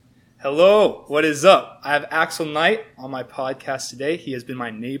Hello, what is up? I have Axel Knight on my podcast today. He has been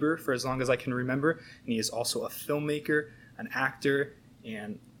my neighbor for as long as I can remember, and he is also a filmmaker, an actor,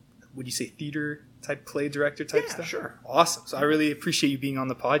 and would you say theater type play director type stuff? Sure. Awesome. So I really appreciate you being on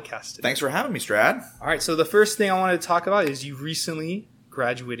the podcast today. Thanks for having me, Strad. All right, so the first thing I wanted to talk about is you recently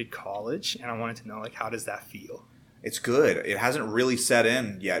graduated college, and I wanted to know, how does that feel? It's good. It hasn't really set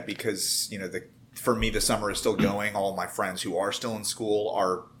in yet because, for me, the summer is still going. All of my friends who are still in school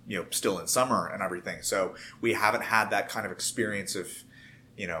are, still in summer and everything. So we haven't had that kind of experience of,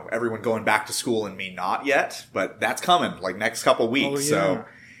 everyone going back to school and me not yet. But that's coming, next couple weeks. Oh,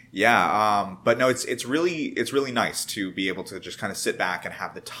 yeah. So, but no, it's really nice to be able to just kind of sit back and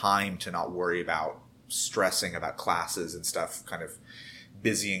have the time to not worry about stressing about classes and stuff, kind of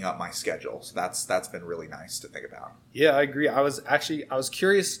busying up my schedule. So that's been really nice to think about. Yeah, I agree. I was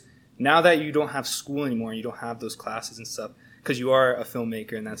curious, now that you don't have school anymore, you don't have those classes and stuff, because you are a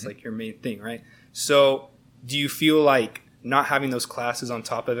filmmaker and that's your main thing, right? So do you feel like not having those classes on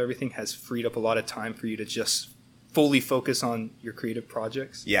top of everything has freed up a lot of time for you to just fully focus on your creative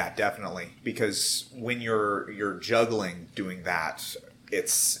projects? Yeah, definitely. Because when you're juggling doing that,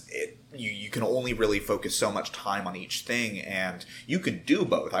 you can only really focus so much time on each thing, and you can do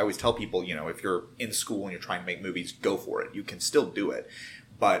both. I always tell people, if you're in school and you're trying to make movies, go for it. You can still do it.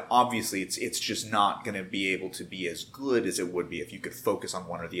 But obviously it's just not going to be able to be as good as it would be if you could focus on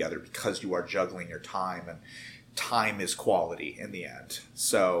one or the other, because you are juggling your time, and time is quality in the end.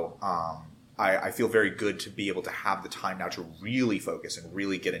 So I feel very good to be able to have the time now to really focus and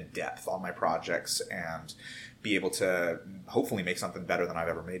really get in depth on my projects and be able to hopefully make something better than I've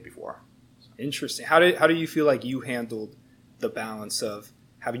ever made before. Interesting. How do you feel like you handled the balance of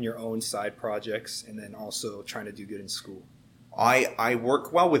having your own side projects and then also trying to do good in school? I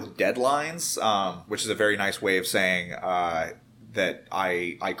work well with deadlines, which is a very nice way of saying that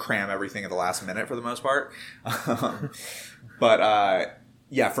I cram everything at the last minute for the most part. But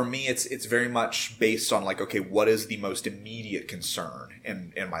yeah, for me, it's very much based on what is the most immediate concern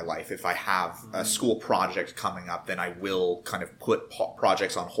in my life? If I have a school project coming up, then I will kind of put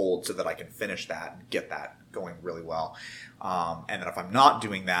projects on hold so that I can finish that and get that going really well. And then if I'm not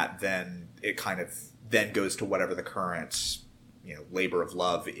doing that, then it kind of then goes to whatever the current labor of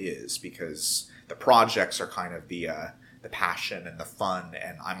love is, because the projects are kind of the passion and the fun,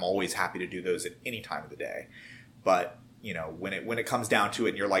 and I'm always happy to do those at any time of the day. But when it comes down to it,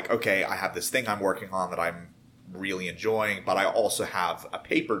 and you're like, okay, I have this thing I'm working on that I'm really enjoying, but I also have a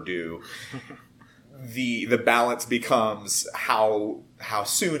paper due. The balance becomes how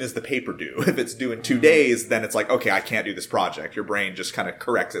soon is the paper due? If it's due in 2 days, then it's like, okay, I can't do this project. Your brain just kind of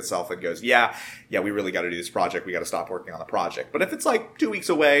corrects itself and goes, yeah, we really got to do this project. We got to stop working on the project. But if it's 2 weeks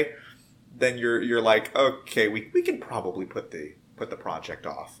away, then you're like, okay, we can probably put the project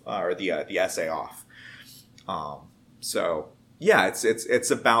off, or the essay off. So yeah,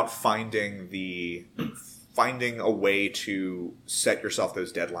 it's about finding a way to set yourself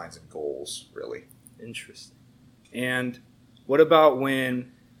those deadlines and goals, really. Interesting. And what about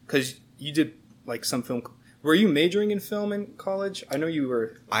because you did some film, were you majoring in film in college? I know you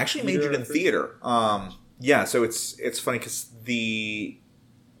were. I actually majored in theater. Yeah, so it's funny because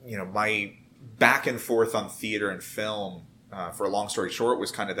my back and forth on theater and film, for a long story short,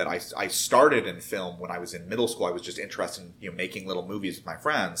 was kind of that I started in film when I was in middle school. I was just interested in making little movies with my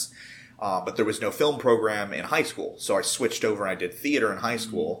friends, but there was no film program in high school, so I switched over and I did theater in high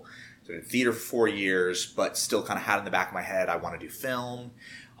school. So I did theater for 4 years, but still kind of had in the back of my head I want to do film.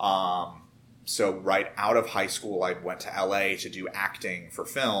 So right out of high school, I went to LA to do acting for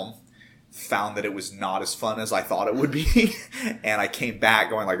film. Found that it was not as fun as I thought it would be, and I came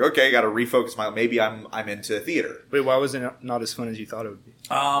back going okay, I got to refocus maybe I'm into theater. Wait, why was it not as fun as you thought it would be?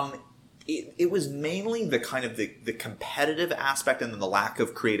 It was mainly the kind of the competitive aspect and then the lack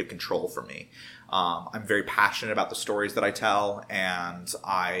of creative control for me. I'm very passionate about the stories that I tell, and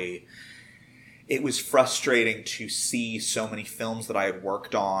it was frustrating to see so many films that I had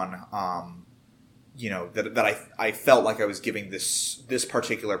worked on, that I felt like I was giving this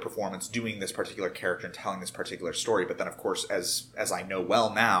particular performance, doing this particular character and telling this particular story. But then, of course, as I know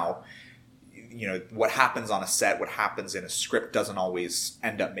well now, what happens on a set, what happens in a script doesn't always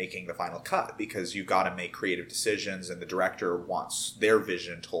end up making the final cut, because you got to make creative decisions and the director wants their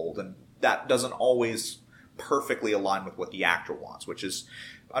vision told, and that doesn't always perfectly align with what the actor wants, which is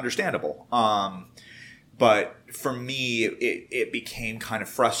understandable. But for me, it became kind of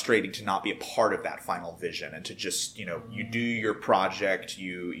frustrating to not be a part of that final vision, and to just, you do your project,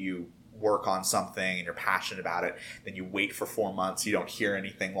 you work on something and you're passionate about it, then you wait for 4 months, you don't hear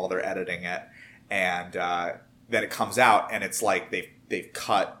anything while they're editing it, and then it comes out and it's like they've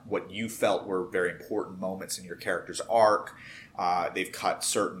cut what you felt were very important moments in your character's arc. They've cut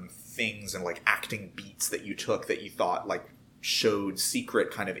certain things and like acting beats that you took that you thought like showed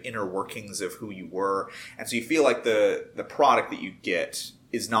secret kind of inner workings of who you were. And so you feel like the product that you get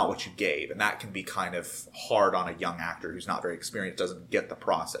is not what you gave. And that can be kind of hard on a young actor who's not very experienced, doesn't get the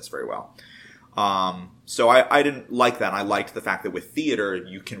process very well. So I didn't like that. I liked the fact that with theater,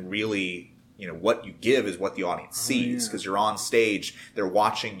 you can really, what you give is what the audience sees, because you're on stage, they're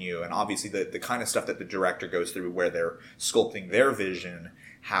watching you. And obviously the kind of stuff that the director goes through where they're sculpting their vision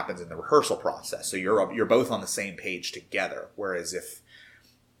happens in the rehearsal process. So you're both on the same page together. Whereas if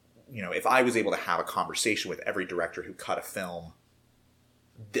I was able to have a conversation with every director who cut a film,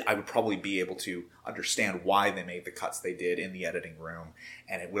 I would probably be able to understand why they made the cuts they did in the editing room,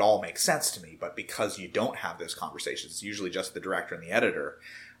 and it would all make sense to me. But because you don't have those conversations, it's usually just the director and the editor,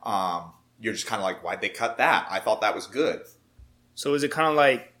 you're just kind of like, why'd they cut that? I thought that was good. So is it kind of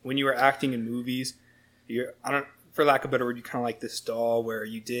like when you were acting in movies, for lack of a better word, you kind of like this doll where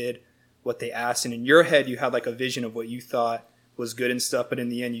you did what they asked, and in your head you had like a vision of what you thought was good and stuff, but in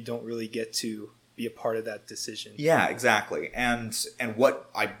the end you don't really get to be a part of that decision. Yeah, exactly. And what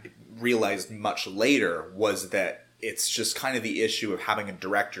I realized much later was that it's just kind of the issue of having a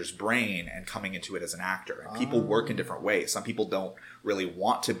director's brain and coming into it as an actor. And people work in different ways. Some people don't really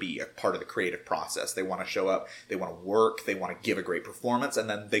want to be a part of the creative process. They want to show up, they want to work, they want to give a great performance, and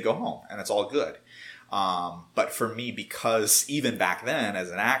then they go home, and it's all good. But for me, because even back then as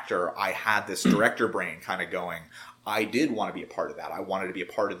an actor, I had this director brain kind of going, I did want to be a part of that. I wanted to be a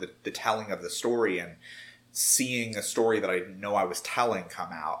part of the telling of the story, and seeing a story that I didn't know I was telling come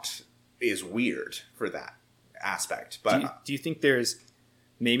out is weird for that aspect. But do you think there's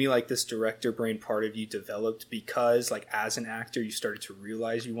maybe like this director brain part of you developed because like as an actor you started to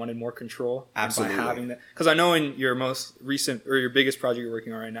realize you wanted more control? Absolutely. By having that, because I know in your most recent or your biggest project you're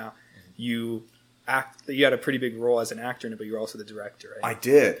working on right now, you had a pretty big role as an actor in it, but you were also the director, right? I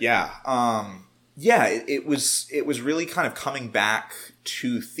did, yeah. It was really kind of coming back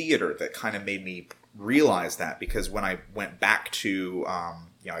to theater that kind of made me realize that, because when I went back to,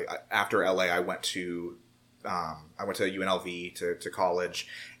 after LA, I went to UNLV to college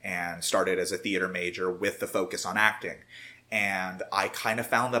and started as a theater major with the focus on acting. And I kind of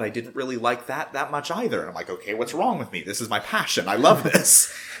found that I didn't really like that much either. And I'm like, okay, what's wrong with me? This is my passion. I love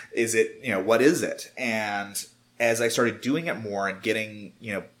this. Is it, what is it? And as I started doing it more and getting,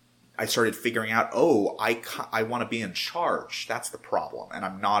 I started figuring out, I want to be in charge. That's the problem. And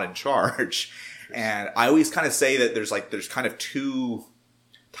I'm not in charge. And I always kind of say that there's kind of two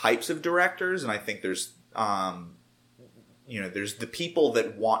types of directors. And I think there's the people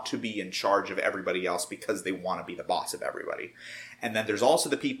that want to be in charge of everybody else because they want to be the boss of everybody. And then there's also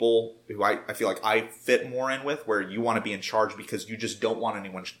the people who I feel like I fit more in with, where you want to be in charge because you just don't want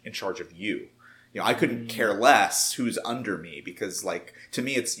anyone in charge of you. I couldn't care less who's under me, because like, to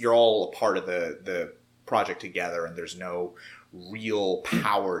me, you're all a part of the project together, and there's no real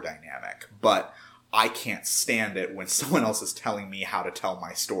power dynamic. But I can't stand it when someone else is telling me how to tell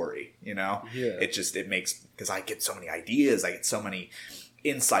my story, Yeah. It makes, because I get so many ideas, I get so many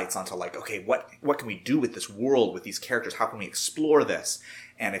insights onto like, okay, what can we do with this world, with these characters? How can we explore this?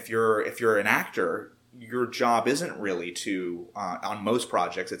 And if you're an actor, your job isn't really to, on most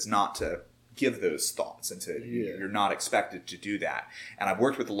projects, it's not to give those thoughts, and you're not expected to do that. And I've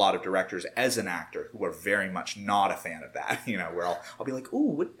worked with a lot of directors as an actor who are very much not a fan of that, where I'll be like,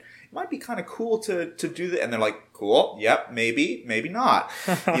 ooh, it might be kind of cool to do that. And they're like, cool. Yep. Maybe not,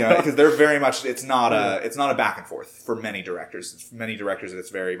 because they're very much, it's not a back and forth for many directors. It's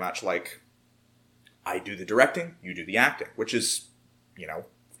very much like, I do the directing, you do the acting, which is,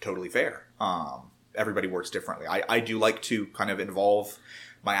 totally fair. Everybody works differently. I do like to kind of involve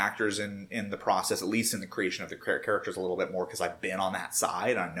my actors in the process, at least in the creation of the characters a little bit more, because I've been on that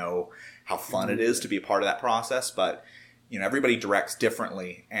side. I know how fun it is to be a part of that process, but everybody directs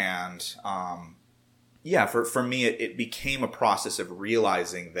differently. And for me, it became a process of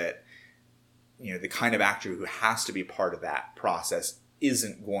realizing that the kind of actor who has to be part of that process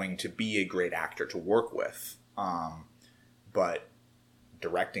isn't going to be a great actor to work with. But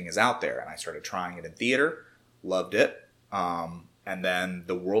directing is out there, and I started trying it in theater, loved it. And then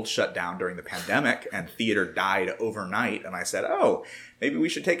the world shut down during the pandemic, and theater died overnight. And I said, maybe we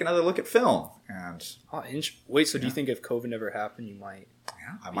should take another look at film. And wait, so do you think if COVID never happened, you might?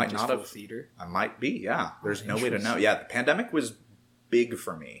 Yeah, I might not have theater. I might be. Yeah, there's no way to know. Yeah, the pandemic was big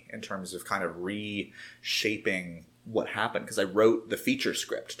for me in terms of kind of reshaping what happened, because I wrote the feature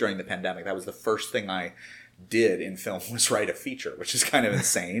script during the pandemic. That was the first thing I did in film, was write a feature, which is kind of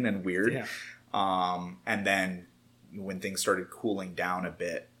insane and weird. Yeah. And then when things started cooling down a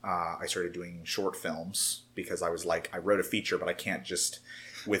bit, I started doing short films because I was like, I wrote a feature, but I can't just,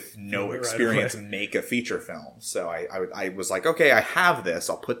 with no experience, make a feature film. So I was like, okay, I have this.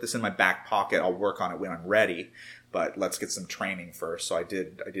 I'll put this in my back pocket. I'll work on it when I'm ready. But let's get some training first. So I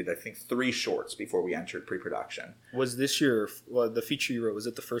did I think 3 shorts before we entered pre-production. Was this the feature you wrote, was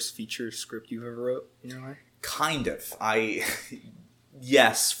it the first feature script you ever wrote in your life? Kind of.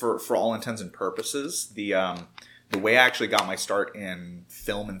 Yes, for all intents and purposes. The way I actually got my start in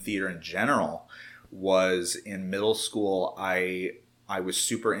film and theater in general was in middle school. I was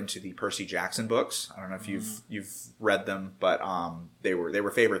super into the Percy Jackson books. I don't know if you've read them, but they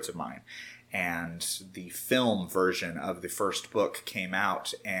were favorites of mine. And the film version of the first book came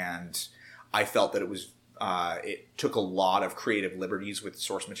out, and I felt that it took a lot of creative liberties with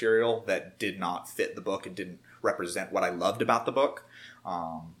source material that did not fit the book and didn't represent what I loved about the book.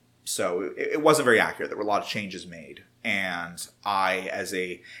 So it wasn't very accurate. There were a lot of changes made. And I, as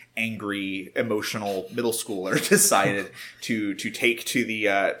a angry, emotional middle schooler, decided to take to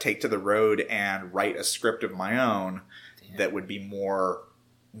the road and write a script of my own that would be more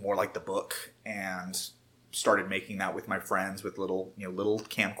like the book, and started making that with my friends with little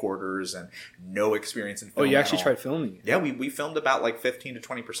camcorders and no experience in film. Oh, you actually tried filming it? Yeah, we filmed about like 15 to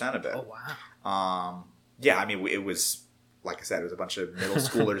 20% of it. Oh, wow. Yeah, I mean, it was, like I said, it was a bunch of middle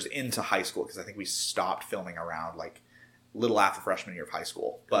schoolers into high school, because I think we stopped filming around like a little after freshman year of high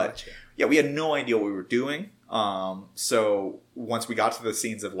school. But Gotcha. Yeah, we had no idea what we were doing. So once we got to the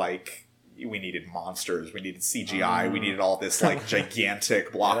scenes of like, we needed monsters, we needed CGI, we needed all this like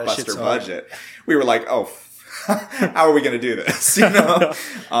gigantic blockbuster budget. We were like, oh, how are we going to do this?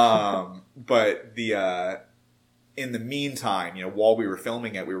 But in the meantime, while we were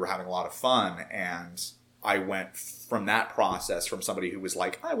filming it, we were having a lot of fun. And I went from that process, from somebody who was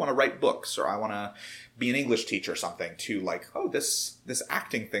like, I want to write books, or I want to be an English teacher or something, to like, oh, this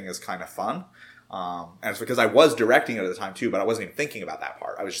acting thing is kind of fun. And it's because I was directing it at the time too, but I wasn't even thinking about that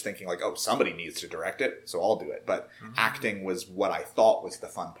part. I was just thinking like, oh, somebody needs to direct it, so I'll do it. But acting was what I thought was the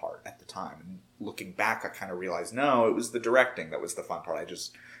fun part at the time. And looking back, I kind of realized, no, it was the directing that was the fun part. I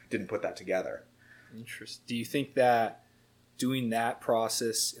just didn't put that together. Interesting. Do you think that doing that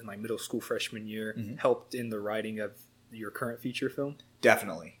process in like middle school freshman year helped in the writing of your current feature film?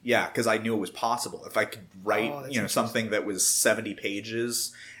 Definitely. Yeah, because I knew it was possible. If I could write, something that was 70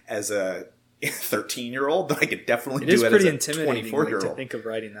 pages as a 13-year-old, then I could definitely do it as a 24-year-old. To think of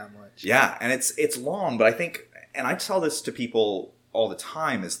writing that much. Yeah, and it's long, but I think, and I tell this to people all the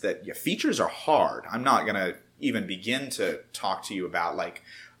time, is that features are hard. I'm not going to even begin to talk to you about like,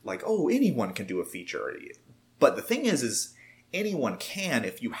 oh, anyone can do a feature. But the thing is anyone can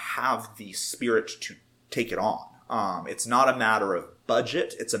if you have the spirit to take it on. It's not a matter of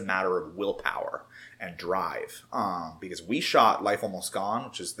budget, it's a matter of willpower and drive. Because we shot Life Almost Gone,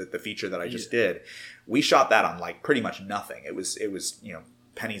 which is the feature that I just did. We shot that on like pretty much nothing. It was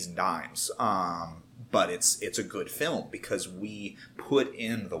pennies and dimes. But it's a good film because we put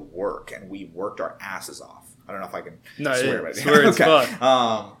in the work and we worked our asses off. I don't know if I can swear right now. It's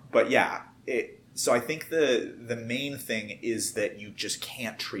fun. But yeah, so I think the main thing is that you just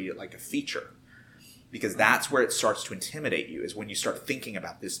can't treat it like a feature. Because that's where it starts to intimidate you, is when you start thinking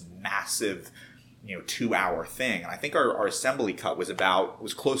about this massive, 2-hour thing. And I think our assembly cut was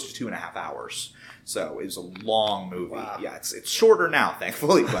close to 2.5 hours. So it was a long movie. Wow. Yeah, it's shorter now,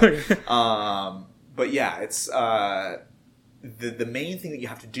 thankfully. But yeah, it's the main thing that you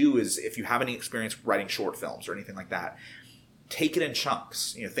have to do is, if you have any experience writing short films or anything like that, take it in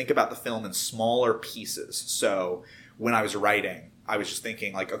chunks. Think about the film in smaller pieces. So when I was writing, I was just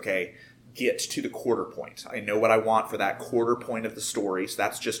thinking like, okay, get to the quarter point. I know what I want for that quarter point of the story, so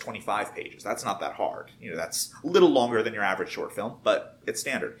that's just 25 pages. That's not that hard. That's a little longer than your average short film, but it's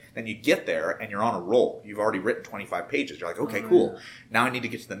standard. Then you get there and you're on a roll. You've already written 25 pages. You're like, okay, cool. Now I need to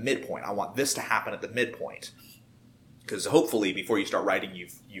get to the midpoint. I want this to happen at the midpoint. Because hopefully before you start writing,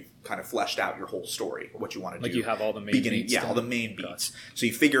 you've kind of fleshed out your whole story, what you want to do. Like you have all the main beats. Yeah, all the main beats. So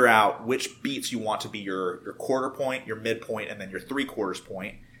you figure out which beats you want to be your quarter point, your midpoint, and then your 3/4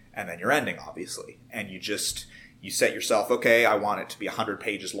 point. And then your ending, obviously. And you set yourself, okay, I want it to be 100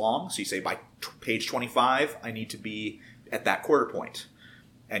 pages long. So you say by page 25, I need to be at that quarter point.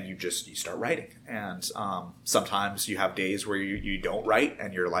 And you start writing. And sometimes you have days where you don't write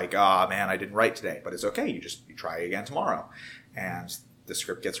and you're like, man, I didn't write today. But it's okay. You try again tomorrow. And the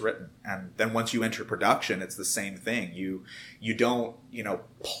script gets written. And then once you enter production, it's the same thing. You don't,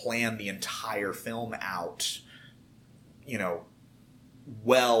 plan the entire film out,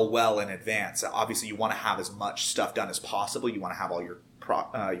 well in advance. Obviously, you want to have as much stuff done as possible. You want to have all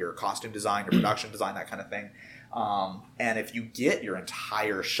your costume design, your production design, that kind of thing. And if you get your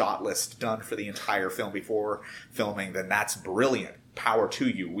entire shot list done for the entire film before filming, then that's brilliant. Power to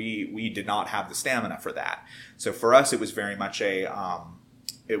you. We did not have the stamina for that. So for us, it was very much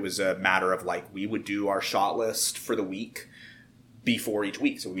it was a matter of like, we would do our shot list for the week before each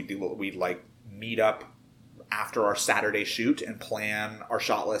week. So we'd like meet up after our Saturday shoot and plan our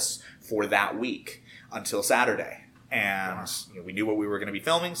shot list for that week until Saturday. And we knew what we were going to be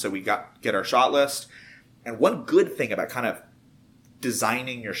filming, so we get our shot list. And one good thing about kind of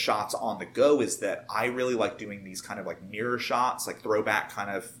designing your shots on the go is that I really like doing these kind of like mirror shots, like throwback kind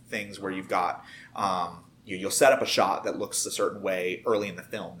of things where you've got you'll set up a shot that looks a certain way early in the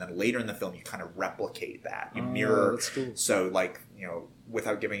film, then later in the film you kind of replicate that. You mirror. That's cool. So like,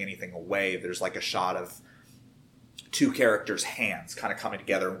 without giving anything away, there's like a shot of two characters' hands kind of coming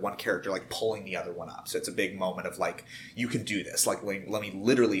together and one character like pulling the other one up. So it's a big moment of like, you can do this. Like, let me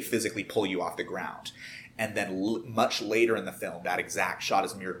literally physically pull you off the ground. And then much later in the film, that exact shot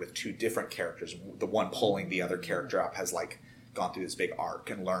is mirrored with two different characters. The one pulling the other character up has like gone through this big arc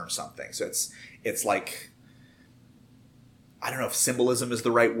and learned something. So it's like, I don't know if symbolism is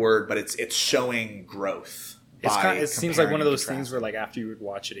the right word, but it's showing growth. It seems like one of those things where like after you would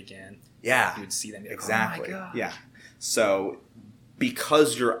watch it again, you would see them. Like, exactly. Oh my gosh. Yeah. So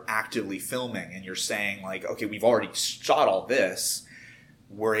because you're actively filming and you're saying like, okay, we've already shot all this,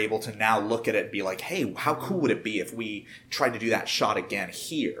 we're able to now look at it and be like, hey, how cool would it be if we tried to do that shot again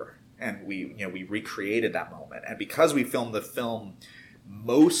here? And we recreated that moment. And because we filmed the film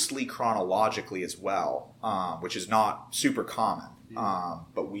mostly chronologically as well, which is not super common,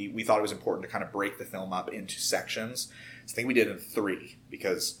 but we thought it was important to kind of break the film up into sections. So I think we did it in 3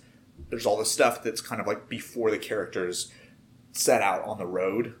 because there's all this stuff that's kind of like before the characters set out on the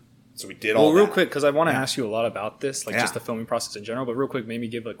road. So we did all that. Well, real quick, because I want to ask you a lot about this, like just the filming process in general, but real quick, maybe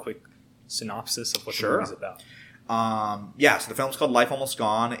give a quick synopsis of what the movie's about. So the film's called Life Almost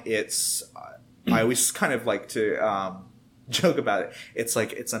Gone. It's, I always kind of like to joke about it. It's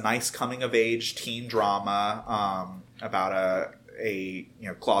like, it's a nice coming of age teen drama about a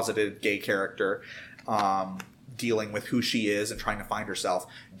closeted gay character dealing with who she is and trying to find herself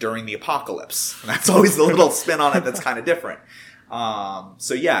during the apocalypse. And that's always the little spin on it that's kind of different.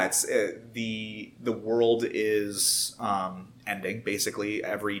 It's the world is ending. Basically,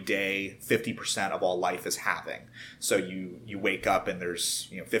 every day, 50% of all life is halving. So you wake up and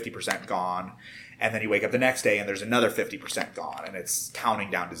there's 50% gone, and then you wake up the next day and there's another 50% gone, and it's counting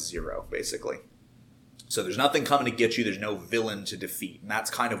down to 0, basically. So there's nothing coming to get you. There's no villain to defeat. And that's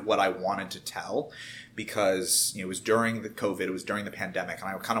kind of what I wanted to tell, because it was during the COVID, it was during the pandemic, and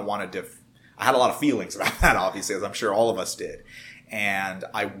I kind of wanted to... I had a lot of feelings about that, obviously, as I'm sure all of us did. And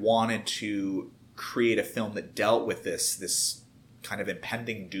I wanted to create a film that dealt with this kind of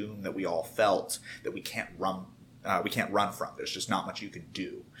impending doom that we all felt, that we can't run from. There's just not much you can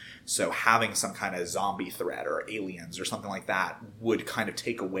do. So having some kind of zombie threat or aliens or something like that would kind of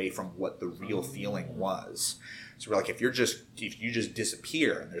take away from what the real feeling was. So we're like, if you just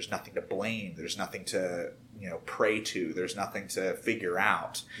disappear and there's nothing to blame, there's nothing to pray to, there's nothing to figure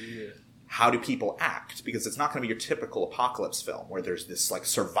out. Yeah. How do people act? Because it's not going to be your typical apocalypse film where there's this like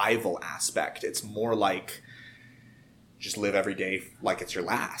survival aspect. It's more like just live every day like it's your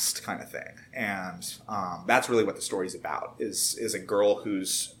last kind of thing. And that's really what the story's about, is a girl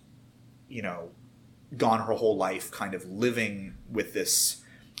who's, gone her whole life kind of living with this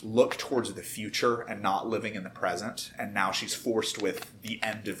look towards the future and not living in the present. And now she's forced with the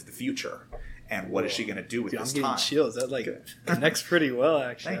end of the future. And what is she going to do with this time? I'm getting chills. That connects pretty well,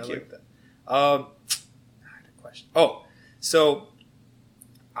 actually. Thank you. Like that. I had a question. So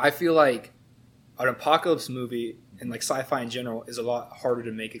I feel like an apocalypse movie and like sci-fi in general is a lot harder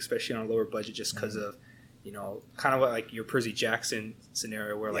to make, especially on a lower budget, just because of, kind of like your Percy Jackson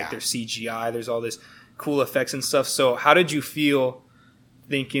scenario where like there's CGI, there's all this cool effects and stuff. So how did you feel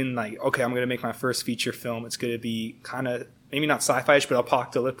thinking like, okay, I'm going to make my first feature film. It's going to be kind of maybe not sci-fi-ish, but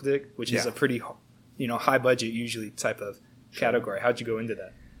apocalyptic, which is a pretty, high budget usually type of category. How'd you go into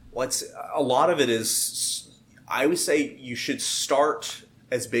that? Well, a lot of it is, I would say you should start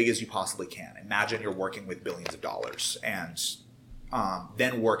as big as you possibly can. Imagine you're working with billions of dollars and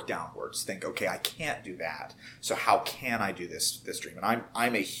then work downwards. Think, okay, I can't do that. So how can I do this dream? And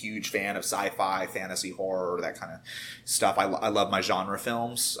I'm a huge fan of sci-fi, fantasy, horror, that kind of stuff. I love my genre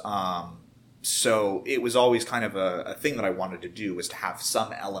films. So it was always kind of a thing that I wanted to do, was to have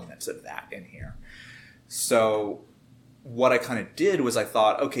some elements of that in here. So what I kind of did was I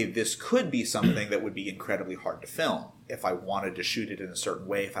thought, okay, this could be something that would be incredibly hard to film if I wanted to shoot it in a certain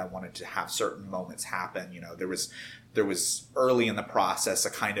way, if I wanted to have certain moments happen. There was early in the process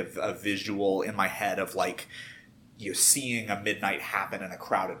a kind of a visual in my head of like seeing a midnight happen in a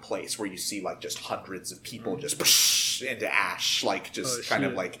crowded place where you see like just hundreds of people just into ash, like just kind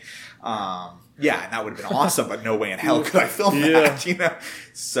of like, and that would have been awesome, but no way in hell could I film that,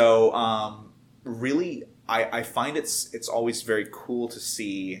 So, really, I find it's always very cool to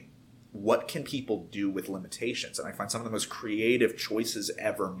see what can people do with limitations. And I find some of the most creative choices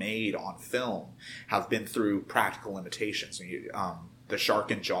ever made on film have been through practical limitations. The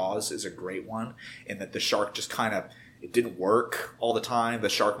shark in Jaws is a great one in that the shark just it didn't work all the time. The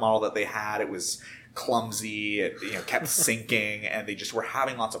shark model that they had, it was clumsy, it kept sinking, and they just were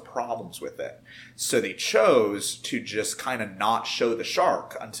having lots of problems with it. So they chose to just kind of not show the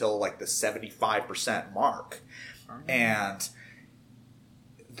shark until like the 75% mark. And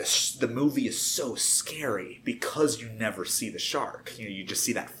the movie is so scary because you never see the shark. You just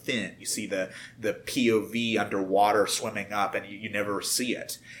see that fin. You see the POV underwater swimming up, and you never see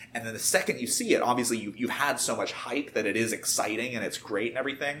it. And then the second you see it, obviously you've had so much hype that it is exciting and it's great and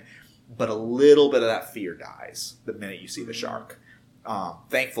everything, but a little bit of that fear dies the minute you see the shark.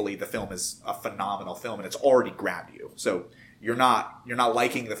 Thankfully, the film is a phenomenal film, and it's already grabbed you. So you're not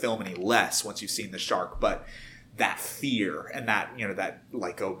liking the film any less once you've seen the shark, but that fear and that, that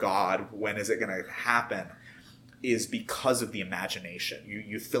like, oh God, when is it going to happen, is because of the imagination.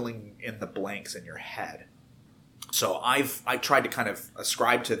 You filling in the blanks in your head. So I tried to kind of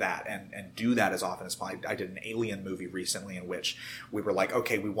ascribe to that and do that as often as possible. I did an Alien movie recently in which we were like,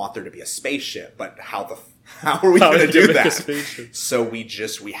 okay, we want there to be a spaceship, but how are we going to do that? So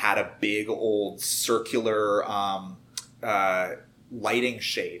we had a big old circular lighting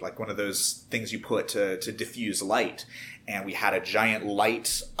shade, like one of those things you put to diffuse light, and we had a giant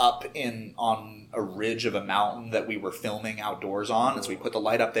light up on a ridge of a mountain that we were filming outdoors on, and so we put the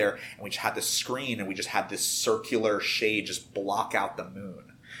light up there, and we just had this screen, and we just had this circular shade just block out the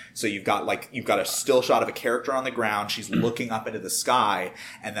moon. So you've got a still shot of a character on the ground, she's looking up into the sky,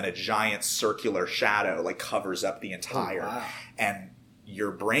 and then a giant circular shadow like covers up the entire, and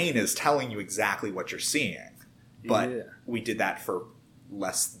your brain is telling you exactly what you're seeing. But we did that for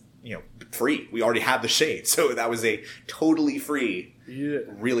less, free. We already had the shade. So that was a totally free,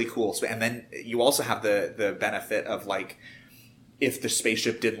 really cool. And then you also have the benefit of like, if the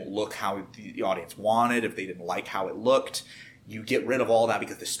spaceship didn't look how the audience wanted, if they didn't like how it looked, you get rid of all that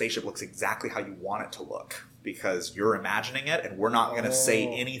because the spaceship looks exactly how you want it to look because you're imagining it, and we're not going to say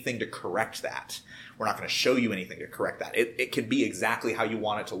anything to correct that. We're not going to show you anything to correct that. It can be exactly how you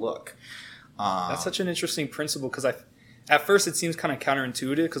want it to look. That's such an interesting principle because at first it seems kind of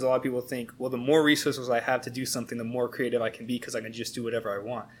counterintuitive because a lot of people think, well, the more resources I have to do something, the more creative I can be because I can just do whatever I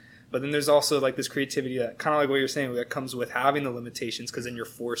want. But then there's also like this creativity that kind of like what you're saying that comes with having the limitations because then you're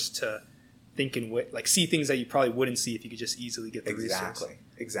forced to think and like see things that you probably wouldn't see if you could just easily get the resources.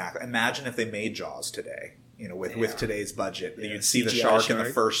 Exactly. Imagine if they made Jaws today, with today's budget. You'd see the shark in the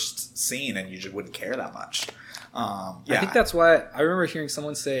first scene and you just wouldn't care that much. I think that's why I remember hearing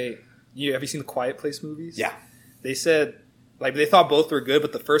someone say, have you seen the Quiet Place movies? Yeah. They said, like, they thought both were good,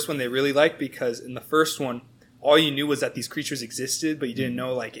 but the first one they really liked because in the first one, all you knew was that these creatures existed, but you didn't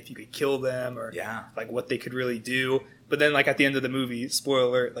know, like, if you could kill them or, like, what they could really do. But then, like, at the end of the movie, spoiler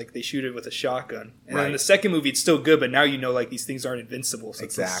alert, like, they shoot it with a shotgun. And then in the second movie, it's still good, but now you know, like, these things aren't invincible, so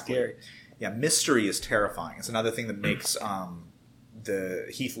it's scary. Yeah, mystery is terrifying. It's another thing that makes the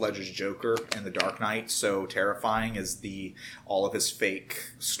Heath Ledger's Joker in The Dark Knight so terrifying is all of his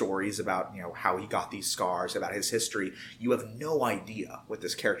fake stories about how he got these scars, about his history. You have no idea what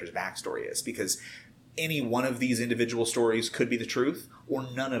this character's backstory is because any one of these individual stories could be the truth or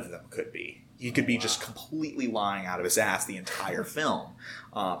none of them could be. He could be just completely lying out of his ass the entire film.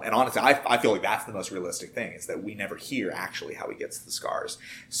 And honestly, I feel like that's the most realistic thing is that we never hear actually how he gets the scars.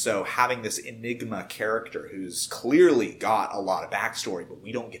 So having this enigma character who's clearly got a lot of backstory, but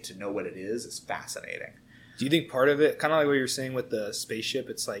we don't get to know what it is fascinating. Do you think part of it, kind of like what you're saying with the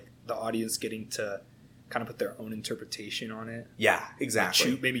spaceship, it's like the audience getting to kind of put their own interpretation on it? Yeah,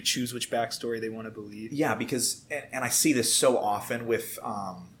 exactly. Maybe choose which backstory they want to believe. Yeah, because, and I see this so often with...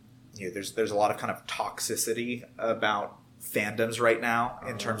 there's a lot of kind of toxicity about fandoms right now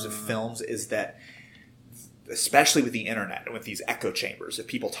in terms of films is that, especially with the internet and with these echo chambers of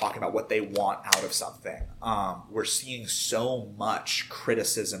people talking about what they want out of something, we're seeing so much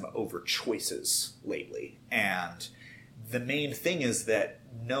criticism over choices lately. And the main thing is that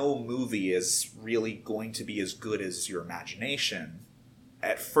no movie is really going to be as good as your imagination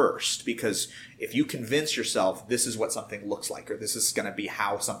at first, because if you convince yourself this is what something looks like or this is going to be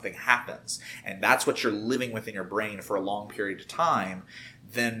how something happens, and that's what you're living with in your brain for a long period of time,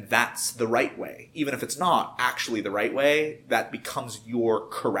 then that's the right way. Even if it's not actually the right way, that becomes your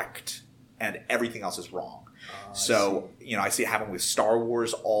correct and everything else is wrong. So, I see it happen with Star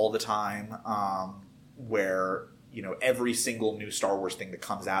Wars all the time, where, every single new Star Wars thing that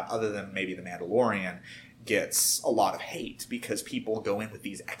comes out, other than maybe The Mandalorian, gets a lot of hate because people go in with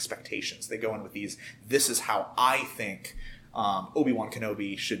these expectations. They go in with this is how I think Obi-Wan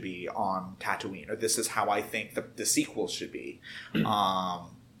Kenobi should be on Tatooine, or this is how I think the sequels should be.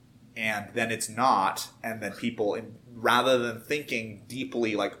 And then it's not, and then people, rather than thinking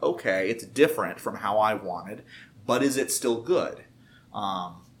deeply like, okay, it's different from how I wanted, but is it still good?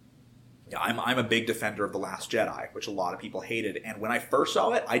 I'm a big defender of The Last Jedi, which a lot of people hated, and when I first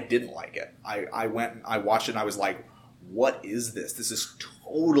saw it, I didn't like it. I went and I watched it and I was like, what is this? This is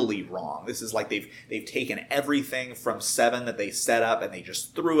totally wrong. This is like they've taken everything from 7 that they set up and they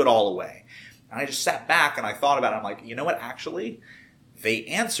just threw it all away. And I just sat back and I thought about it. I'm like, you know what, actually, they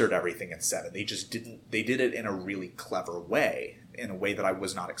answered everything in 7. They just didn't. They did it in a really clever way, in a way that I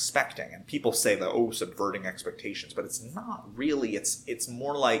was not expecting. And people say that, subverting expectations, but it's not really. It's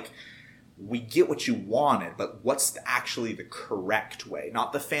more like, we get what you wanted, but what's actually the correct way?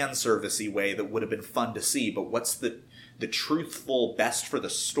 Not the fan servicey way that would have been fun to see, but what's the truthful, best for the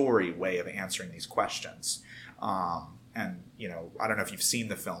story way of answering these questions? And I don't know if you've seen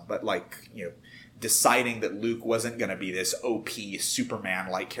the film, but deciding that Luke wasn't going to be this OP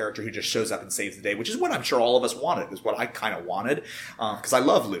Superman-like character who just shows up and saves the day, which is what I'm sure all of us wanted, is what I kind of wanted, because I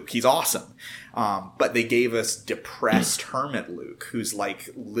love Luke. He's awesome. But they gave us depressed hermit Luke, who's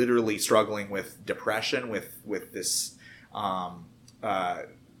literally struggling with depression, with this,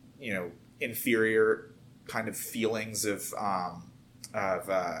 inferior kind of feelings of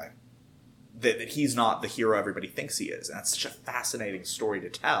that he's not the hero everybody thinks he is. And that's such a fascinating story to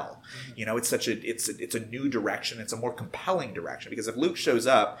tell. It's a new direction. It's a more compelling direction, because if Luke shows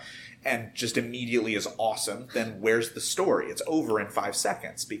up and just immediately is awesome, then where's the story? It's over in 5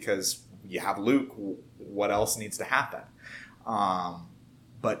 seconds, because you have Luke. What else needs to happen?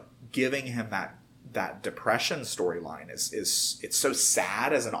 But giving him that depression storyline it's so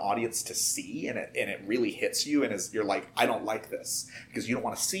sad as an audience to see, and it really hits you, and you're like, I don't like this, because you don't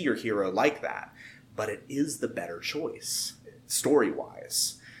want to see your hero like that, but it is the better choice story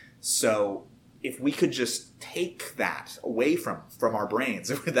wise. So if we could just take that away from our brains,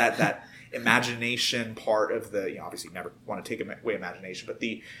 that imagination part of the, obviously you never want to take away imagination, but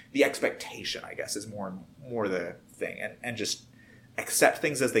the expectation, I guess, is more the thing, and just accept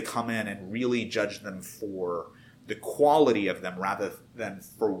things as they come in and really judge them for the quality of them rather than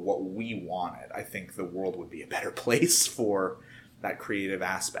for what we wanted. I think the world would be a better place for that creative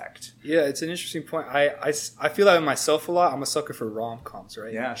aspect. Yeah, it's an interesting point. I feel that in myself a lot. I'm a sucker for rom-coms,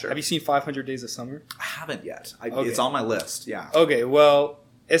 right? Yeah, sure. Have you seen 500 Days of Summer? I haven't yet. Okay. It's on my list, yeah. Okay, well,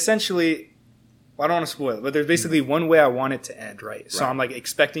 essentially, I don't want to spoil it, but there's basically one way I want it to end, right? So I'm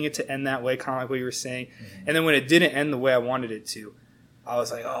expecting it to end that way, kind of like what you were saying. Mm-hmm. And then when it didn't end the way I wanted it to, I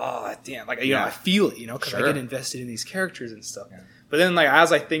was like, oh, damn. I feel it, because I get invested in these characters and stuff. Yeah. But then,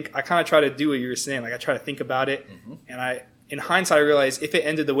 as I kind of try to do what you were saying. I try to think about it. Mm-hmm. And in hindsight, I realized if it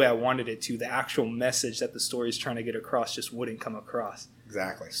ended the way I wanted it to, the actual message that the story is trying to get across just wouldn't come across.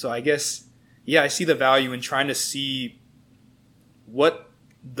 Exactly. So I guess, I see the value in trying to see what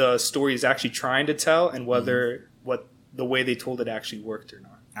the story is actually trying to tell, and whether what the way they told it actually worked or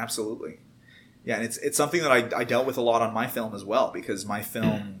not. Absolutely. Yeah, and it's something that I dealt with a lot on my film as well, because my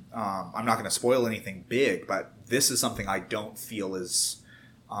film, I'm not going to spoil anything big, but this is something I don't feel is,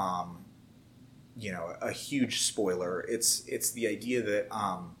 a huge spoiler. It's the idea that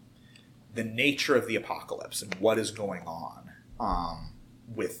the nature of the apocalypse and what is going on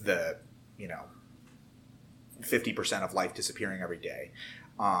with the, 50% of life disappearing every day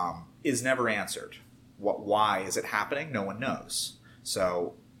is never answered. Why is it happening? No one knows.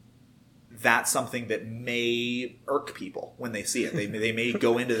 So that's something that may irk people when they see it. They may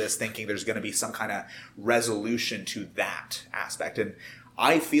go into this thinking there's going to be some kind of resolution to that aspect. And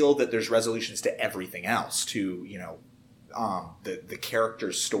I feel that there's resolutions to everything else, to, the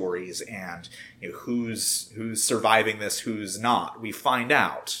characters' stories, and who's surviving this, who's not. We find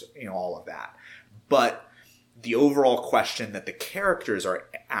out, all of that. But the overall question that the characters are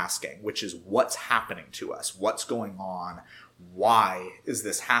asking, which is what's happening to us, what's going on, why is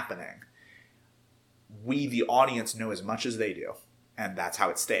this happening? We, the audience, know as much as they do, and that's how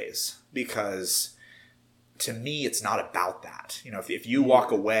it stays. Because to me, it's not about that. If you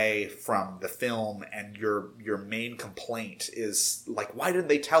walk away from the film and your main complaint is why didn't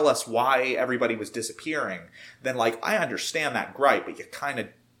they tell us why everybody was disappearing? Then I understand that gripe, but you kind of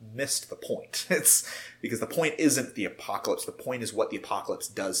missed the point. It's because the point isn't the apocalypse. The point is what the apocalypse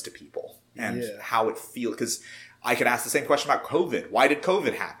does to people and how it feels. Because I could ask the same question about COVID. Why did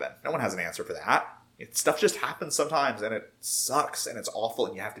COVID happen? No one has an answer for that. Stuff just happens sometimes, and it sucks, and it's awful,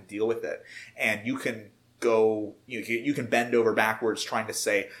 and you have to deal with it. And you can you can bend over backwards trying to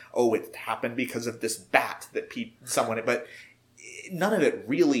say, oh, it happened because of this bat that but none of it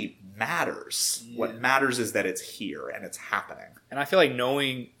really matters. Yeah. What matters is that it's here and it's happening. And I feel like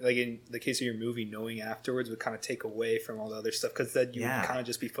knowing, like in the case of your movie, knowing afterwards would kind of take away from all the other stuff, because then you would kind of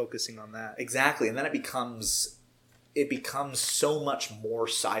just be focusing on that. Exactly. And then it becomes so much more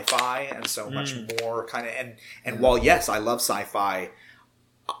sci-fi and so much more kind of, and while yes, I love sci-fi,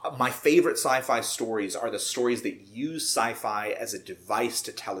 my favorite sci-fi stories are the stories that use sci-fi as a device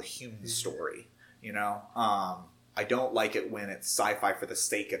to tell a human story. You know, I don't like it when it's sci-fi for the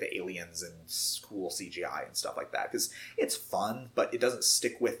sake of aliens and cool CGI and stuff like that, because it's fun, but it doesn't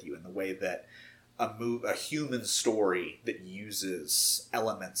stick with you in the way that a human story that uses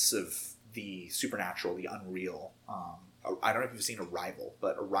elements of the supernatural, the unreal. I don't know if you've seen Arrival,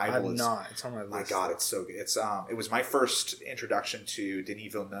 but Arrival I've not. It's on my list. My God, it's so good. It was my first introduction to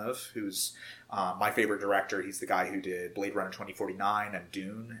Denis Villeneuve, who's my favorite director. He's the guy who did Blade Runner 2049 and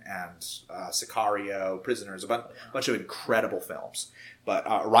Dune and Sicario, Prisoners, a bunch of incredible films. But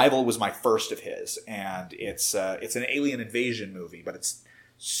Arrival was my first of his, and it's an alien invasion movie, but it's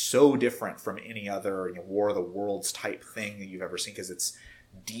so different from any other War of the Worlds type thing that you've ever seen, because it's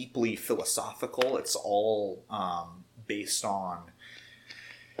deeply philosophical. It's all based on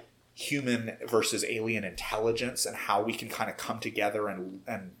human versus alien intelligence and how we can kind of come together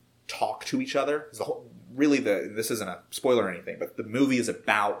and talk to each other. This isn't a spoiler or anything, but the movie is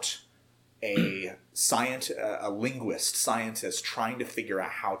about a scientist trying to figure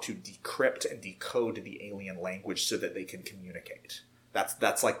out how to decrypt and decode the alien language so that they can communicate.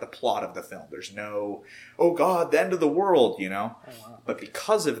 That's like the plot of the film. There's no, oh God, the end of the world, you know? Oh, wow. But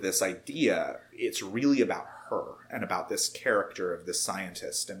because of this idea, it's really about her and about this character of this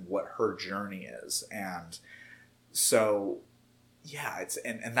scientist and what her journey is. And so, yeah,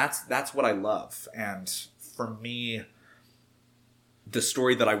 and that's what I love. And for me, the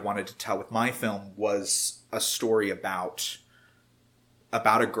story that I wanted to tell with my film was a story about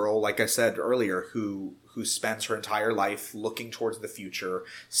a girl, like I said earlier, who spends her entire life looking towards the future,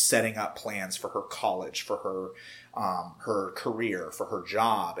 setting up plans for her college, for her career, for her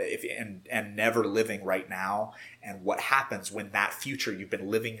job, and never living right now. And what happens when that future you've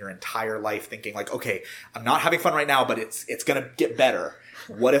been living your entire life thinking like, okay, I'm not having fun right now, but it's going to get better.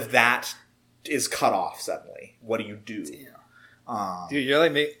 What if that is cut off suddenly? What do you do? Damn. Dude, you're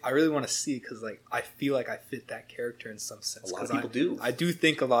like, I really want to see, because like I feel like I fit that character in some sense. A lot of people do. I do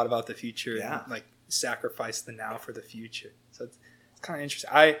think a lot about the future, and like sacrifice the now for the future. So it's kind of interesting.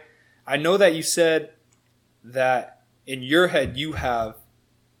 I know that you said that in your head you have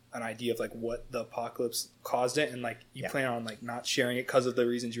an idea of like what the apocalypse caused it, and like you plan on like not sharing it because of the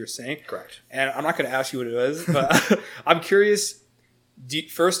reasons you were saying. Correct. And I'm not going to ask you what it was, but I'm curious.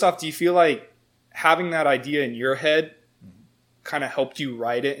 First off, do you feel like having that idea in your head kind of helped you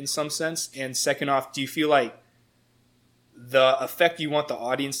write it in some sense? And second off, do you feel like the effect you want the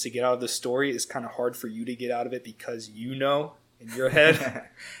audience to get out of the story is kind of hard for you to get out of it, because you know in your head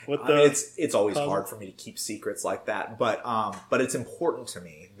what the... I mean, it's always hard for me to keep secrets like that, but it's important to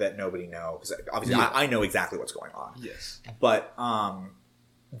me that nobody know, because obviously I know exactly what's going on. Yes. But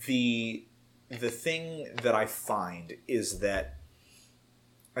the thing that I find is that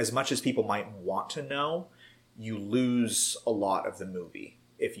as much as people might want to know, you lose a lot of the movie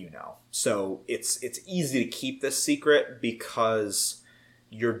if you know. So it's easy to keep this secret because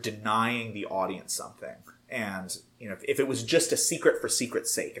you're denying the audience something. And if it was just a secret for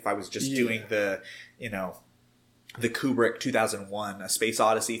secret's sake, if I was just doing the Kubrick 2001 A Space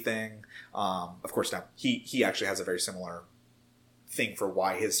Odyssey thing, of course now he actually has a very similar thing for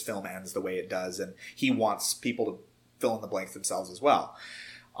why his film ends the way it does, and he wants people to fill in the blanks themselves as well.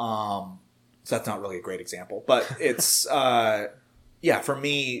 So that's not really a great example, but it's, for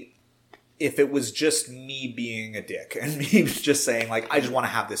me, if it was just me being a dick and me just saying like, I just want to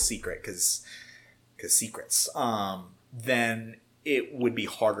have this secret because secrets, then it would be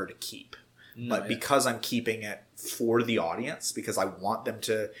harder to keep. But because I'm keeping it for the audience, because I want them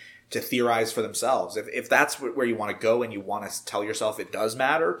to theorize for themselves, if that's where you want to go and you want to tell yourself it does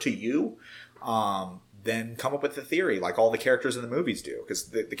matter to you, then come up with the theory like all the characters in the movies do. Because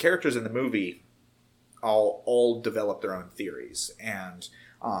the characters in the movie all develop their own theories. And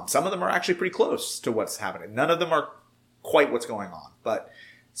some of them are actually pretty close to what's happening. None of them are quite what's going on. But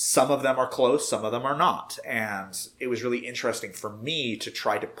some of them are close, some of them are not. And it was really interesting for me to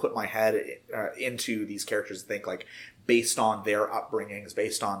try to put my head into these characters and think like, based on their upbringings,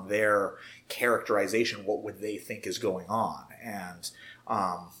 based on their characterization, what would they think is going on? And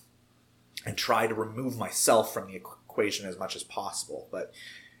and try to remove myself from the equation as much as possible. But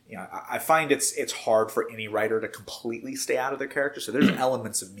I find it's hard for any writer to completely stay out of their character. So there's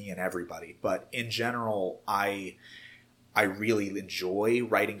elements of me in everybody, but in general, I really enjoy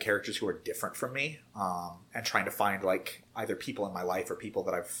writing characters who are different from me, and trying to find like either people in my life or people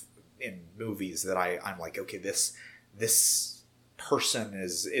that I've in movies that I'm like, okay, this person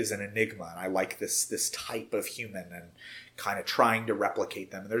is an enigma, and I like this type of human, and kind of trying to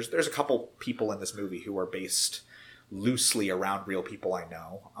replicate them. And there's a couple people in this movie who are based loosely around real people I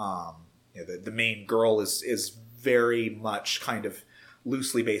know. The main girl is very much kind of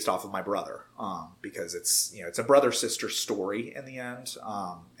loosely based off of my brother, because it's a brother-sister story in the end.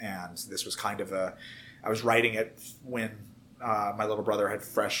 And this was kind of I was writing it when my little brother had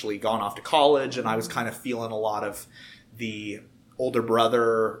freshly gone off to college, and I was kind of feeling a lot of the older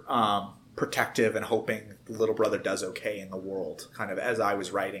brother, protective and hoping the little brother does okay in the world, kind of as I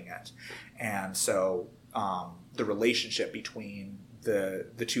was writing it. And so the relationship between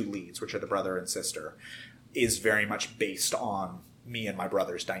the two leads, which are the brother and sister, is very much based on me and my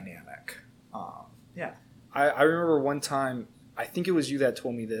brother's dynamic. I remember one time, I think it was you that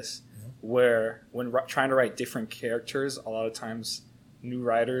told me this, where when trying to write different characters, a lot of times new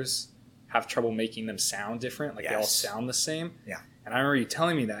writers have trouble making them sound different. Like, they all sound the same. Yeah. And I remember you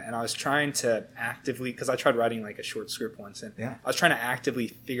telling me that, and I was trying to actively, because I tried writing like a short script once, and I was trying to actively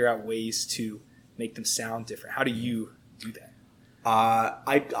figure out ways to make them sound different. How do you do that?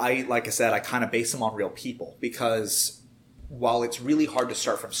 I like I said, I kind of base them on real people, because while it's really hard to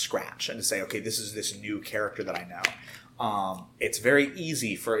start from scratch and to say, okay, this is this new character that I know, it's very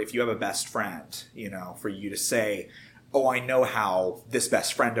easy for, if you have a best friend, for you to say, oh, I know how this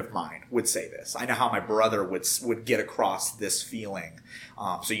best friend of mine would say this. I know how my brother would get across this feeling.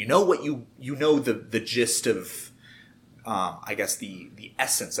 So what you know the gist of, I guess the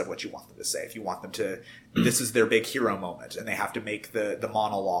essence of what you want them to say. If you want them to, this is their big hero moment, and they have to make the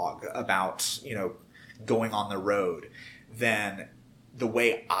monologue about, going on the road, then the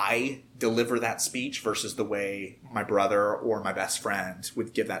way I deliver that speech versus the way my brother or my best friend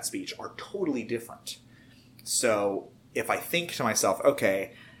would give that speech are totally different. So if I think to myself,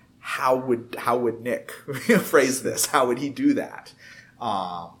 okay, how would Nick phrase this? How would he do that?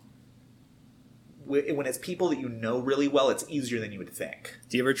 When it's people that you know really well, it's easier than you would think.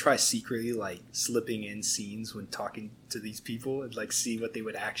 Do you ever try secretly, like, slipping in scenes when talking to these people and, like, see what they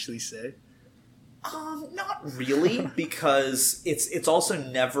would actually say? Not really, because it's also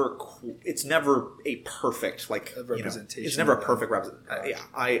never a perfect, like, representation. It's never a perfect representation.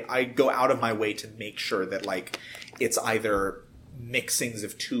 I go out of my way to make sure that, like, it's either mixings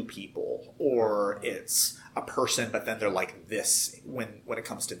of two people or it's a person, but then they're like this when it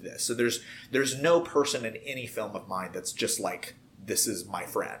comes to this. So there's no person in any film of mine that's just like, this is my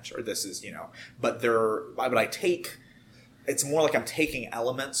friend, or this is, but it's more like I'm taking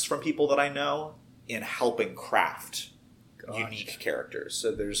elements from people that I know in helping craft unique characters.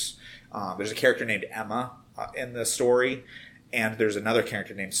 So there's a character named Emma in the story, and there's another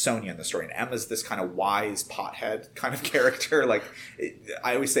character named Sonia in the story. And Emma's this kind of wise pothead kind of character. Like,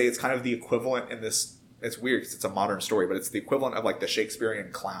 I always say it's kind of the equivalent in this. It's weird because it's a modern story, but it's the equivalent of like the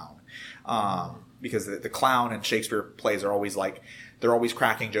Shakespearean clown. Because the clown in Shakespeare plays are always like, they're always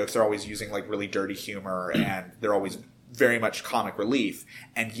cracking jokes. They're always using like really dirty humor, and they're always very much comic relief.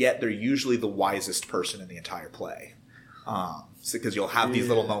 And yet they're usually the wisest person in the entire play. Because you'll have these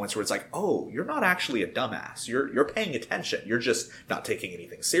little moments where it's like, oh, you're not actually a dumbass. You're paying attention. You're just not taking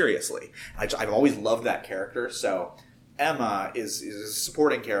anything seriously. I've always loved that character. So Emma is a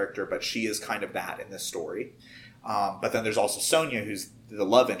supporting character, but she is kind of that in this story. But then there's also Sonia, who's the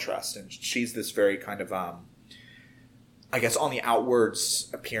love interest, and she's this very kind of, I guess on the outwards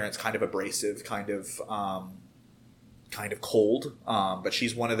appearance, kind of abrasive, kind of cold. But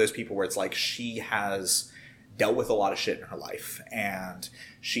she's one of those people where it's like she has dealt with a lot of shit in her life, and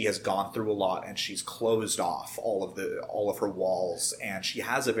she has gone through a lot, and she's closed off all of her walls, and she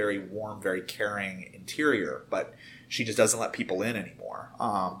has a very warm, very caring interior, but she just doesn't let people in anymore.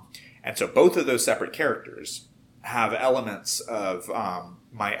 And so both of those separate characters have elements of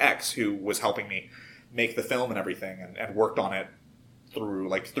my ex, who was helping me make the film and everything, and worked on it through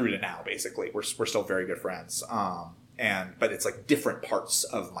to now. Basically, we're still very good friends. But it's like different parts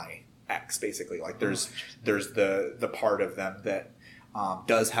of my ex, basically. Like there's the part of them that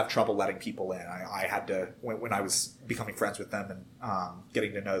does have trouble letting people in. I had to, when I was becoming friends with them and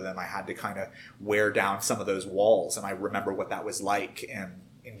getting to know them, I had to kind of wear down some of those walls, and I remember what that was like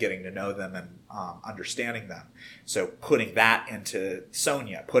in getting to know them and understanding them. So putting that into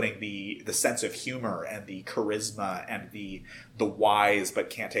Sonia, putting the sense of humor and the charisma and the wise but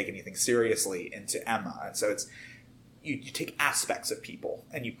can't take anything seriously into Emma. And so it's you take aspects of people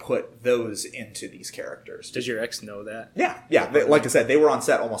and you put those into these characters. Does your ex know that? Yeah. Like I said, they were on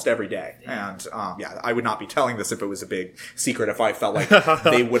set almost every day. And I would not be telling this if it was a big secret, if I felt like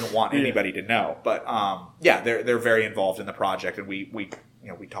they wouldn't want anybody to know. But they're very involved in the project, and we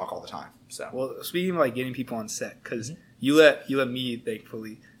talk all the time. So, well, speaking of like getting people on set, because you let me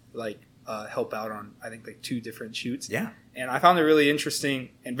thankfully help out on I think like 2 different shoots. Yeah, and I found it really interesting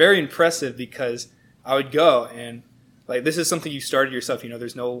and very impressive because I would go and like this is something you started yourself.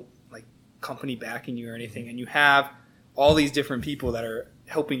 There's no like company backing you or anything, and you have all these different people that are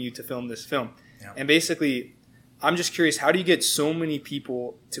helping you to film this film. Yeah. And basically, I'm just curious, how do you get so many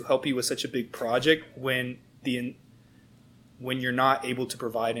people to help you with such a big project when you're not able to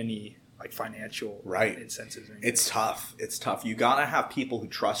provide any like financial incentives? It's tough. You gotta have people who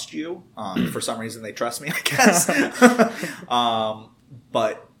trust you. For some reason, they trust me, I guess.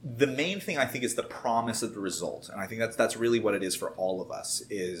 But the main thing I think is the promise of the result, and I think that's really what it is for all of us.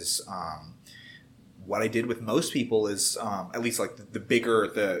 Is what I did with most people is at least like the bigger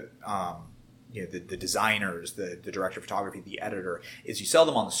the designers, the director of photography, the editor, is you sell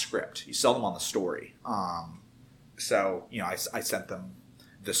them on the script, you sell them on the story. So I sent them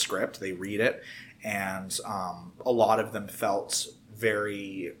the script, they read it, and a lot of them felt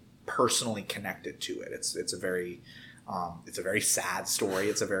very personally connected to it. It's a very sad story.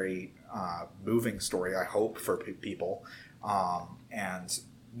 It's a very moving story, I hope, for people. And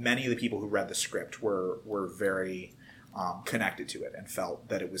many of the people who read the script were very connected to it and felt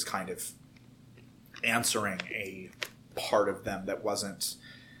that it was kind of answering a part of them that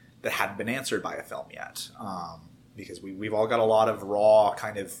hadn't been answered by a film yet. Because we've all got a lot of raw,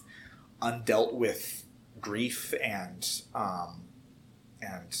 kind of undealt with grief and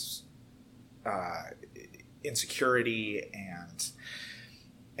insecurity and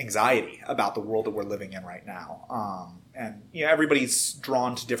anxiety about the world that we're living in right now. And everybody's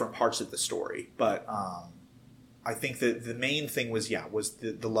drawn to different parts of the story, but I think that the main thing was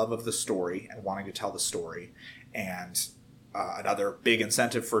the love of the story and wanting to tell the story. And another big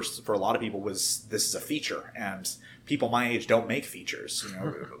incentive for a lot of people was this is a feature, and people my age don't make features.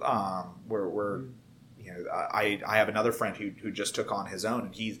 I have another friend who just took on his own,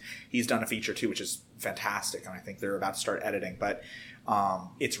 and he's done a feature too, which is fantastic, and I think they're about to start editing. But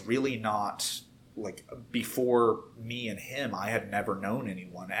it's really not like before me and him. I had never known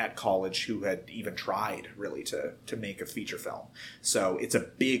anyone at college who had even tried really to make a feature film. So it's a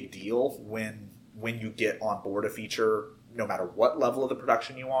big deal when you get on board a feature, no matter what level of the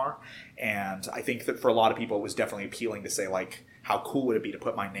production you are. And I think that for a lot of people, it was definitely appealing to say, like, how cool would it be to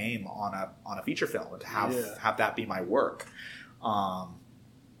put my name on a feature film and to have that be my work.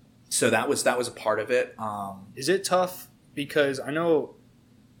 So that was a part of it. Is it tough? Because I don't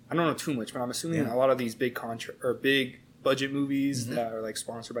know too much, but I'm assuming a lot of these big big budget movies that are like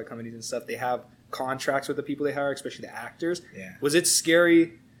sponsored by companies and stuff, they have contracts with the people they hire, especially the actors. Yeah. Was it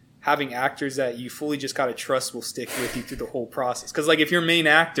scary having actors that you fully just gotta trust will stick with you through the whole process? Because like if your main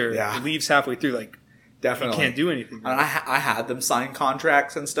actor leaves halfway through, like definitely you can't do anything. I had them sign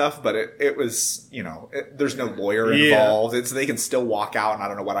contracts and stuff, but it was there's no lawyer involved. They can still walk out, and I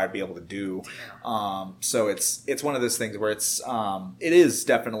don't know what I'd be able to do. So it's one of those things where it is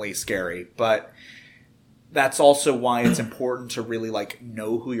definitely scary, but that's also why it's important to really like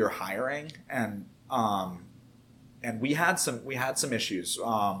know who you're hiring. And we had some issues,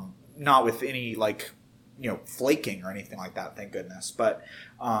 not with any flaking or anything like that, thank goodness. But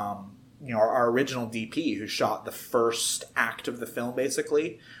our original DP who shot the first act of the film,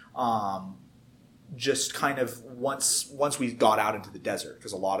 basically, just kind of once we got out into the desert,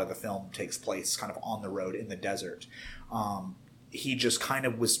 because a lot of the film takes place kind of on the road in the desert. He just kind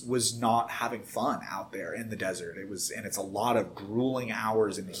of was not having fun out there in the desert. It's a lot of grueling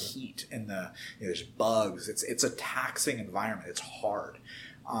hours in the heat, and there's bugs. It's a taxing environment. It's hard,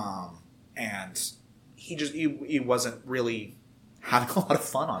 and he wasn't really having a lot of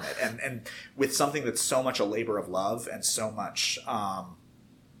fun on it. And with something that's so much a labor of love, and so much,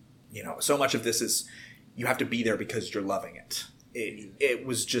 so much of this is you have to be there because you're loving it. It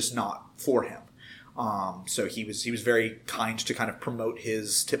was just not for him. So he was very kind to kind of promote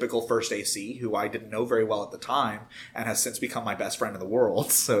his typical first AC, who I didn't know very well at the time, and has since become my best friend in the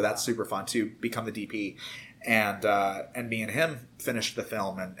world. So that's super fun to become the DP, and me and him finished the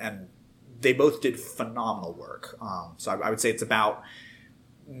film, and they both did phenomenal work. So I would say it's about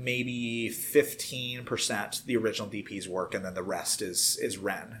maybe 15% the original DP's work, and then the rest is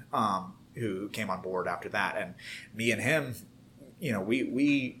Ren, who came on board after that. And me and him, you know,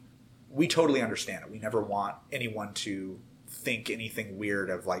 we totally understand it. We never want anyone to think anything weird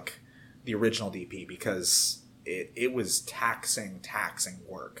of like the original DP, because it was taxing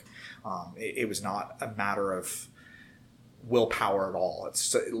work. It was not a matter of willpower at all.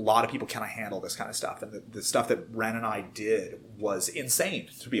 It's a lot of people cannot handle this kind of stuff, and the stuff that Ren and I did was insane,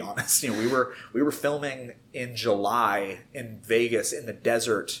 to be honest. You know, we were filming in July in Vegas in the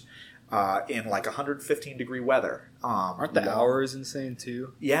desert, in like 115 degree weather. Aren't the hours insane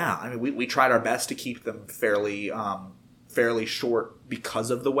too? Yeah, I mean, we tried our best to keep them fairly short because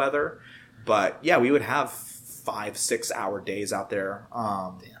of the weather, but yeah, we would have 5-6 hour days out there,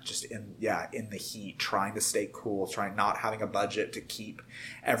 just in the heat, trying to stay cool, not having a budget to keep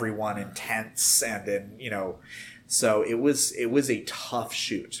everyone in tents, and then, you know, so it was a tough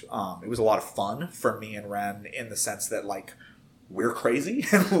shoot. It was a lot of fun for me and Ren, in the sense that like we're crazy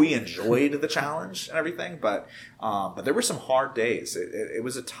and we enjoyed the challenge and everything, but there were some hard days. It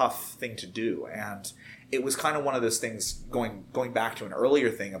was a tough thing to do, and it was kind of one of those things, going back to an earlier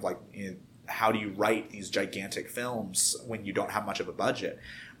thing of like, you know, how do you write these gigantic films when you don't have much of a budget?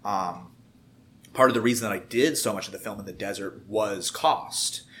 Part of the reason that I did so much of the film in the desert was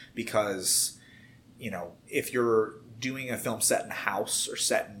cost, because, you know, if you're doing a film set in a house or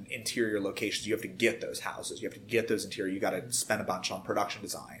set in interior locations, you have to get those houses, you have to get those interior, you got to spend a bunch on production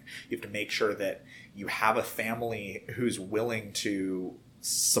design. You have to make sure that you have a family who's willing to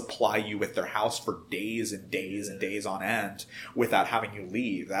supply you with their house for days and days and days on end without having you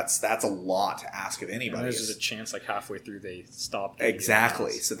leave. That's a lot to ask of anybody. And there's a chance like halfway through they stop.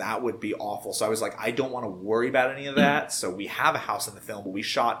 Exactly. So that would be awful. So I was like, I don't want to worry about any of that. So we have a house in the film, but we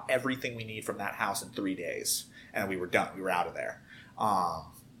shot everything we need from that house in 3 days, and we were done. We were out of there.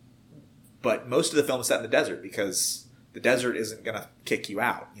 But most of the film is set in the desert, because the desert isn't going to kick you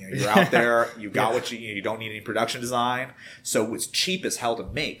out. You know, you're out there, you got what you don't need any production design. So it was cheap as hell to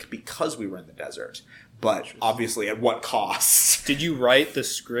make because we were in the desert. But obviously at what cost? Did you write the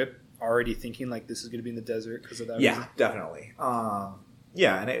script already thinking like this is going to be in the desert because of that Yeah, reason? definitely.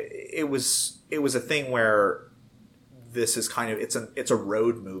 And it was a thing where this is kind of, it's a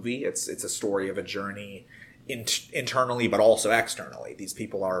road movie. It's a story of a journey internally, but also externally. These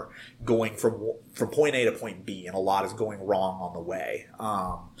people are going from point A to point B, and a lot is going wrong on the way.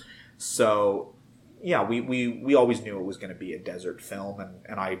 So yeah, we always knew it was going to be a desert film,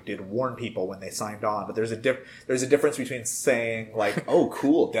 and I did warn people when they signed on. But there's a difference between saying like, "Oh,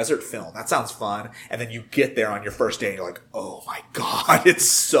 cool, desert film, that sounds fun," and then you get there on your first day and you're like, "Oh my god, it's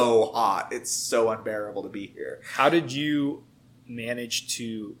so hot, it's so unbearable to be here." How did you manage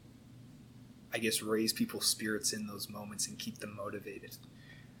to, I guess, raise people's spirits in those moments and keep them motivated?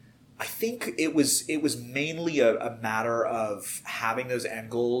 I think it was mainly a matter of having those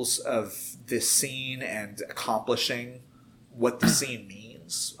end goals of this scene and accomplishing what the scene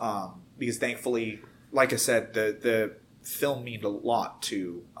means. Because thankfully, like I said, the film meant a lot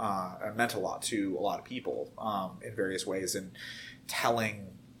to a lot of people in various ways, and telling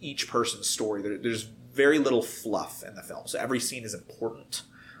each person's story. There's very little fluff in the film, so every scene is important.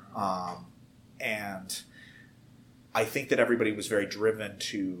 And I think that everybody was very driven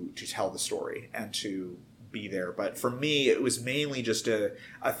to tell the story and to be there. But for me, it was mainly just a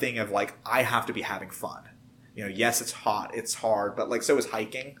thing of like, I have to be having fun. You know, yes, it's hot, it's hard, but like, so is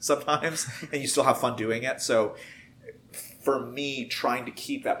hiking sometimes, and you still have fun doing it. So for me, trying to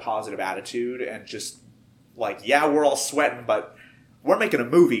keep that positive attitude and just like, yeah, we're all sweating, but we're making a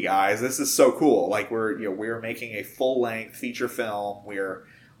movie, guys. This is so cool. Like we're making a full-length feature film. We're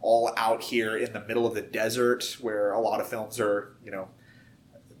all out here in the middle of the desert, where a lot of films are, you know,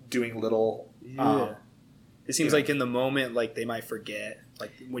 doing little. It seems like in the moment, like they might forget.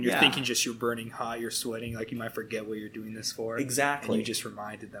 Like when you're thinking just you're burning hot, you're sweating, like you might forget what you're doing this for. Exactly. And you just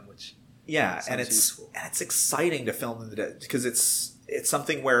reminded them, which and it's exciting to film in the desert, because it's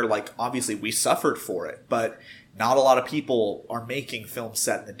something where like obviously we suffered for it, but not a lot of people are making films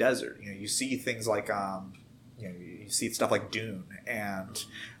set in the desert. You know, you see things like you see stuff like Dune and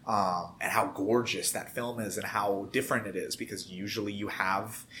how gorgeous that film is and how different it is, because usually you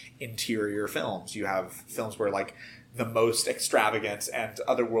have interior films. You have films where like the most extravagant and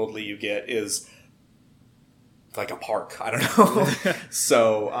otherworldly you get is like a park. I don't know.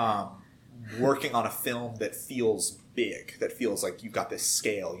 So working on a film that feels big, that feels like you've got this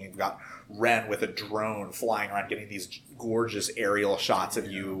scale, you've got Ren with a drone flying around, getting these gorgeous aerial shots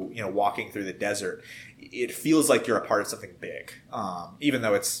of you know, walking through the desert. It feels like you're a part of something big, even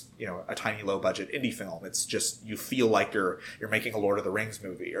though it's, you know, a tiny low budget indie film. It's just, you feel like you're making a Lord of the Rings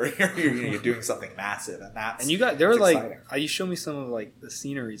movie, or you're doing something massive, and that's, and you got, there were like, you showed me some of like the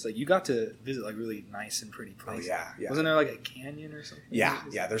sceneries, like you got to visit like really nice and pretty places. Oh yeah. Wasn't there like a canyon or something?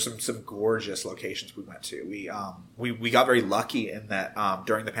 Yeah. There's some gorgeous locations we went to. We got very lucky in that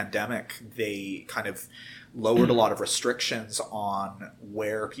during the pandemic they kind of lowered a lot of restrictions on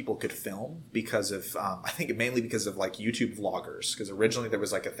where people could film because of I think mainly because of like YouTube vloggers, because originally there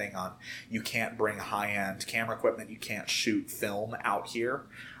was like a thing on you can't bring high-end camera equipment, you can't shoot film out here,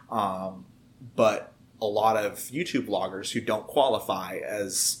 but a lot of YouTube vloggers who don't qualify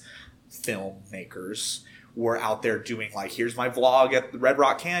as filmmakers were out there doing like, here's my vlog at the Red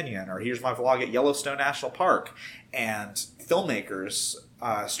Rock Canyon, or here's my vlog at Yellowstone National Park, and filmmakers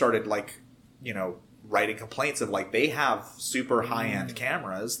started like, you know, writing complaints of like, they have super high-end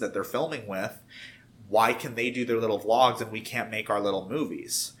cameras that they're filming with. Why can they do their little vlogs and we can't make our little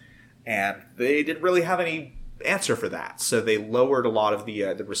movies? And they didn't really have any answer for that. So they lowered a lot of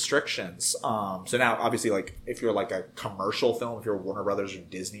the restrictions. So now obviously, like if you're like a commercial film, if you're Warner Brothers or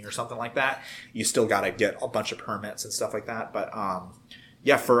Disney or something like that, you still got to get a bunch of permits and stuff like that. But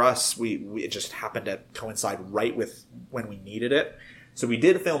yeah, for us, we it just happened to coincide right with when we needed it. So we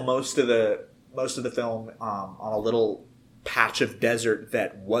did film most of the film on a little patch of desert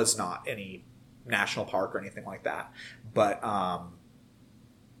that was not any national park or anything like that. But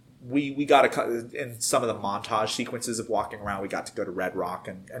we got in some of the montage sequences of walking around, we got to go to Red Rock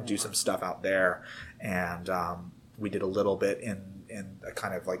and do some stuff out there. And we did a little bit in a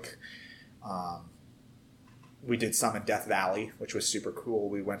kind of like we did some in Death Valley, which was super cool.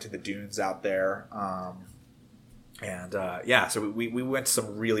 We went to the dunes out there. So we went to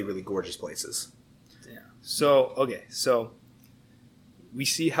some really, really gorgeous places. Yeah. So, okay. So we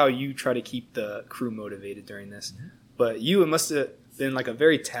see how you try to keep the crew motivated during this, but it must have been like a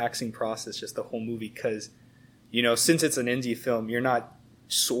very taxing process, just the whole movie. Cause you know, since it's an indie film, you're not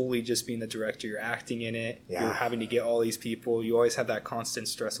solely just being the director, you're acting in it. Yeah. You're having to get all these people. You always have that constant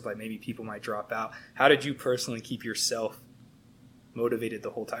stress of like, maybe people might drop out. How did you personally keep yourself motivated the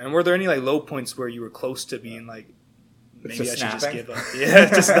whole time? And were there any like low points where you were close to being like, maybe I should just give up? Yeah,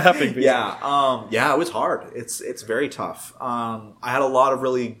 just snapping. Yeah, it was hard. It's very tough. I had a lot of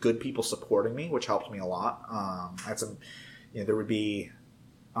really good people supporting me, which helped me a lot. I had some, you know, there would be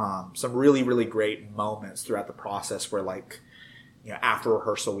some really, really great moments throughout the process where, like, you know, after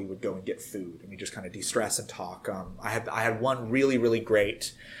rehearsal we would go and get food and we just kind of de-stress and talk. I had one really, really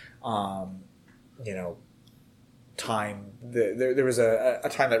great, you know, time. There was a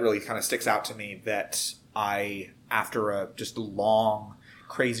time that really kind of sticks out to me that after a just long,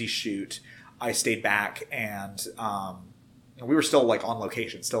 crazy shoot, I stayed back and we were still like on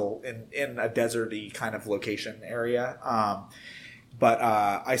location, still in a deserty kind of location area. But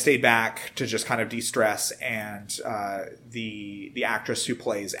I stayed back to just kind of de-stress, and the actress who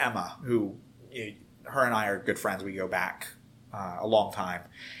plays Emma, her and I are good friends. We go back a long time,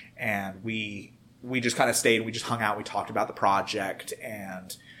 and we just kind of stayed. We just hung out. We talked about the project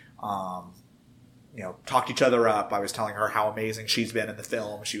and you know, talked each other up. I was telling her how amazing she's been in the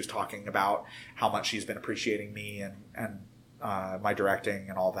film. She was talking about how much she's been appreciating me and my directing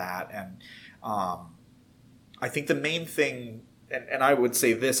and all that. And I think the main thing, and I would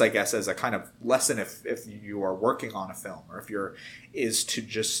say this, I guess, as a kind of lesson if you are working on a film, or is to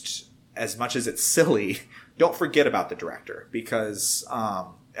just, as much as it's silly, don't forget about the director, because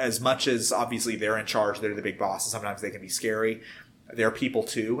as much as obviously they're in charge, they're the big boss, and sometimes they can be scary, they're people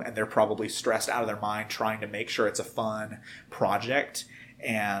too, and they're probably stressed out of their mind trying to make sure it's a fun project.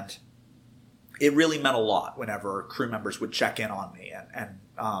 And it really meant a lot whenever crew members would check in on me and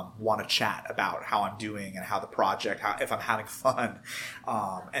want to chat about how I'm doing and how the project, if I'm having fun.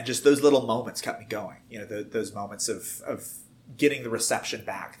 And just those little moments kept me going. You know, those moments of getting the reception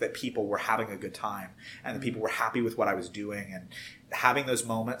back, that people were having a good time and that people were happy with what I was doing, and having those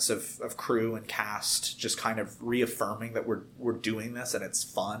moments of crew and cast just kind of reaffirming that we're doing this and it's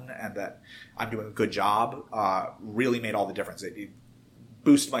fun and that I'm doing a good job really made all the difference. It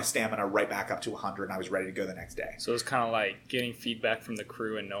boosted my stamina right back up to 100, and I was ready to go the next day. So it's kind of like getting feedback from the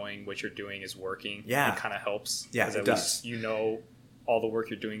crew and knowing what you're doing is working. Yeah. It kind of helps. Yeah, it does. Least you know all the work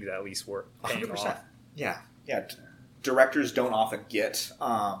you're doing is at least paying 100%. off. Yeah. Directors don't often get...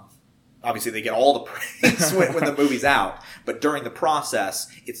 obviously, they get all the praise when the movie's out, but during the process,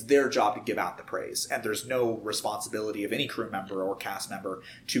 it's their job to give out the praise, and there's no responsibility of any crew member or cast member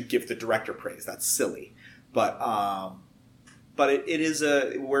to give the director praise. That's silly. But but it is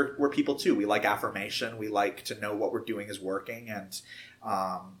we're people too. We like affirmation. We like to know what we're doing is working, and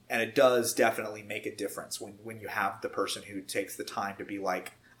it does definitely make a difference when you have the person who takes the time to be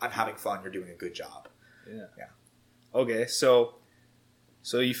like, I'm having fun. You're doing a good job. Yeah. Yeah. Okay. So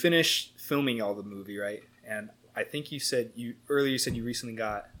you finished filming all the movie, right? And I think you said you recently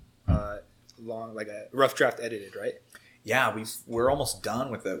got a rough draft edited, right? Yeah, we're almost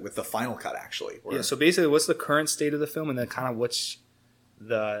done with the final cut, actually. So basically, what's the current state of the film, and then kind of what's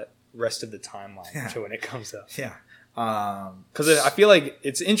the rest of the timeline to when it comes out? Yeah. Because I feel like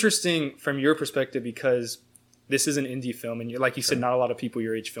it's interesting from your perspective because this is an indie film, and like you said, not a lot of people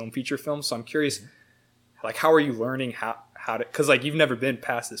your age film feature films. So I'm curious, like, how are you learning how to? Because like you've never been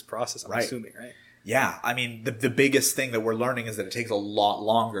past this process, I'm assuming, right? Yeah, I mean, the biggest thing that we're learning is that it takes a lot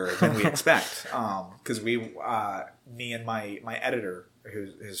longer than we expect. Because me and my editor,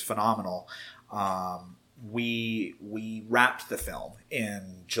 who's phenomenal, we wrapped the film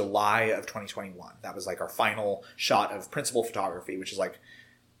in July of 2021. That was like our final shot of principal photography, which is like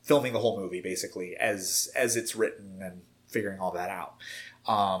filming the whole movie basically as it's written and figuring all that out.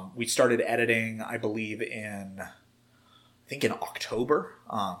 We started editing, I believe, in October.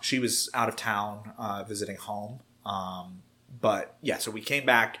 She was out of town visiting home. But yeah, so we came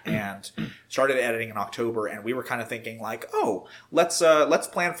back and started editing in October, and we were kind of thinking like, oh, let's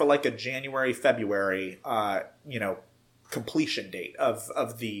plan for like a January, February, completion date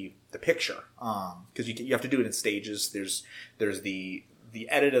of the picture. Because you have to do it in stages. There's the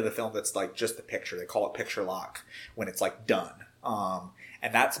edit of the film that's like just the picture. They call it picture lock when it's like done.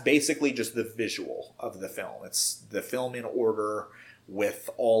 And that's basically just the visual of the film. It's the film in order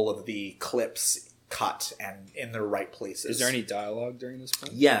with all of the clips cut and in their right places. Is there any dialogue during this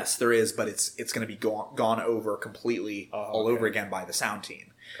film? Yes, there is, but it's going to be gone over completely all over again by the sound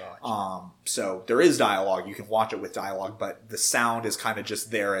team. Gotcha. So there is dialogue. You can watch it with dialogue, but the sound is kind of just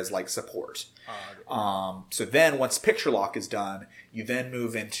there as like support. So then once picture lock is done, you then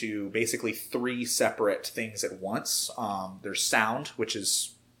move into basically 3 separate things at once. There's sound, which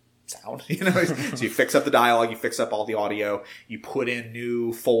is sound, so you fix up the dialogue, you fix up all the audio, you put in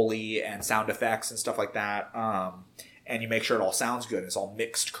new Foley and sound effects and stuff like that. And you make sure it all sounds good. It's all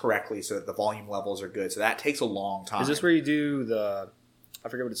mixed correctly so that the volume levels are good. So that takes a long time. Is this where you do I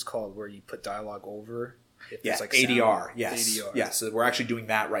forget what it's called, where you put dialogue over? Yeah, like ADR. Sound. Yes, ADR. yeah. So we're actually doing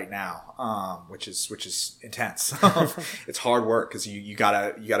that right now, which is intense. It's hard work because you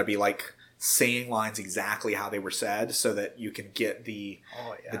gotta be like saying lines exactly how they were said, so that you can get the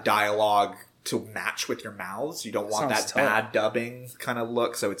dialogue to match with your mouths. You don't want that bad dubbing kind of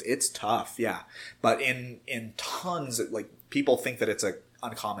look. So it's tough, yeah. But in tons, like people think that it's a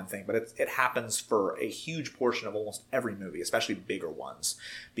uncommon thing, but it happens for a huge portion of almost every movie, especially bigger ones,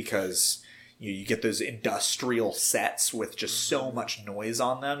 because you get those industrial sets with just so much noise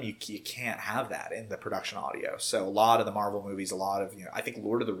on them. You can't have that in the production audio. So a lot of the Marvel movies, I think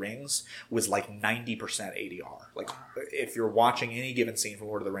Lord of the Rings was like 90% ADR. Like if you're watching any given scene from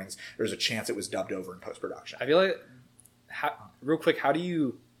Lord of the Rings, there's a chance it was dubbed over in post-production. I feel like, real quick, how do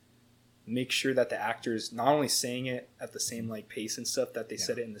you make sure that the actors not only saying it at the same like pace and stuff that they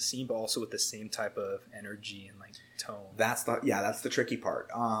said it in the scene, but also with the same type of energy and like tone? That's the tricky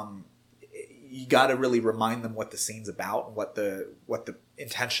part. You got to really remind them what the scene's about and what the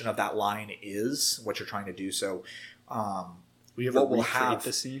intention of that line is, what you're trying to do. So, we ever recreate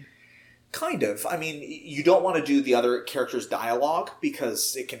the scene? Kind of. I mean, you don't want to do the other character's dialogue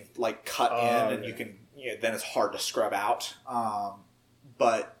because it can like cut in, and you can then it's hard to scrub out.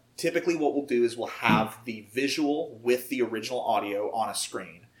 But typically, what we'll do is we'll have the visual with the original audio on a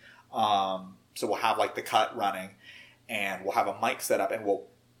screen. So we'll have like the cut running, and we'll have a mic set up, and we'll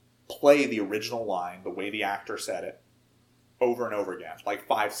play the original line the way the actor said it over and over again, like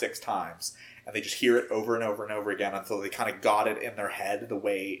 5-6 times, and they just hear it over and over and over again until they kind of got it in their head the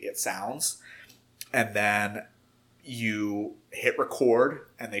way it sounds. And then you hit record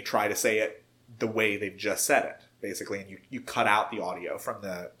and they try to say it the way they've just said it, basically, and you cut out the audio from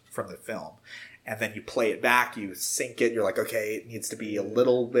the film, and then you play it back, you sync it, you're like, okay, it needs to be a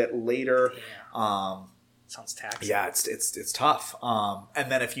little bit later. Sounds taxing. Yeah, it's tough. And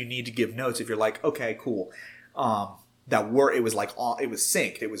then if you need to give notes, if you're like, okay, cool, it was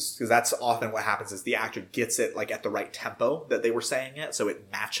synced. It was, because that's often what happens is the actor gets it like at the right tempo that they were saying it, so it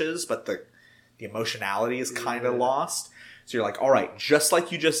matches, but the emotionality is kind of lost. So you're like, all right, just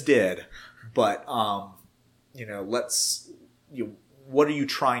like you just did, but what are you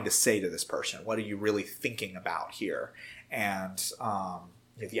trying to say to this person? What are you really thinking about here? And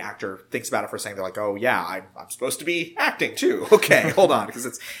if the actor thinks about it for a second, they're like, oh yeah, I'm supposed to be acting too. Okay, hold on. Because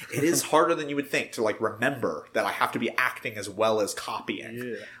it is harder than you would think to like remember that I have to be acting as well as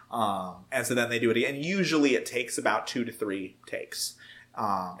copying. Yeah. And so then they do it again. And usually it takes about 2 to 3 takes.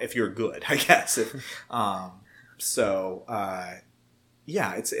 If you're good, I guess.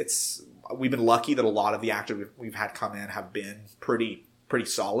 Yeah, it's we've been lucky that a lot of the actors we've had come in have been pretty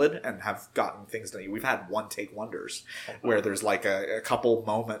solid and have gotten things done. We've had one take wonders where there's like a couple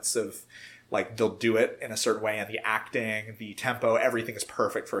moments of like they'll do it in a certain way and the acting, the tempo, everything is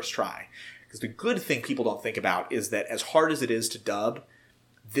perfect first try. Because the good thing people don't think about is that as hard as it is to dub,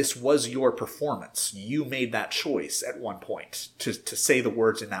 this was your performance. You made that choice at one point to say the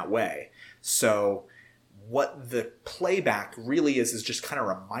words in that way. So what the playback really is just kind of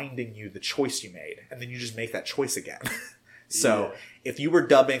reminding you the choice you made. And then you just make that choice again. So if you were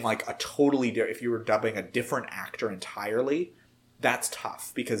dubbing like if you were dubbing a different actor entirely, that's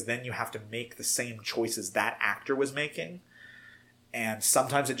tough because then you have to make the same choices that actor was making. And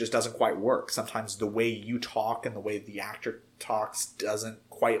sometimes it just doesn't quite work. Sometimes the way you talk and the way the actor talks doesn't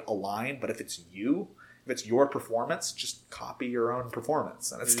quite align. But if it's your performance, just copy your own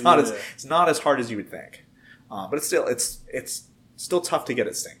performance. And it's not as hard as you would think. But it's still tough to get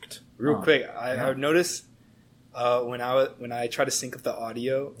it synced. Real quick, I've noticed when I try to sync up the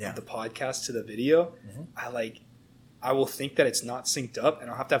audio of the podcast to the video, I will think that it's not synced up, and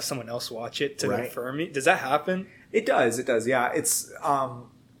I'll have to have someone else watch it to confirm me. Does that happen? It does. Yeah, it's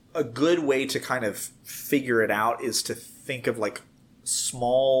a good way to kind of figure it out is to think of like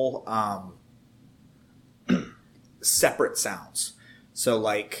small separate sounds. So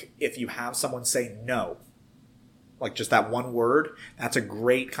like if you have someone say no, like just that one word, that's a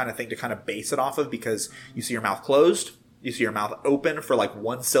great kind of thing to kind of base it off of because you see your mouth closed, you see your mouth open for like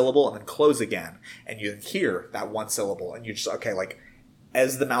one syllable and then close again. And you hear that one syllable and you just, okay, like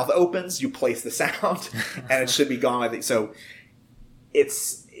as the mouth opens, you place the sound and it should be gone. So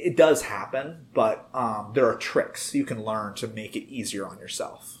it does happen, but there are tricks you can learn to make it easier on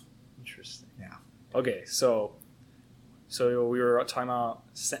yourself. Interesting. Yeah. Okay. So we were talking about,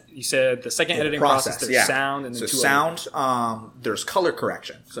 you said the second editing process, there's sound and then there's color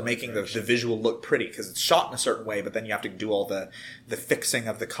correction. So making the visual look pretty because it's shot in a certain way, but then you have to do all the fixing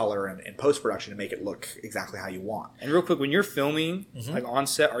of the color in post-production to make it look exactly how you want. And real quick, when you're filming like on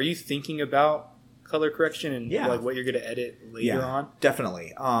set, are you thinking about color correction and like what you're going to edit later on?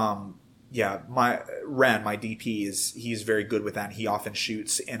 Definitely. My DP he's very good with that. And he often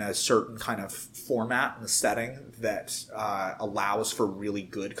shoots in a certain kind of format and setting that allows for really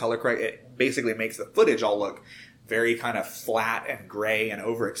good color correction. It basically makes the footage all look very kind of flat and gray and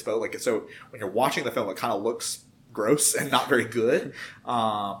overexposed. Like so, when you're watching the film, it kind of looks gross and not very good.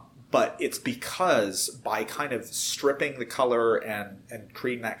 But it's because by kind of stripping the color and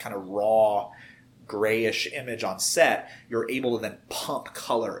creating that kind of raw grayish image on set, you're able to then pump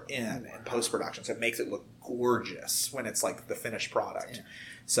color in post-production. So it makes it look gorgeous when it's like the finished product. Yeah.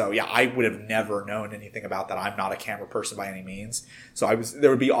 So I would have never known anything about that. I'm not a camera person by any means. So there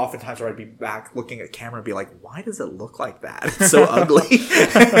would be often times where I'd be back looking at camera and be like, why does it look like that? It's so ugly.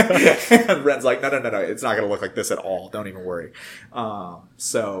 And Ren's like, no, it's not going to look like this at all. Don't even worry.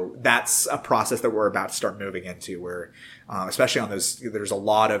 So that's a process that we're about to start moving into where, especially on those, there's a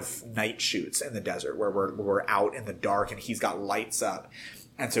lot of night shoots in the desert where we're out in the dark and he's got lights up.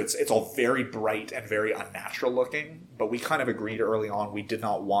 And so it's all very bright and very unnatural looking. But we kind of agreed early on we did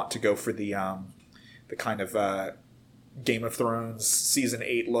not want to go for the kind of Game of Thrones season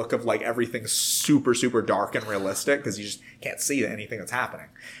 8 look of like everything's super, super dark and realistic because you just can't see anything that's happening.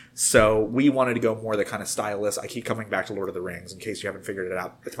 So we wanted to go more the kind of stylist. I keep coming back to Lord of the Rings in case you haven't figured it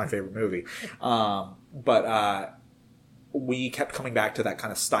out. It's my favorite movie. But we kept coming back to that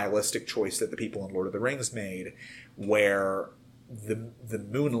kind of stylistic choice that the people in Lord of the Rings made where the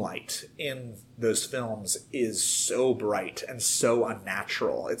moonlight in those films is so bright and so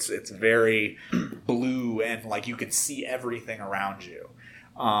unnatural. It's very blue and like you can see everything around you.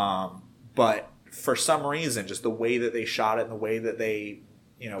 But for some reason, just the way that they shot it and the way that they,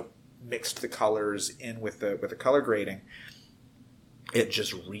 mixed the colors in with the color grading, it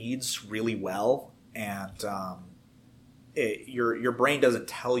just reads really well. And your brain doesn't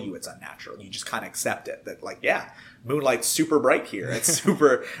tell you it's unnatural. You just kind of accept it that like, moonlight's super bright here. It's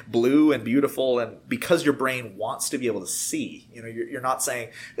super blue and beautiful. And because your brain wants to be able to see, you're not saying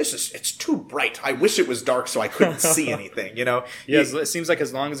it's too bright. I wish it was dark so I couldn't see anything, it seems like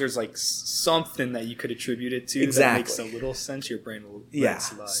as long as there's like something that you could attribute it to that makes a little sense, your brain will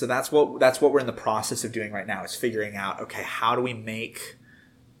slide. So that's what we're in the process of doing right now is figuring out, okay, how do we make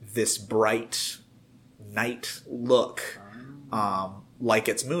this bright night look like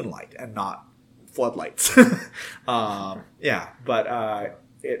it's moonlight and not floodlights.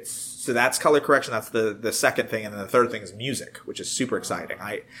 So that's color correction. That's the second thing. And then the third thing is music, which is super exciting.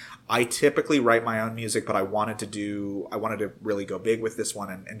 I typically write my own music, but I wanted to really go big with this one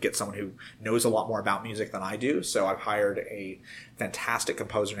and get someone who knows a lot more about music than I do. So I've hired a fantastic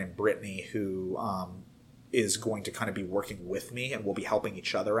composer named Brittany who is going to kind of be working with me, and we'll be helping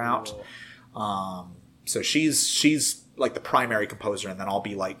each other out. So she's like the primary composer, and then I'll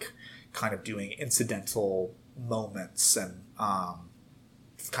be like kind of doing incidental moments and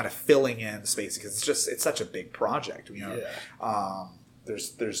kind of filling in space, because it's such a big project, you know. Yeah.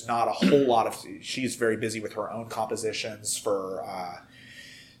 There's not a whole lot of. She's very busy with her own compositions for.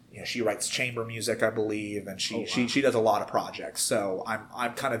 She writes chamber music, I believe, and she does a lot of projects. So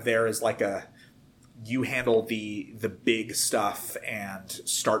I'm kind of there as like you handle the big stuff and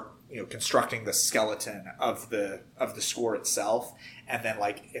start constructing the skeleton of the score itself, and then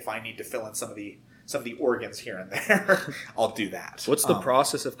like if I need to fill in some of the organs here and there, I'll do that. What's the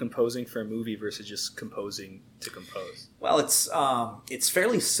process of composing for a movie versus just composing to compose? Well, it's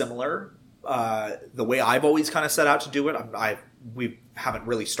fairly similar. The way I've always kind of set out to do it, we haven't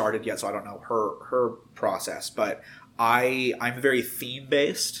really started yet, so I don't know her process. But I'm very theme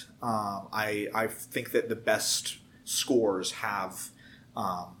based. I think that the best scores have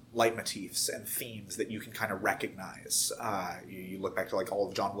leitmotifs and themes that you can kind of recognize. You look back to like all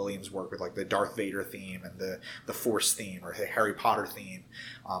of John Williams' work with like the Darth Vader theme and the Force theme, or the Harry Potter theme.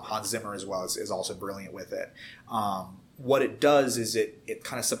 Hans Zimmer as well is also brilliant with it. What it does is it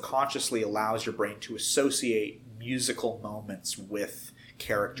kind of subconsciously allows your brain to associate musical moments with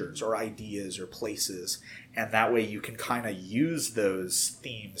characters or ideas or places, and that way you can kind of use those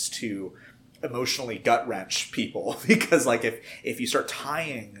themes to emotionally gut wrench people. Because like if you start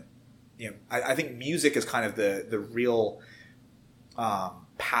tying, I think music is kind of the real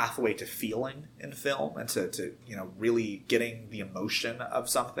pathway to feeling in film, and to really getting the emotion of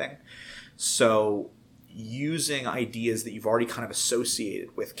something. So using ideas that you've already kind of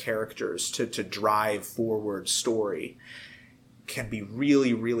associated with characters to drive forward story can be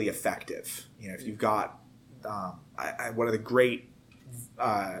really, really effective. If you've got one of the great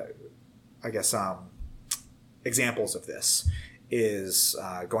examples of this is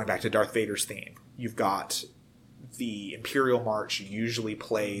going back to Darth Vader's theme. You've got the Imperial March usually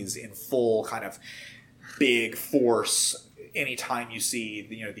plays in full kind of big force anytime you see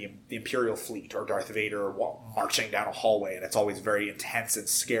the Imperial fleet or Darth Vader marching down a hallway, and it's always very intense and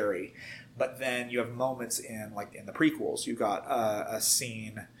scary. But then you have moments in the prequels. You've got a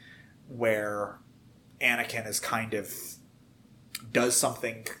scene where Anakin is kind of does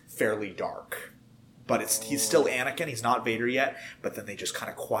something fairly dark, but he's still Anakin. He's not Vader yet. But then they just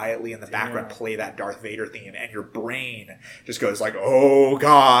kind of quietly in the background play that Darth Vader theme, and your brain just goes like, "Oh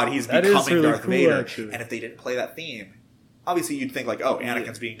God, he's becoming really Darth Vader." Actually. And if they didn't play that theme, obviously you'd think like, "Oh,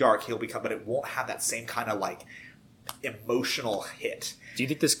 Anakin's being dark, he'll become," but it won't have that same kind of like emotional hit. Do you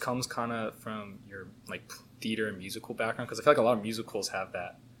think this comes kind of from your like theater and musical background? Because I feel like a lot of musicals have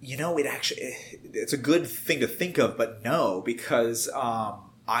that. It's a good thing to think of, but no, because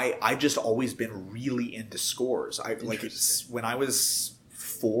I've just always been really into scores. When I was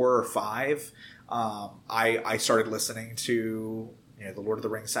 4 or 5, I started listening to the Lord of the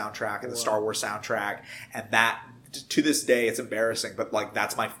Rings soundtrack and the Star Wars soundtrack, and that to this day it's embarrassing, but like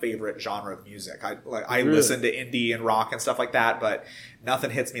that's my favorite genre of music. I really? Listen to indie and rock and stuff like that, but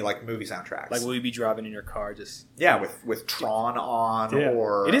nothing hits me like movie soundtracks. Like, will you be driving in your car just with Tron on,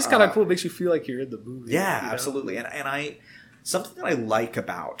 or it is kind of cool. It makes you feel like you're in the movie. Yeah, absolutely. And something that I like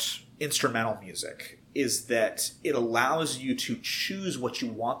about instrumental music is that it allows you to choose what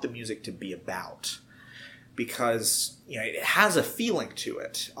you want the music to be about. Because it has a feeling to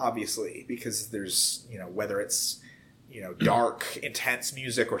it, obviously, because there's whether it's dark, intense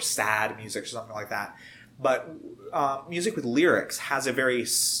music or sad music or something like that. But music with lyrics has a very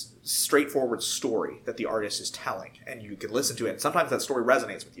straightforward story that the artist is telling, and you can listen to it. And sometimes that story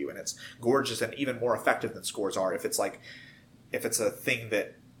resonates with you, and it's gorgeous and even more effective than scores are if it's a thing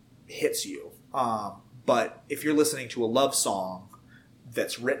that hits you. But if you're listening to a love song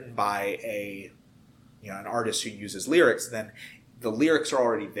that's written by an artist who uses lyrics, then the lyrics are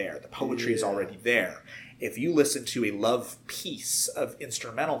already there. The poetry is already there. If you listen to a love piece of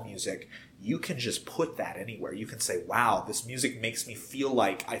instrumental music, you can just put that anywhere. You can say, wow, this music makes me feel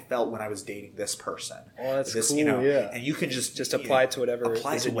like I felt when I was dating this person. Oh, that's cool, yeah. And you can just apply it to whatever.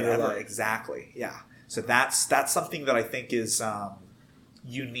 Apply it to whatever, exactly, yeah. So that's something that I think is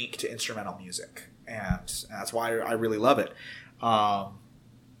unique to instrumental music. And that's why I really love it.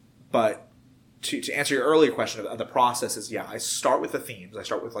 But to answer your earlier question of the process is, I start with the themes. I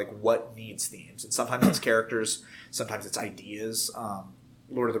start with like what needs themes, and sometimes it's characters, sometimes it's ideas.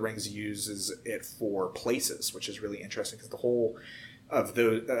 Lord of the Rings uses it for places, which is really interesting because the whole of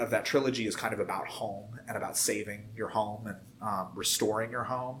that trilogy is kind of about home and about saving your home and restoring your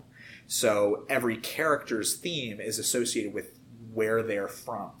home. So every character's theme is associated with where they're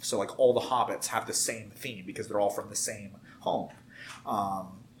from. So like all the hobbits have the same theme because they're all from the same home.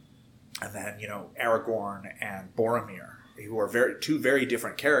 And then, Aragorn and Boromir, who are two very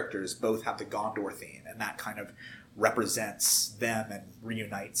different characters, both have the Gondor theme, and that kind of represents them and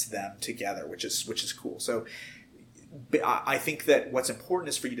reunites them together, which is cool. So I think that what's important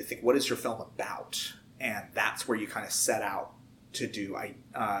is for you to think, what is your film about? And that's where you kind of set out to do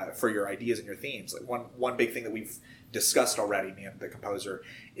for your ideas and your themes. Like one big thing that we've discussed already, me and the composer,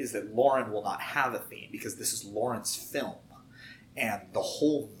 is that Lauren will not have a theme because this is Lauren's film. And the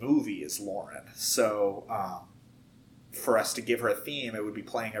whole movie is Lauren. So for us to give her a theme, it would be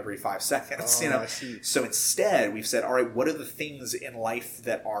playing every 5 seconds. I see. So instead, we've said, all right, what are the things in life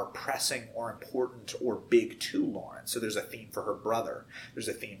that are pressing or important or big to Lauren? So there's a theme for her brother. There's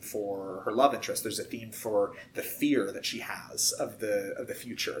a theme for her love interest. There's a theme for the fear that she has of the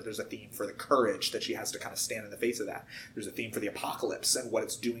future. There's a theme for the courage that she has to kind of stand in the face of that. There's a theme for the apocalypse and what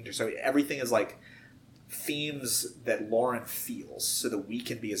it's doing to her. So everything is like themes that Lauren feels so that we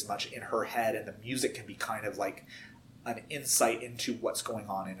can be as much in her head, and the music can be kind of like an insight into what's going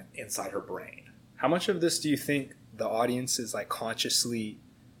on inside her brain. How much of this do you think the audience is like consciously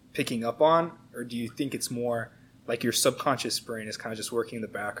picking up on, or do you think it's more like your subconscious brain is kind of just working in the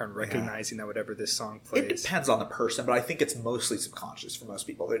background, recognizing that whatever this song plays? It depends on the person, but I think it's mostly subconscious for most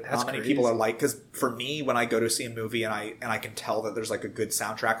people. Not many crazy. people are like, because for me, when I go to see a movie and I can tell that there's like a good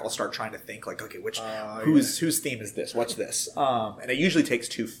soundtrack, I'll start trying to think like, okay, whose theme is this? What's this? And it usually takes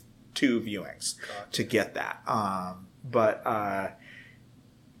two viewings to get that. But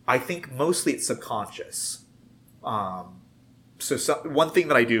I think mostly it's subconscious. So one thing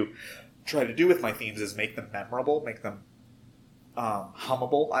that I try to do with my themes is make them memorable, make them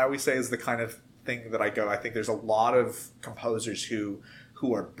hummable. I always say is the kind of thing that I think there's a lot of composers who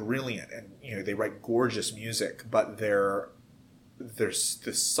are brilliant, and they write gorgeous music, but the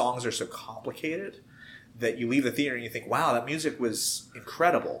songs are so complicated that you leave the theater and you think, wow, that music was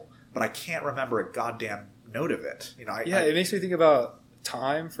incredible, but I can't remember a goddamn note of it. It makes me think about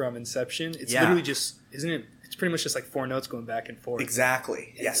Time from Inception. It's literally just, isn't it? It's pretty much just like 4 notes going back and forth.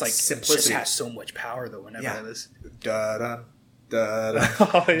 Exactly. Yeah, it's like simplicity. It just has so much power though. Whenever I listen,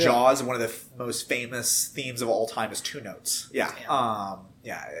 Jaws, one of the most famous themes of all time, is 2 notes. Yeah,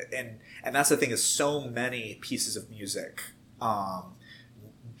 and that's the thing, is so many pieces of music,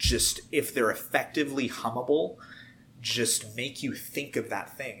 just if they're effectively hummable, just make you think of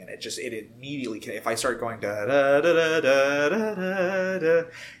that thing, and it immediately can. If I start going da da da da da da da,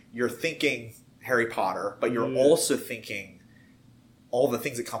 you're thinking Harry Potter, but you're also thinking all the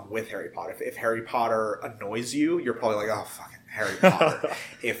things that come with Harry Potter. If Harry Potter annoys you, you're probably like, oh, fucking Harry Potter.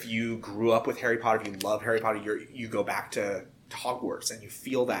 If you grew up with Harry Potter, if you love Harry Potter, you go back to Hogwarts and you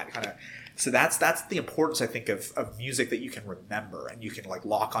feel that kind of. So that's the importance, I think, of music that you can remember and you can like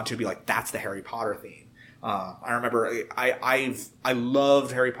lock onto and be like, that's the Harry Potter theme. I remember I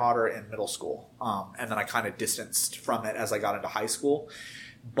loved Harry Potter in middle school, and then I kind of distanced from it as I got into high school.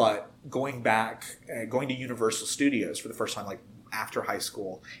 But going to Universal Studios for the first time, like after high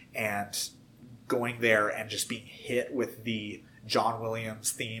school, and going there and just being hit with the John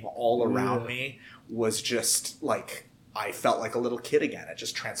Williams theme all around me was just like, I felt like a little kid again. It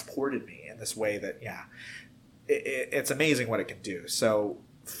just transported me in this way that, it's amazing what it can do. So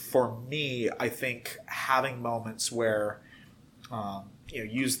for me, I think having moments where,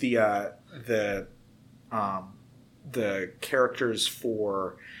 use the characters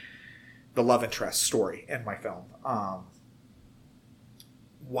for the love interest story in my film.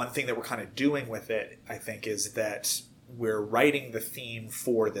 One thing that we're kind of doing with it, I think, is that we're writing the theme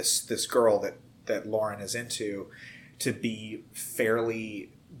for this girl that Lauren is into to be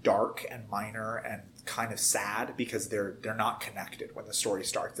fairly dark and minor and kind of sad, because they're not connected when the story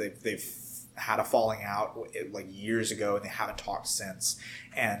starts. They've had a falling out like years ago and they haven't talked since,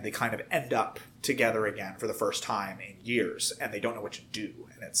 and they kind of end up together again for the first time in years, and they don't know what to do,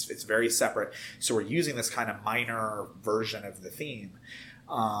 and it's very separate. So we're using this kind of minor version of the theme,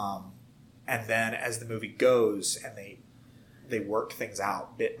 and then as the movie goes and they work things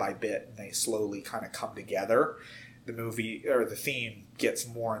out bit by bit and they slowly kind of come together, the movie or the theme gets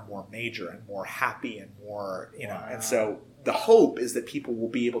more and more major and more happy and more, Wow. And so the hope is that people will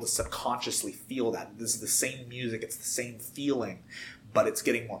be able to subconsciously feel that this is the same music, it's the same feeling, but it's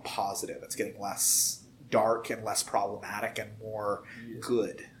getting more positive. It's getting less dark and less problematic and more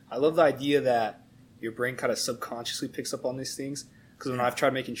good. I love the idea that your brain kind of subconsciously picks up on these things. Because when I've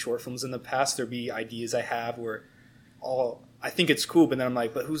tried making short films in the past, there'll be ideas I have where I think it's cool, but then I'm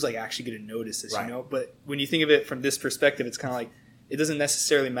like, but who's like actually going to notice this, right. you know? But when you think of it from this perspective, it's kind of like, it doesn't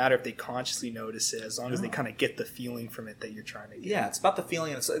necessarily matter if they consciously notice it, as long as they kind of get the feeling from it that you're trying to get. Yeah, it's about the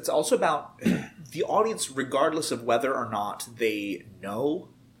feeling. It's also about the audience, regardless of whether or not they know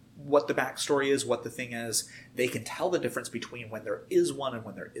what the backstory is, what the thing is, they can tell the difference between when there is one and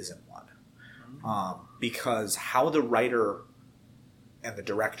when there isn't one. Because how the writer and the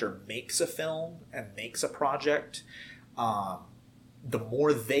director makes a film and makes a project, the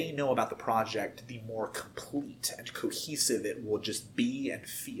more they know about the project, the more complete and cohesive it will just be and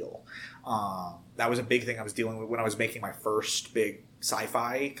feel. That was a big thing I was dealing with when I was making my first big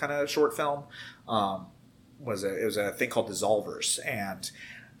sci-fi kind of short film. It was a thing called Dissolvers, and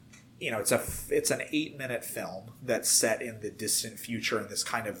it's an 8-minute film that's set in the distant future in this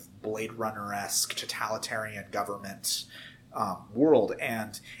kind of Blade Runner-esque totalitarian government world.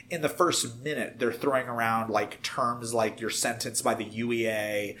 And in the first minute, they're throwing around like terms like you're sentenced by the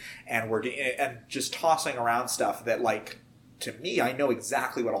UEA, and just tossing around stuff that, like, to me, I know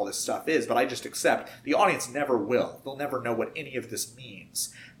exactly what all this stuff is, but I just accept. The audience never will. They'll never know what any of this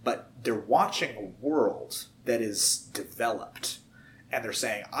means. But they're watching a world that is developed. And they're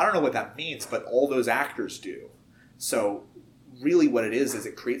saying, I don't know what that means, but all those actors do. So really what it is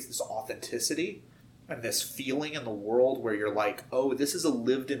it creates this authenticity and this feeling in the world where you're like, oh, this is a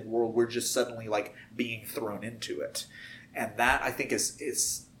lived-in world. We're just suddenly like being thrown into it. And that, I think,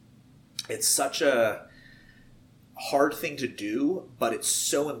 is such a hard thing to do, but it's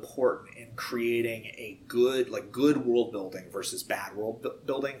so important in creating a good world building versus bad world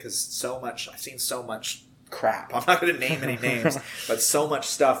building, because I've seen so much crap. I'm not going to name any names, but so much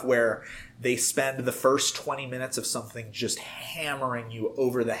stuff where they spend the first 20 minutes of something just hammering you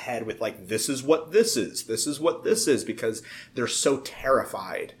over the head with like, this is what this is. This is what this is, because they're so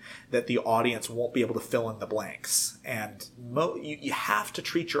terrified that the audience won't be able to fill in the blanks. And you have to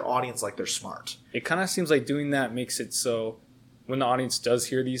treat your audience like they're smart. It kind of seems like doing that makes it so when the audience does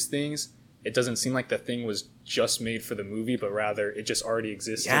hear these things, it doesn't seem like the thing was just made for the movie, but rather it just already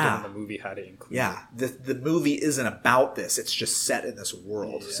existed and the movie had it included. Yeah, the movie isn't about this. It's just set in this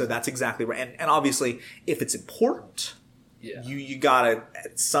world. Yeah. So that's exactly right. And obviously, if it's important, you got to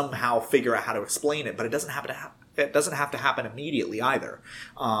somehow figure out how to explain it, but it doesn't have to happen immediately either.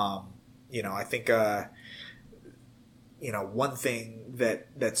 I think one thing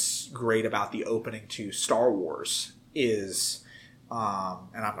that's great about the opening to Star Wars is,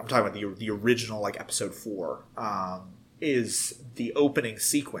 and I'm talking about the original, like episode 4, is the opening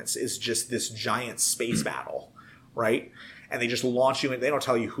sequence is just this giant space battle, right? And they just launch you in. They don't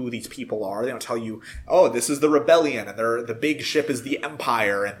tell you who these people are. They don't tell you, oh, this is the rebellion, and the big ship is the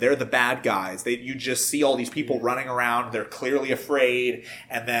Empire, and they're the bad guys. You just see all these people running around. They're clearly afraid,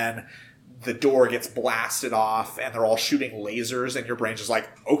 and then the door gets blasted off and they're all shooting lasers, and your brain's just like,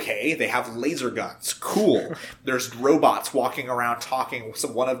 okay, they have laser guns. Cool. There's robots walking around talking. So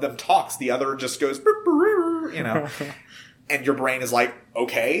one of them talks. The other just goes, and your brain is like,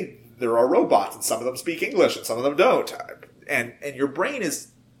 okay, there are robots, and some of them speak English and some of them don't. And your brain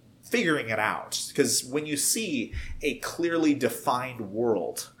is figuring it out, because when you see a clearly defined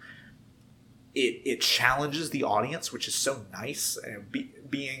world, it challenges the audience, which is so nice. And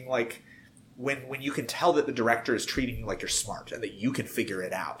being like, when you can tell that the director is treating you like you're smart and that you can figure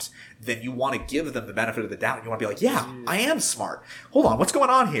it out, then you want to give them the benefit of the doubt. And you want to be like, yeah, I am smart. Hold on, what's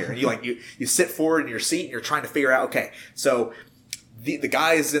going on here? And you sit forward in your seat and you're trying to figure out, okay, so the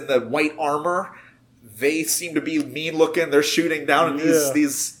guys in the white armor, they seem to be mean looking. They're shooting down at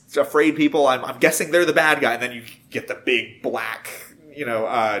these afraid people. I'm guessing they're the bad guy. And then you get the big black,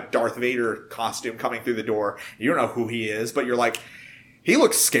 Darth Vader costume coming through the door. You don't know who he is, but you're like, he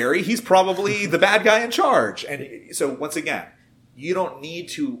looks scary. He's probably the bad guy in charge. And so once again, you don't need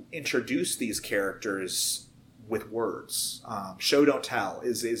to introduce these characters with words. Show don't tell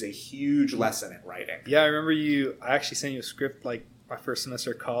is a huge lesson in writing. Yeah, I remember I actually sent you a script like my first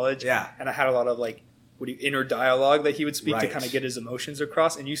semester of college. Yeah. And I had a lot of inner dialogue that he would speak to kind of get his emotions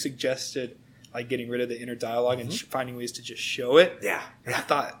across. And you suggested like getting rid of the inner dialogue and finding ways to just show it. Yeah. And I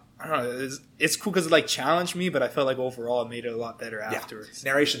thought, I don't know, it's cool because it like challenged me, but I felt like overall it made it a lot better afterwards.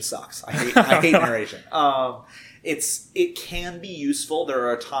 Narration sucks. I hate narration. It can be useful. There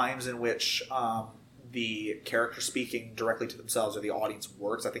are times in which the character speaking directly to themselves or the audience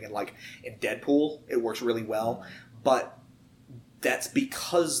works. I think in Deadpool it works really well, but that's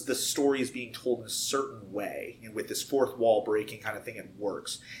because the story is being told in a certain way, and with this fourth wall breaking kind of thing, it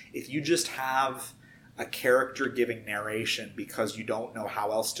works. If you just have a character giving narration because you don't know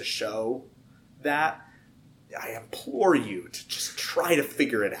how else to show that, I implore you to just try to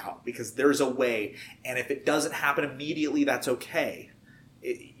figure it out, because there's a way. And if it doesn't happen immediately, that's okay.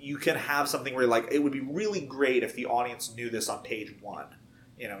 You can have something where, like, it would be really great if the audience knew this on page 1,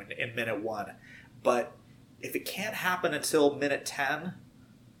 in minute 1. But if it can't happen until minute 10,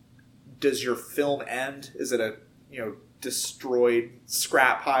 does your film end? Is it a, destroyed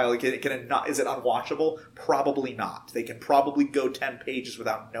scrap pile? Can it not? Is it unwatchable? Probably not. They can probably go 10 pages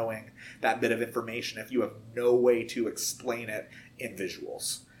without knowing that bit of information if you have no way to explain it in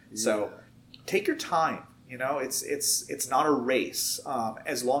visuals. Yeah. So take your time. It's not a race.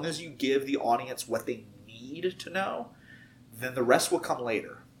 As long as you give the audience what they need to know, then the rest will come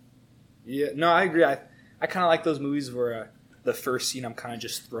later. Yeah, no, I agree. I kind of like those movies where the first scene I'm kind of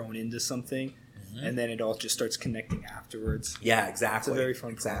just thrown into something, and then it all just starts connecting afterwards. Yeah, exactly. It's a very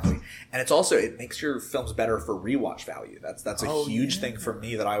fun Exactly. Process. And it's also, it makes your films better for rewatch value. That's a huge thing for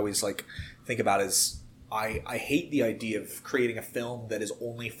me that I always think about is I hate the idea of creating a film that is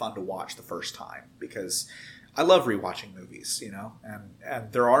only fun to watch the first time, because I love rewatching movies,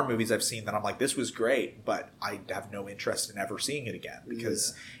 and there are movies I've seen that I'm like, this was great, but I have no interest in ever seeing it again,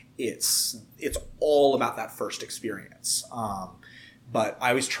 because it's all about that first experience. But I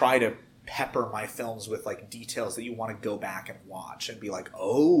always try to pepper my films with details that you want to go back and watch and be like,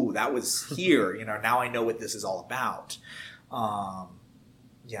 oh, that was here. Now I know what this is all about. My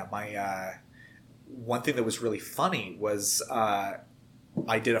one thing that was really funny was I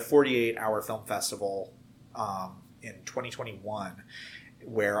did a 48-hour film festival in 2021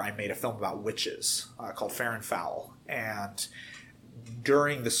 where I made a film about witches called Fair and Foul. And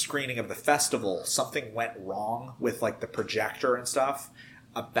during the screening of the festival, something went wrong with the projector and stuff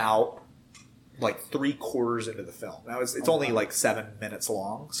about 3/4 into the film. Now it's only 7 minutes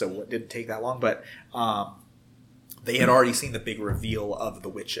long, so it didn't take that long, but they had already seen the big reveal of the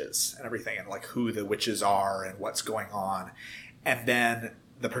witches and everything, and who the witches are and what's going on. And then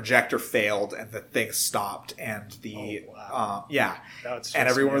the projector failed and the thing stopped, and and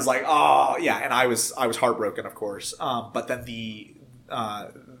everyone was like, oh yeah, and I was heartbroken, of course. But then the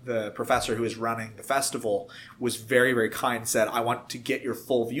professor who was running the festival was very, very kind and said, I want to get your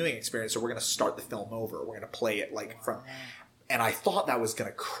full viewing experience, so we're going to start the film over. We're going to play it from... And I thought that was going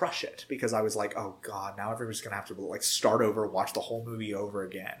to crush it, because I was like, oh God, now everyone's going to have to start over, watch the whole movie over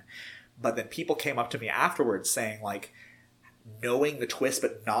again. But then people came up to me afterwards saying knowing the twist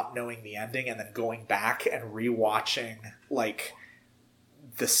but not knowing the ending, and then going back and rewatching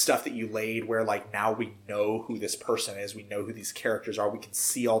the stuff that you laid where now we know who this person is, we know who these characters are, we can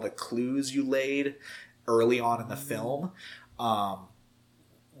see all the clues you laid early on in the film, were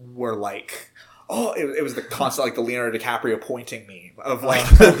it was the constant the Leonardo DiCaprio pointing me of wait,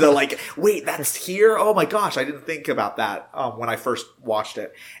 that's here, oh my gosh, I didn't think about that when I first watched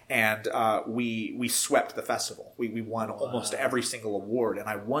it. And we swept the festival. We won almost every single award, and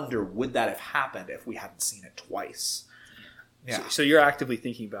I wonder, would that have happened if we hadn't seen it twice? Yeah. So you're actively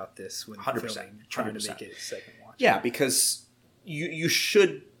thinking about this when 100%, filming, trying to make it a second watch. Yeah, because you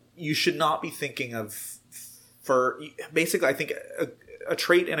should not be thinking of, for basically, I think a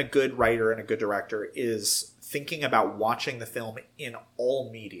trait in a good writer and a good director is thinking about watching the film in all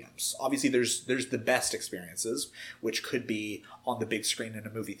mediums. Obviously, there's the best experiences, which could be on the big screen in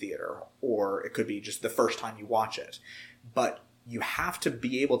a movie theater, or it could be just the first time you watch it. But you have to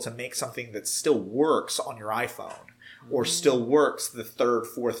be able to make something that still works on your iPhone, or still works the third,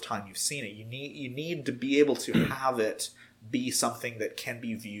 fourth time you've seen it. You need to be able to have it be something that can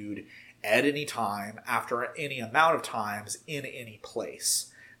be viewed at any time, after any amount of times, in any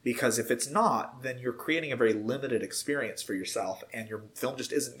place. Because if it's not, then you're creating a very limited experience for yourself, and your film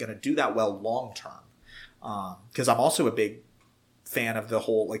just isn't going to do that well long term. Because I'm also a big fan of the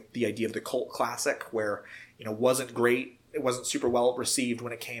whole, the idea of the cult classic, where, wasn't great, it wasn't super well received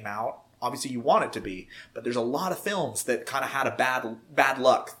when it came out. Obviously, you want it to be, but there's a lot of films that kind of had a bad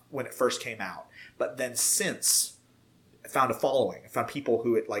luck when it first came out, but then since found a following, found people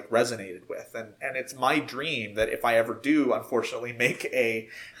who it resonated with, and it's my dream that if I ever do, unfortunately, make a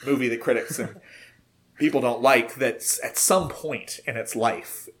movie that critics and people don't like, that at some point in its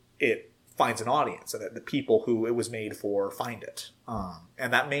life it finds an audience, and that the people who it was made for find it.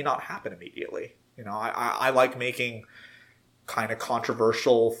 And that may not happen immediately. I like making kind of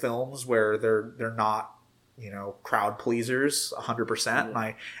controversial films where they're not, crowd pleasers 100%. And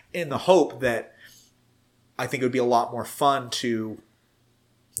I, in the hope that I think it would be a lot more fun to,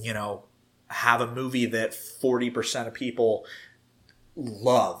 have a movie that 40% of people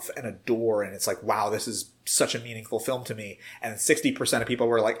love and adore, and it's like, wow, this is such a meaningful film to me. And 60% of people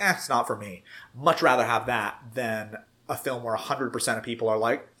were like, it's not for me. Much rather have that than a film where 100% of people are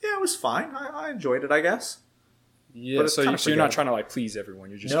like, yeah, it was fine. I enjoyed it, I guess. Yeah, so you're not trying to like please everyone.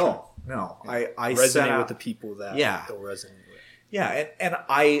 You're just no. I resonate with the people that they'll resonate with. Yeah, and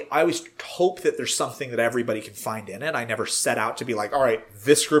I always hope that there's something that everybody can find in it. I never set out to be like, all right,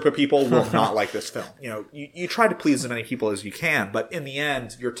 this group of people will not like this film. You know, you try to please as many people as you can, but in the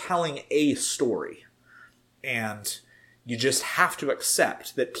end, you're telling a story. And you just have to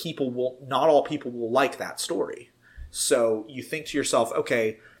accept that not all people will like that story. So you think to yourself,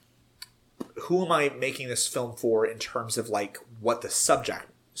 okay, who am I making this film for in terms of like what the subject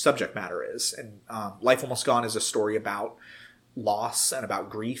matter is? And Life Almost Gone is a story about loss and about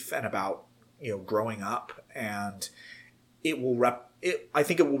grief and about, you know, growing up, and I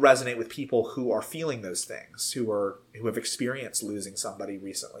think it will resonate with people who are feeling those things, who have experienced losing somebody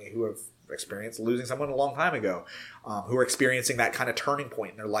recently, who have experienced losing someone a long time ago, who are experiencing that kind of turning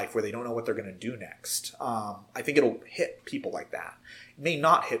point in their life where they don't know what they're going to do next. I think it'll hit people like that. It may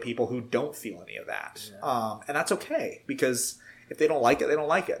not hit people who don't feel any of that, and that's okay, because if they don't like it, they don't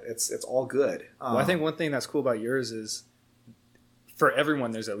like it. It's all good. Well, I think one thing that's cool about yours is, for everyone,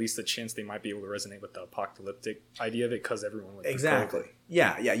 there's at least a chance they might be able to resonate with the apocalyptic idea of it, because everyone would. Exactly.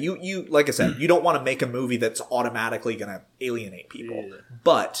 Yeah. You like I said, you don't want to make a movie that's automatically going to alienate people,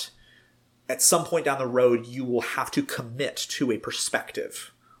 but at some point down the road, you will have to commit to a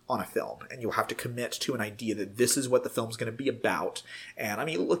perspective on a film, and you'll have to commit to an idea that this is what the film's going to be about. And I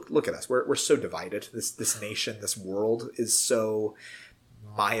mean, look at us. We're so divided. This nation, this world is so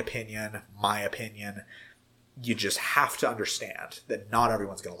my opinion. You just have to understand that not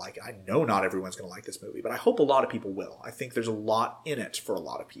everyone's going to like it. I know not everyone's going to like this movie, but I hope a lot of people will. I think there's a lot in it for a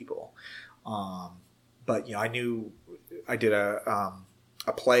lot of people. But you know, I did a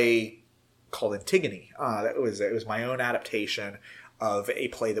play called Antigone. It was my own adaptation of a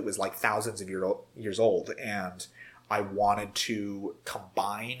play that was like thousands of years old, and I wanted to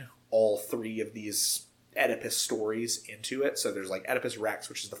combine all three of these Oedipus stories into it. So there's like Oedipus Rex,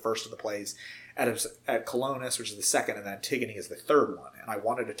 which is the first of the plays, Oedipus Colonus, which is the second, and then Antigone is the third one. And I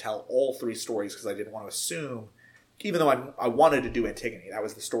wanted to tell all three stories because I didn't want to assume, even though I wanted to do Antigone, that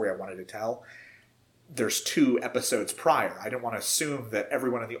was the story I wanted to tell. There's 2 episodes prior. I didn't want to assume that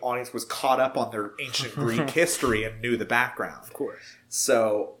everyone in the audience was caught up on their ancient Greek history and knew the background. Of course.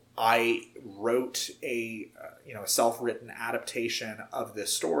 So I wrote a self-written adaptation of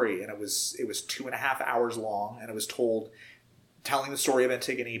this story, and it was 2.5 hours long, and it was telling the story of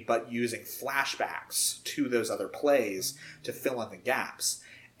Antigone, but using flashbacks to those other plays to fill in the gaps.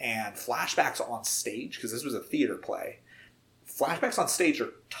 And flashbacks on stage, because this was a theater play, flashbacks on stage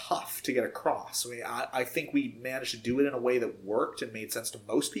are tough to get across. I mean, I think we managed to do it in a way that worked and made sense to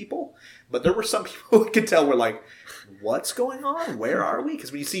most people, but there were some people who could tell were like, what's going on? Where are we?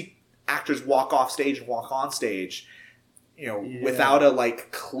 Because when you see actors walk off stage and walk on stage, without a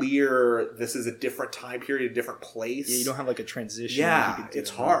like clear, this is a different time period, a different place. Yeah, you don't have like a transition. Yeah,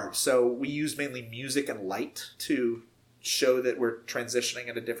 it's hard. So we use mainly music and light to show that we're transitioning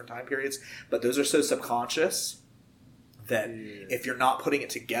into different time periods, but those are so subconscious that if you're not putting it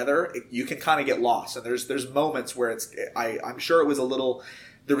together, you can kind of get lost. And there's moments where I'm sure it was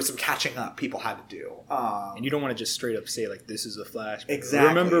there was some catching up people had to do. And you don't want to just straight up say like, this is a flashback. Exactly.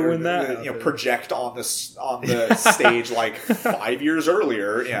 Remember when that project on the stage like 5 years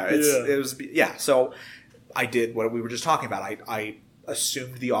earlier. Yeah. It was. So I did what we were just talking about. I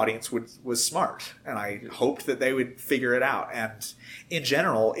assumed the audience was smart, and I hoped that they would figure it out. And in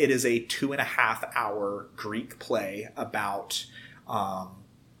general, it is a 2.5 hour Greek play about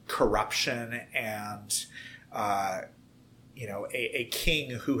corruption and a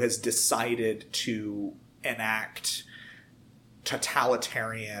king who has decided to enact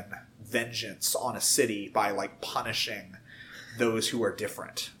totalitarian vengeance on a city by like punishing those who are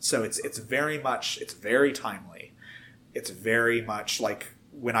different. So it's very timely. It's very much like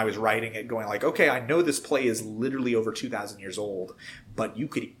when I was writing it going like, okay, I know this play is literally over 2,000 years old, but you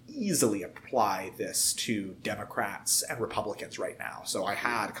could easily apply this to Democrats and Republicans right now. So I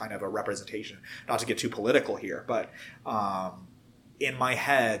had kind of a representation, not to get too political here, but in my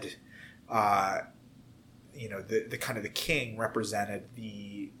head, the kind of the king represented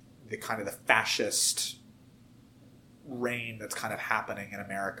the kind of the fascist reign that's kind of happening in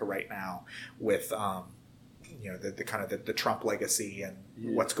America right now with the kind of the Trump legacy and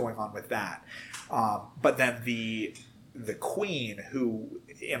what's going on with that. But then the queen, who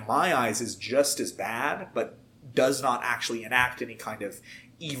in my eyes is just as bad, but does not actually enact any kind of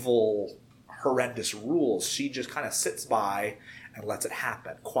evil, horrendous rules. She just kind of sits by and lets it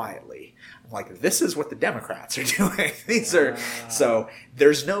happen quietly. I'm like, this is what the Democrats are doing. These are so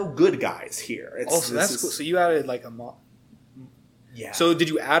there's no good guys here. So that's cool. So you added like a yeah. So did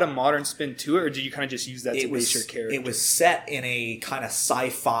you add a modern spin to it, or did you kind of just use that to base your character? It was set in a kind of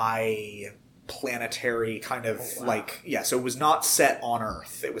sci-fi planetary kind of so it was not set on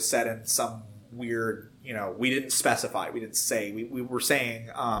Earth. It was set in some weird, we didn't specify, we didn't say, we were saying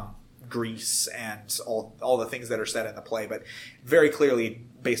Greece and all the things that are said in the play, but very clearly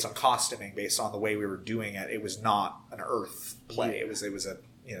based on costuming, based on the way we were doing it, it was not an Earth play. It was a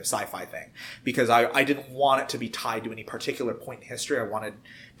sci-fi thing, because I didn't want it to be tied to any particular point in history. I wanted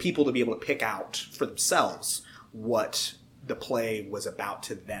people to be able to pick out for themselves what the play was about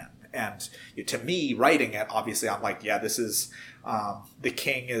to them. And to me, writing it, obviously, I'm like, yeah, this is the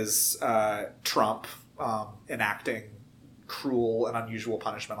king is Trump enacting cruel and unusual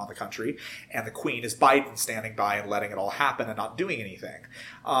punishment on the country, and the queen is Biden standing by and letting it all happen and not doing anything.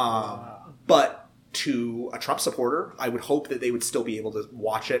 But to a Trump supporter, I would hope that they would still be able to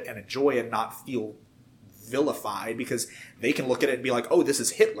watch it and enjoy it and not feel vilified, because they can look at it and be like, oh, this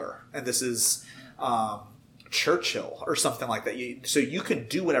is Hitler and this is Churchill or something like that. So you can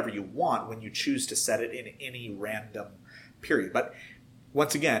do whatever you want when you choose to set it in any random period. But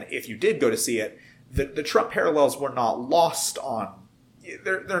once again, if you did go to see it, the Trump parallels were not lost on.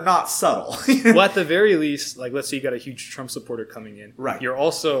 They're not subtle. Well, at the very least, like, let's say you got a huge Trump supporter coming in. Right. You're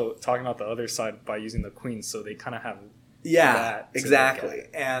also talking about the other side by using the queen, so they kind of have that exactly.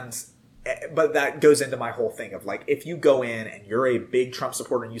 But that goes into my whole thing of, like, if you go in and you're a big Trump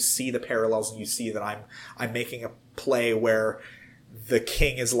supporter and you see the parallels and you see that I'm making a play where the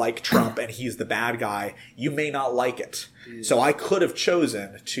king is like Trump and he's the bad guy, you may not like it. So I could have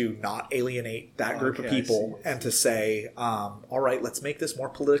chosen to not alienate that group of people and to say, all right, let's make this more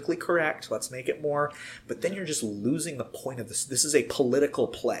politically correct. Let's make it more. But then you're just losing the point of this. This is a political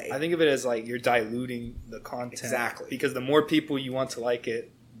play. I think of it as like you're diluting the content. Exactly. Because the more people you want to like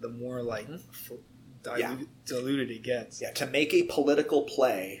it, the more like diluted it gets. Yeah, to make a political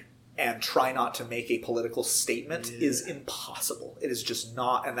play and try not to make a political statement is impossible. It is just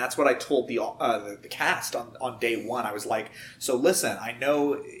not, and that's what I told the cast on day one. I was like, so listen, I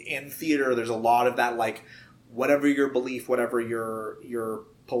know in theater there's a lot of that, like, whatever your belief, whatever your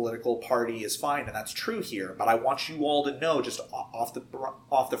political party is fine, and that's true here. But I want you all to know, just off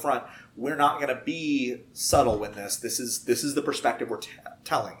the front, we're not going to be subtle in this. This is the perspective we're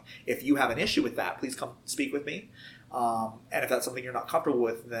telling. If you have an issue with that, please come speak with me. And if that's something you're not comfortable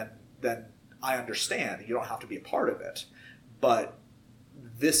with, then I understand. You don't have to be a part of it. But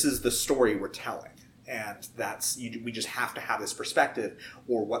this is the story we're telling, and we just have to have this perspective,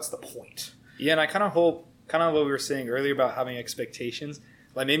 or what's the point? Yeah, and I kind of hope, what we were saying earlier about having expectations,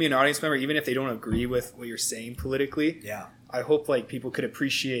 like maybe an audience member, even if they don't agree with what you're saying politically, I hope like people could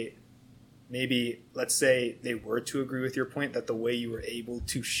appreciate, maybe, let's say they were to agree with your point, that the way you were able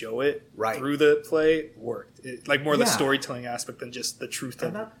to show it through the play worked. Like more the storytelling aspect than just the truth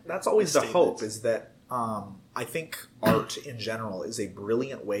of it. That's always the hope, is that I think art in general is a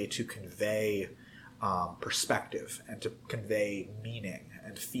brilliant way to convey perspective and to convey meaning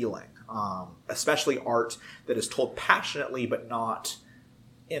and feeling, especially art that is told passionately but not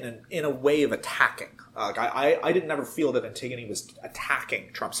in a way of attacking. Like I didn't ever feel that Antigone was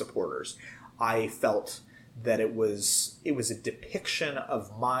attacking Trump supporters. I felt that it was a depiction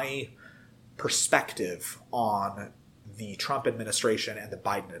of my perspective on the Trump administration and the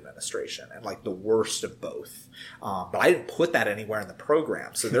Biden administration, and like the worst of both. But I didn't put that anywhere in the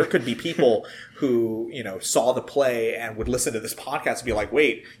program. So there could be people who, saw the play and would listen to this podcast and be like,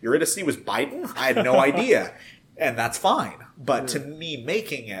 wait, Eurydice was Biden? I had no idea. And that's fine. But to me,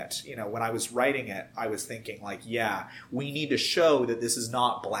 making it, when I was writing it, I was thinking like, yeah, we need to show that this is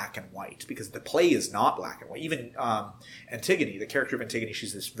not black and white, because the play is not black and white. Even Antigone, the character of Antigone,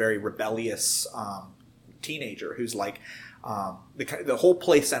 she's this very rebellious teenager who's like, the whole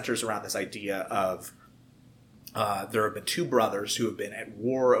play centers around this idea of there have been two brothers who have been at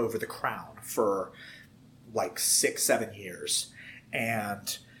war over the crown for like 6-7 years.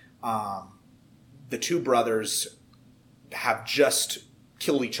 And the two brothers have just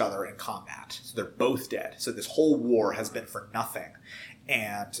killed each other in combat. So they're both dead. So this whole war has been for nothing.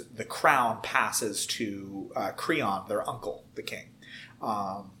 And the crown passes to Creon, their uncle, the king.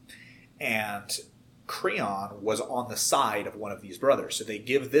 And Creon was on the side of one of these brothers. So they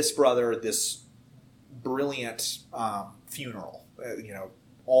give this brother this brilliant funeral,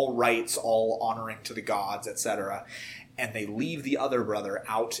 all rites, all honoring to the gods, etc. And they leave the other brother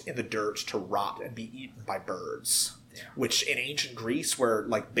out in the dirt to rot and be eaten by birds which in ancient Greece, where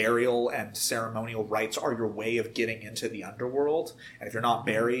like burial and ceremonial rites are your way of getting into the underworld, and if you're not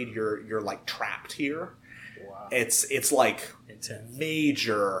buried, you're like trapped here. Wow. It's like intense.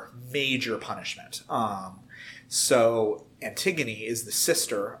 Major punishment. So Antigone is the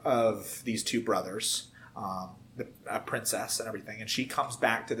sister of these two brothers, a princess and everything, and she comes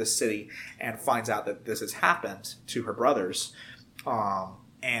back to the city and finds out that this has happened to her brothers,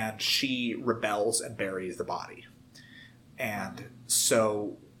 and she rebels and buries the body. And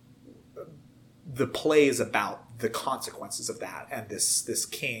so the play is about the consequences of that, and this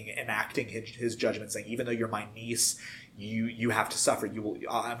king enacting his judgment, saying, even though you're my niece, you have to suffer. I'm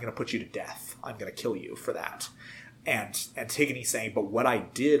going to put you to death. I'm going to kill you for that. And Antigone saying, but what I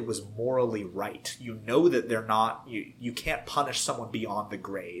did was morally right. You know that they're not, you can't punish someone beyond the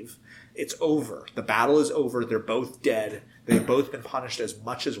grave. It's over. The battle is over. They're both dead. They've both been punished as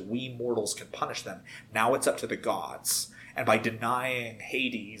much as we mortals can punish them. Now it's up to the gods. And by denying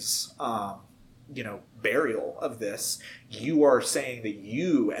Hades, burial of this, you are saying that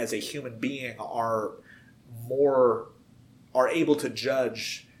you as a human being are able to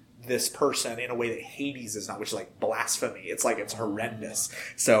judge this person in a way that Hades is not, which is like blasphemy. It's like, it's horrendous.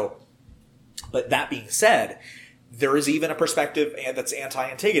 So, but that being said, there is even a perspective that's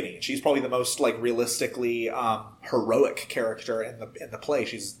anti-Antigone. She's probably the most like realistically heroic character in the play.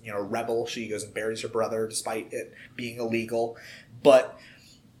 She's a rebel. She goes and buries her brother despite it being illegal. But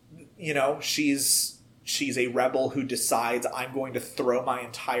she's a rebel who decides, I'm going to throw my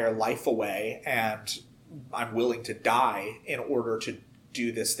entire life away and I'm willing to die in order to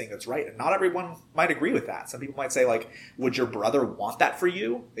do this thing that's right. And not everyone might agree with that. Some people might say, like, would your brother want that for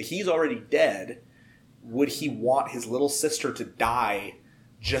you? He's already dead. Would he want his little sister to die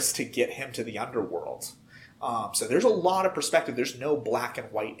just to get him to the underworld? So there's a lot of perspective. There's no black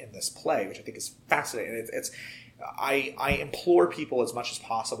and white in this play, which I think is fascinating. I implore people as much as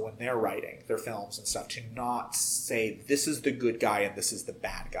possible when they're writing their films and stuff to not say this is the good guy and this is the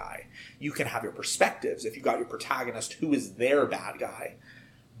bad guy. You can have your perspectives if you got your protagonist who is their bad guy,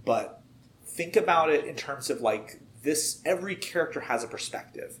 but think about it in terms of like this. Every character has a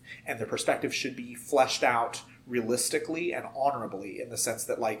perspective, and their perspective should be fleshed out realistically and honorably, in the sense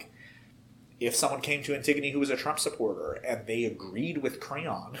that, like, if someone came to Antigone who was a Trump supporter and they agreed with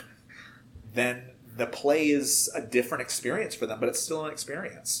Creon, then the play is a different experience for them, but it's still an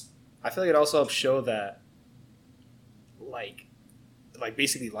experience. I feel like it also helps show that, like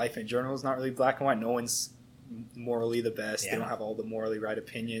basically life in general is not really black and white. No one's morally the best. Yeah. They don't have all the morally right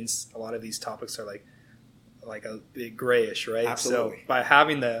opinions. A lot of these topics are like a bit grayish, right? Absolutely. So by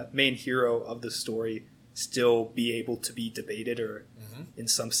having the main hero of the story still be able to be debated or in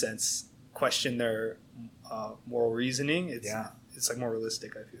some sense question their moral reasoning, it's like more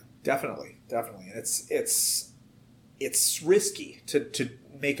realistic, I feel. Definitely. And it's risky to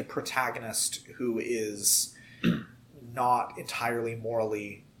make a protagonist who is not entirely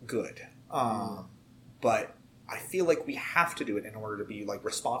morally good. But I feel like we have to do it in order to be like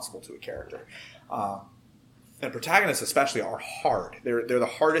responsible to a character. And protagonists especially are hard. They're the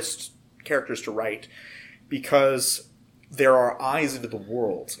hardest characters to write because there are eyes into the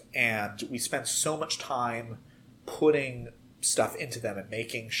world, and we spend so much time putting stuff into them and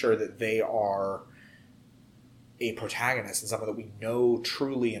making sure that they are a protagonist and someone that we know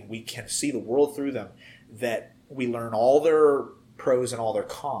truly and we can see the world through them, that we learn all their pros and all their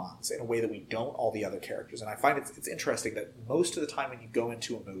cons in a way that we don't all the other characters. And I find it's interesting that most of the time when you go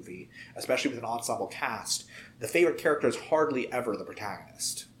into a movie, especially with an ensemble cast, the favorite character is hardly ever the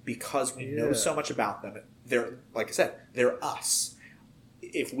protagonist, because we know so much about them. They're, like I said, they're us.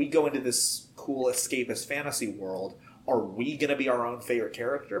 If we go into this cool escapist fantasy world, are we going to be our own favorite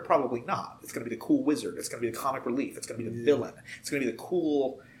character? Probably not. It's going to be the cool wizard. It's going to be the comic relief. It's going to be the villain. It's going to be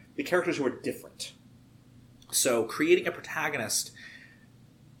the characters who are different. So creating a protagonist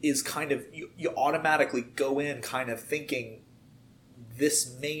is kind of, you automatically go in kind of thinking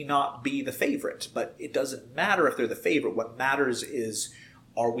this may not be the favorite, but it doesn't matter if they're the favorite. What matters is,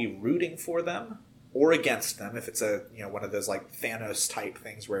 are we rooting for them or against them? If it's one of those like Thanos type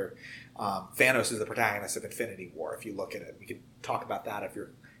things where Thanos is the protagonist of Infinity War. If you look at it, we could talk about that if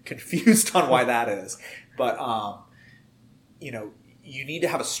you're confused on why that is. But you need to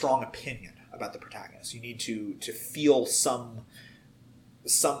have a strong opinion about the protagonist. You need to feel some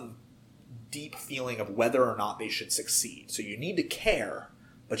deep feeling of whether or not they should succeed. So you need to care,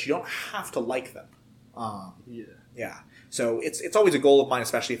 but you don't have to like them. Yeah. So it's always a goal of mine,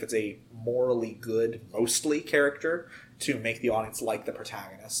 especially if it's a morally good, mostly character, to make the audience like the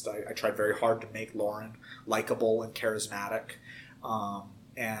protagonist. I tried very hard to make Lauren likable and charismatic.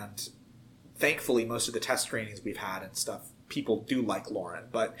 And thankfully, most of the test screenings we've had and stuff, people do like Lauren,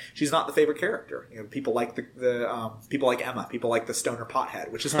 but she's not the favorite character. You know, people like the people like Emma, people like the stoner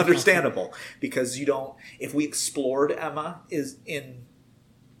pothead, which is understandable because you don't. If we explored Emma is in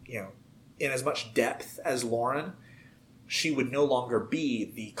as much depth as Lauren, she would no longer be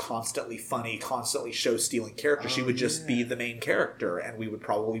the constantly funny, constantly show-stealing character. She would just be the main character, and we would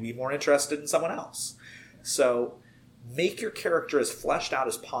probably be more interested in someone else. So make your character as fleshed out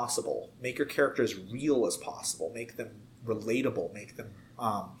as possible. Make your character as real as possible. Make them relatable. Make them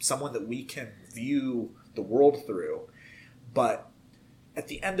someone that we can view the world through. But at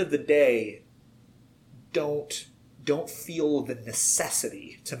the end of the day, don't feel the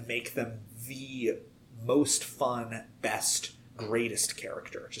necessity to make them the most fun, best, greatest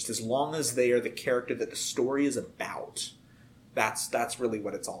character. Just as long as they are the character that the story is about, that's really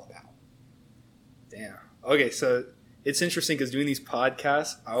what it's all about. Damn. Okay, so it's interesting because doing these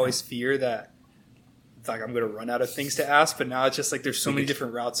podcasts, I always fear that it's like I'm going to run out of things to ask, but now it's just like there's so many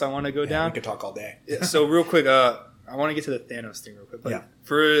different routes I want to go down. We could talk all day. So real quick, I want to get to the Thanos thing real quick. But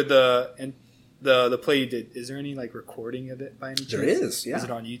for the play you did, is there any like recording of it by any chance? There is, yeah. Is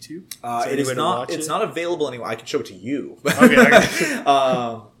it on YouTube? It is not. It's not available anywhere. I can show it to you. Okay.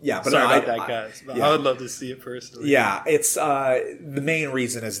 Yeah, but sorry about that, guys. But I would love to see it personally. Yeah, it's the main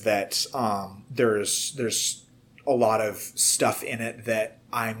reason is that there's a lot of stuff in it that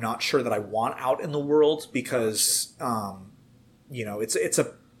I'm not sure that I want out in the world because it's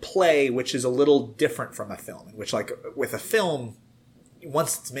a play which is a little different from a film. In which, like with a film,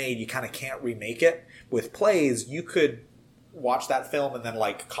 once it's made, you kind of can't remake it. With plays, you could watch that film and then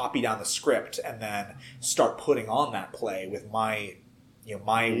like copy down the script and then start putting on that play with my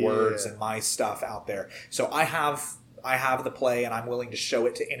words and my stuff out there. So I have the play and I'm willing to show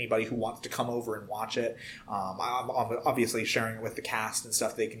it to anybody who wants to come over and watch it. I'm obviously sharing it with the cast and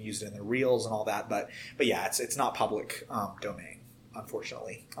stuff. They can use it in their reels and all that. But yeah, it's not public domain,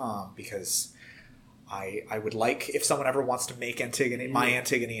 unfortunately, because I would like, if someone ever wants to make my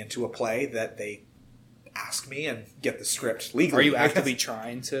Antigone into a play, that they ask me and get the script legally. Are you actively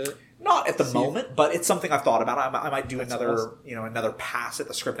trying to? Not at the moment, but it's something I've thought about. I might do another pass at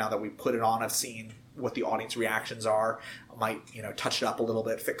the script now that we put it on. I've seen what the audience reactions are. I might touch it up a little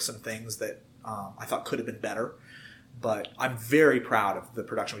bit, fix some things that I thought could have been better. But I'm very proud of the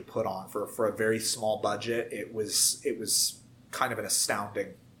production we put on for a very small budget. It was kind of an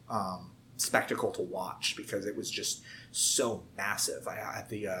astounding spectacle to watch because it was just so massive. I had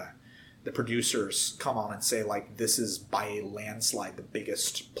the producers come on and say, like, this is by a landslide the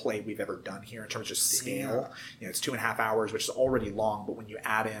biggest play we've ever done here in terms of just scale. It's 2.5 hours, which is already long, but when you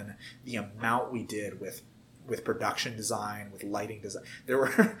add in the amount we did with production design, with lighting design,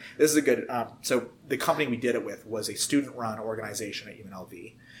 this is a good, so the company we did it with was a student-run organization at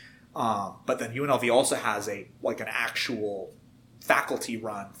UNLV. But then UNLV also has an actual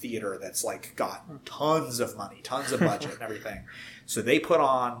faculty-run theater that's like got tons of money, tons of budget and everything. So they put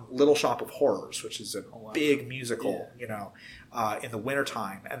on Little Shop of Horrors, which is a big musical, in the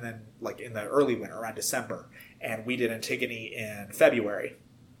wintertime, and then like in the early winter, around December. And we did Antigone in February.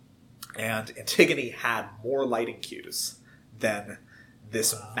 And Antigone had more lighting cues than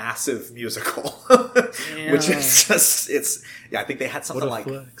this massive musical, which is just, I think they had something like...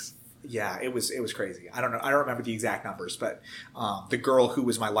 Flex. Yeah, it was crazy. I don't know. I don't remember the exact numbers, but the girl who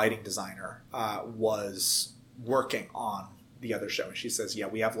was my lighting designer was working on the other show, and she says, "Yeah,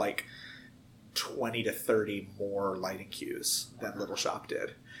 we have like 20 to 30 more lighting cues than Little Shop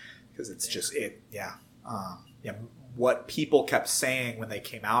did because it's just it." Yeah, what people kept saying when they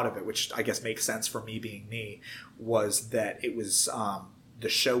came out of it, which I guess makes sense for me being me, was that it was the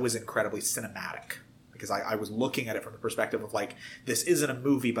show was incredibly cinematic. Because I was looking at it from the perspective of like, this isn't a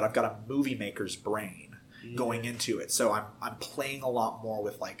movie, but I've got a movie maker's brain going into it. So I'm playing a lot more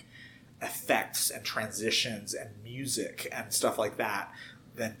with like effects and transitions and music and stuff like that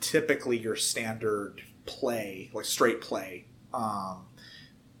than typically your standard play, like straight play,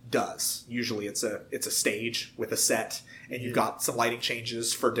 does. Usually it's a stage with a set and you've got some lighting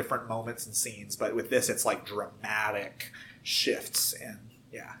changes for different moments and scenes. But with this, it's like dramatic shifts and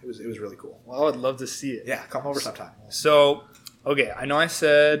yeah, it was really cool. Well, I would love to see it. Yeah, come over sometime. So, okay, I know I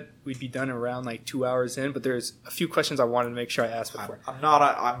said we'd be done around like 2 hours in, but there's a few questions I wanted to make sure I asked before.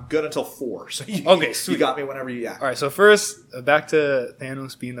 I'm good until 4. So okay, sweet. You got me whenever you. Yeah. All right. So first, back to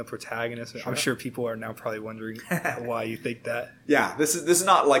Thanos being the protagonist. Sure. I'm sure people are now probably wondering why you think that. Yeah, this is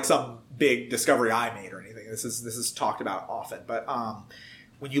not like some big discovery I made or anything. This is talked about often, but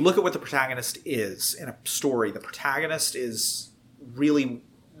when you look at what the protagonist is in a story, the protagonist is really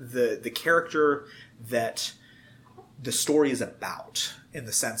the character that the story is about, in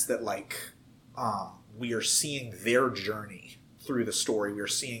the sense that like we are seeing their journey through the story. We are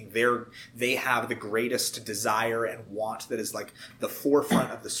seeing they have the greatest desire and want that is like the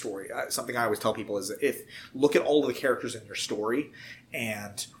forefront of the story. Something I always tell people is look at all of the characters in your story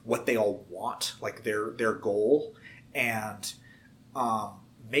and what they all want, like their goal, and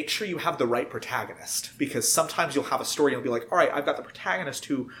make sure you have the right protagonist, because sometimes you'll have a story and you'll be like, all right, I've got the protagonist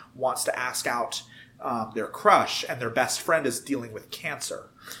who wants to ask out their crush, and their best friend is dealing with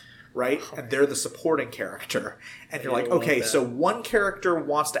cancer. Right? And they're the supporting character. And you're like, okay, so one character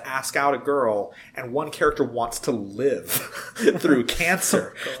wants to ask out a girl and one character wants to live through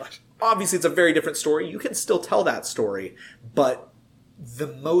cancer. Obviously, it's a very different story. You can still tell that story, but the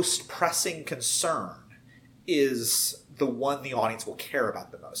most pressing concern is the one the audience will care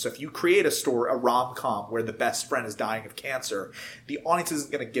about the most. So if you create a rom-com where the best friend is dying of cancer, the audience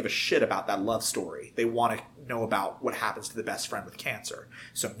isn't going to give a shit about that love story. They want to know about what happens to the best friend with cancer.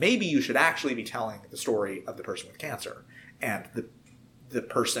 So maybe you should actually be telling the story of the person with cancer, and the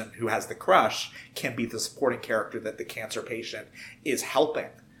person who has the crush can be the supporting character that the cancer patient is helping.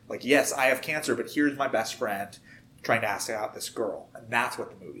 Like, yes, I have cancer, but here's my best friend trying to ask out this girl. And that's what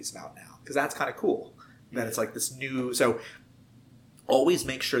the movie's about now. Because that's kind of cool. That it's like this new... So always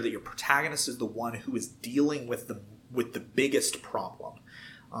make sure that your protagonist is the one who is dealing with the biggest problem.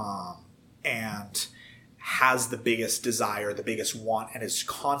 And has the biggest desire, the biggest want, and is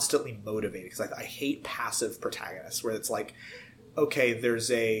constantly motivated. Because I hate passive protagonists where it's like, okay, there's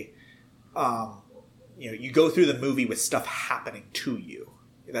a... you go through the movie with stuff happening to you.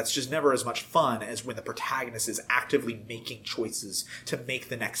 That's just never as much fun as when the protagonist is actively making choices to make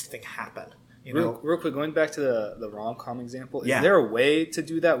the next thing happen. Real quick, going back to the rom-com example, is there a way to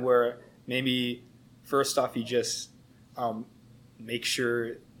do that where maybe first off you just make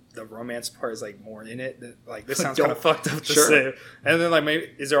sure the romance part is like more in it? Like, this sounds kind of fucked up to say. And then like, maybe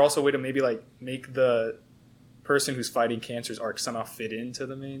is there also a way to maybe like make the person who's fighting cancer's arc somehow fit into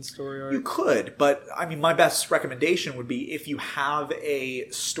the main story arc? You could, but I mean, my best recommendation would be if you have a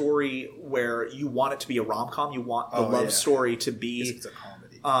story where you want it to be a rom-com, you want the love story to be... It's a comedy.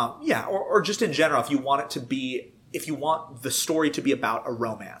 Or just in general, if you want the story to be about a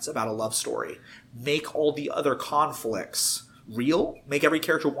romance, about a love story, make all the other conflicts real. Make every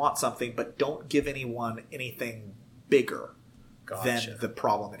character want something, but don't give anyone anything bigger than the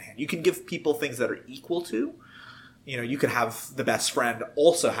problem at hand. You can give people things that are equal to. You could have the best friend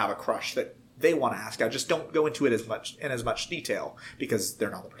also have a crush that they want to ask out. Just don't go into it in as much detail because they're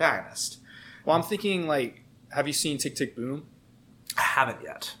not the protagonist. Well, I'm thinking like, have you seen Tick, Tick, Boom? I haven't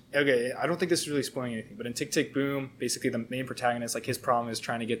yet. Okay, I don't think this is really spoiling anything, but in Tick, Tick, Boom, basically the main protagonist, like his problem is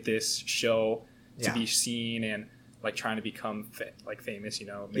trying to get this show to be seen and like trying to become famous,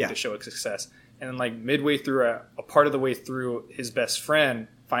 make the show a success. And then like midway through, a part of the way through, his best friend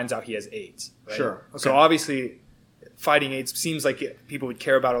finds out he has AIDS. Right? Sure. Okay. So obviously, fighting AIDS seems like people would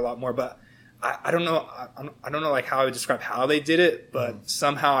care about it a lot more, but I don't know. I don't know like how I would describe how they did it, but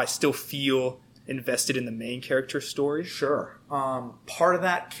somehow I still feel invested in the main character story. Sure. Part of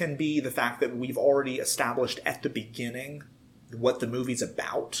that can be the fact that we've already established at the beginning what the movie's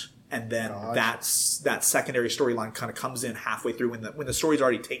about, and then that secondary storyline kind of comes in halfway through when the story's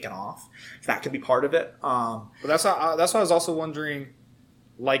already taken off. That can be part of it. But that's why I was also wondering,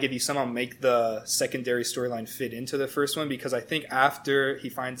 like, if you somehow make the secondary storyline fit into the first one, because I think after he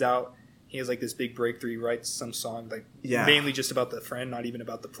finds out he has like this big breakthrough, he writes some song like mainly just about the friend, not even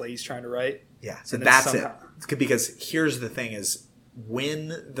about the play he's trying to write. Yeah, so that's it. Because here's the thing: is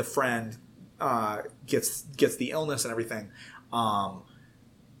when the friend gets the illness and everything,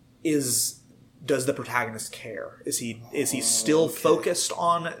 does the protagonist care? Is he still focused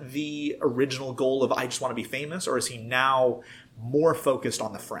on the original goal of I just want to be famous, or is he now more focused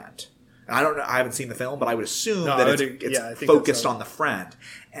on the friend? And I don't know. I haven't seen the film, but I would assume it's focused on the friend,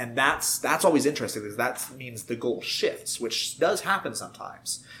 and that's always interesting because that means the goal shifts, which does happen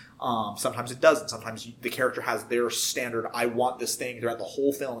sometimes. Sometimes it doesn't. Sometimes the character has their standard, I want this thing throughout the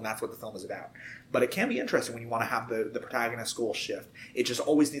whole film, and that's what the film is about. But it can be interesting when you want to have the protagonist's goal shift. It just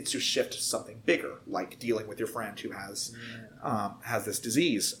always needs to shift to something bigger, like dealing with your friend who has this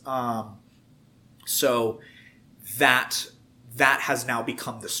disease. So that has now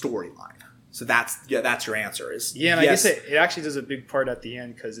become the storyline. So that's your answer. I guess it actually does a big part at the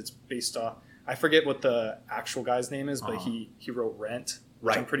end because it's based off, I forget what the actual guy's name is, but he wrote Rent.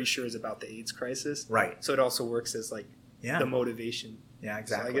 Which I'm pretty sure is about the AIDS crisis. Right. So it also works as like the motivation. Yeah,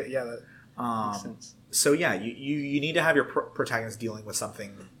 exactly. So that makes sense. So yeah, you need to have your protagonist dealing with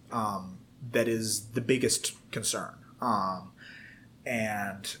something that is the biggest concern.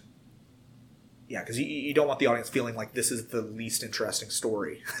 And Yeah, because you don't want the audience feeling like this is the least interesting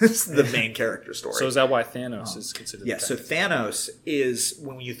story. It's the main character story. So is that why Thanos is considered? Yeah, so Thanos is,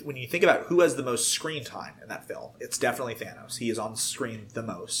 when you think about who has the most screen time in that film, it's definitely Thanos. He is on screen the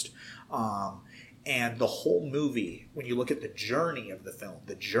most. And the whole movie, when you look at the journey of the film,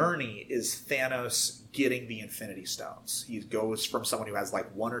 the journey is Thanos getting the Infinity Stones. He goes from someone who has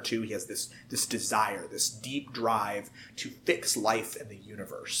like one or two, he has this desire, this deep drive to fix life in the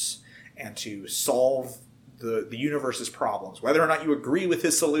universe and to solve the universe's problems. Whether or not you agree with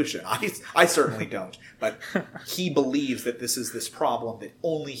his solution, I certainly don't. But he believes that this is this problem that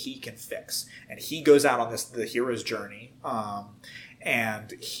only he can fix. And he goes out on the hero's journey,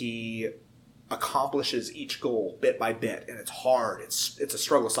 and he accomplishes each goal bit by bit, and it's hard. It's a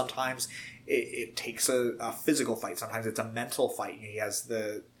struggle. Sometimes it takes a physical fight. Sometimes it's a mental fight. He has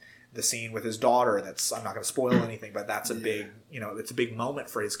the scene with his daughter. I'm not going to spoil anything, but that's a big, it's a big moment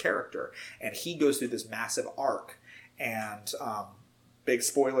for his character. And he goes through this massive arc. And big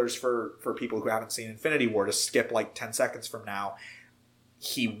spoilers for people who haven't seen Infinity War, to skip like 10 seconds from now.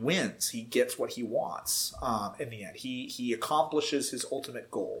 He wins. He gets what he wants in the end. He accomplishes his ultimate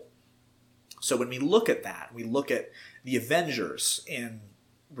goal. So when we look at that, we look at the Avengers in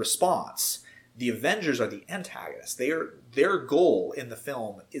response. The Avengers are the antagonists. Their goal in the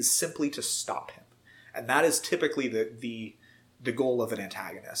film is simply to stop him. And that is typically the goal of an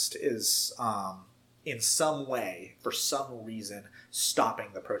antagonist, is in some way, for some reason, stopping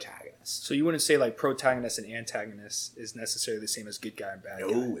the protagonist. So you wouldn't say like protagonist and antagonist is necessarily the same as good guy and bad guy?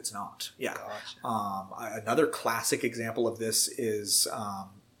 No, it's not. Yeah. Gotcha. Another classic example of this is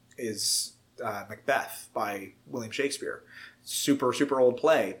Macbeth by William Shakespeare. Super, super old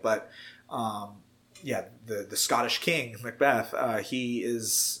play, but the Scottish king Macbeth, he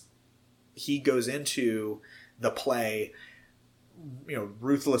goes into the play,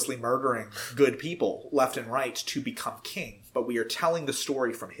 ruthlessly murdering good people left and right to become king. But we are telling the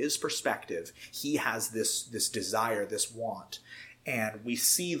story from his perspective. He has this desire, this want. And we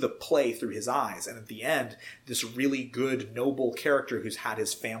see the play through his eyes. And at the end, this really good, noble character who's had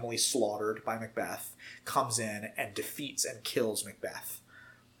his family slaughtered by Macbeth comes in and defeats and kills Macbeth.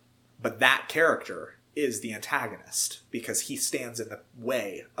 But that character is the antagonist because he stands in the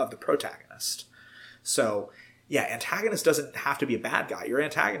way of the protagonist. So, yeah, antagonist doesn't have to be a bad guy. Your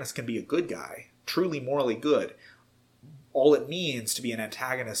antagonist can be a good guy, truly morally good. All it means to be an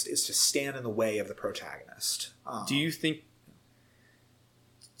antagonist is to stand in the way of the protagonist. Do you think...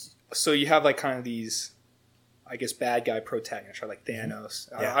 So you have like kind of these, I guess, bad guy protagonists, right? Like Thanos.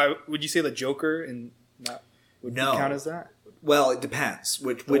 Yeah. Would you say the Joker would count as that? Well, it depends.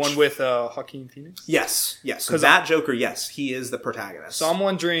 The one with Joaquin Phoenix? Yes. So that Joker, yes, he is the protagonist. So I'm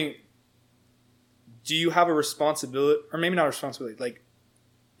wondering, do you have a responsibility, or maybe not a responsibility, like,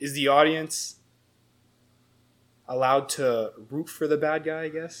 is the audience allowed to root for the bad guy, I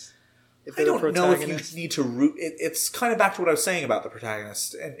guess? If I don't know if you need to root. It's kind of back to what I was saying about the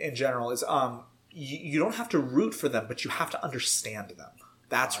protagonist in general. Is you don't have to root for them, but you have to understand them.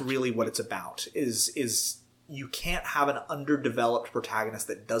 That's really what it's about. Is you can't have an underdeveloped protagonist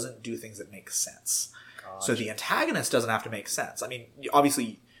that doesn't do things that make sense. Gotcha. So the antagonist doesn't have to make sense. I mean,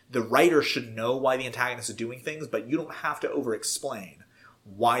 obviously, the writer should know why the antagonist is doing things, but you don't have to over-explain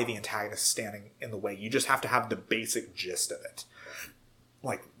why the antagonist is standing in the way. You just have to have the basic gist of it.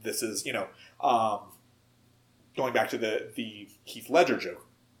 Like, this is, going back to the Heath Ledger joke.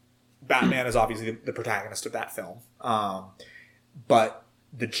 Batman is obviously the protagonist of that film. But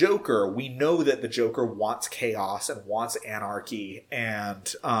the Joker, we know that the Joker wants chaos and wants anarchy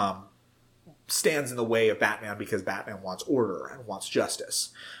and stands in the way of Batman because Batman wants order and wants justice.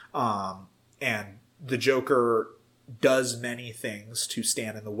 And the Joker does many things to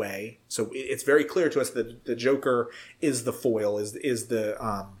stand in the way. So it's very clear to us that the Joker is the foil, is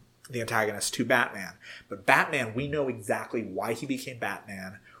the antagonist to Batman. But Batman, we know exactly why he became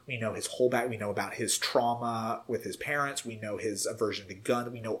Batman. We know his whole we know about his trauma with his parents. We know his aversion to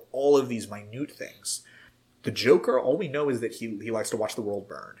gun. We know all of these minute things. The Joker, all we know is that he likes to watch the world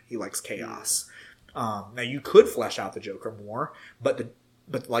burn. He likes chaos. Now, you could flesh out the Joker more, but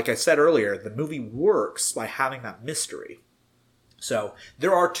like I said earlier, the movie works by having that mystery. So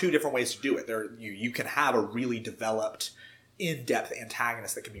there are two different ways to do it. You can have a really developed, in-depth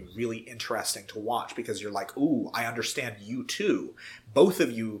antagonist that can be really interesting to watch because you're like, ooh, I understand you too. Both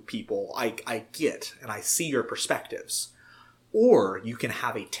of you people, I get, and I see your perspectives. Or you can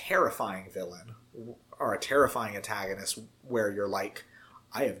have a terrifying villain or a terrifying antagonist where you're like,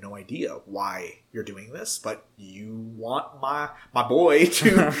 I have no idea why you're doing this, but you want my boy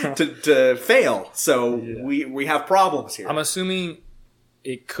to fail. So yeah. we have problems here. I'm assuming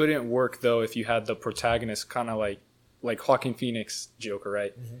it couldn't work though if you had the protagonist kind of like Joaquin Phoenix Joker,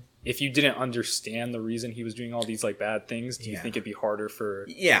 right? Mm-hmm. If you didn't understand the reason he was doing all these like bad things, do you think it'd be harder for...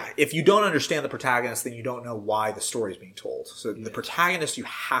 Yeah, if you don't understand the protagonist, then you don't know why the story is being told. So the protagonist you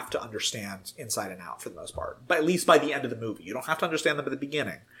have to understand inside and out for the most part. But at least by the end of the movie. You don't have to understand them at the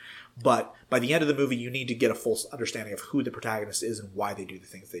beginning. But by the end of the movie, you need to get a full understanding of who the protagonist is and why they do the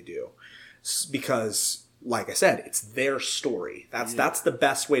things they do. Because, like I said, it's their story. That's the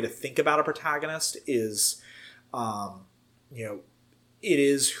best way to think about a protagonist is, it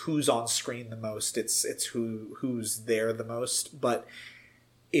is who's on screen the most. It's who's there the most, but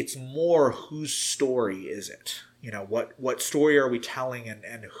it's more whose story is it? What story are we telling,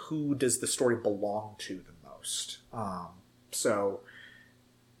 and who does the story belong to the most? So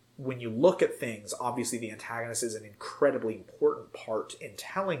when you look at things, obviously the antagonist is an incredibly important part in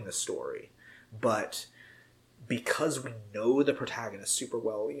telling the story, but because we know the protagonist super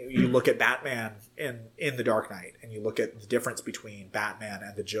well, you look at Batman in The Dark Knight, and you look at the difference between Batman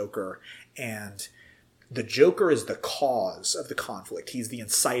and the Joker, and the Joker is the cause of the conflict. He's the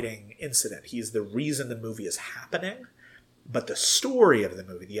inciting incident. He's the reason the movie is happening. But the story of the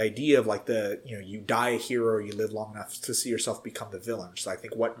movie, the idea of like you die a hero, you live long enough to see yourself become the villain. So I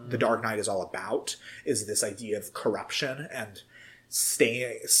think what The Dark Knight is all about is this idea of corruption and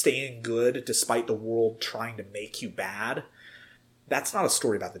staying good despite the world trying to make you bad. That's not a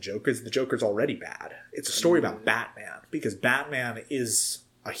story about the Joker. The Joker's already bad. It's a story about Batman, because Batman is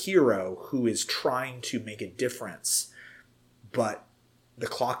a hero who is trying to make a difference, but the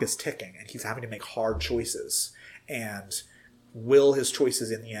clock is ticking and he's having to make hard choices. And will his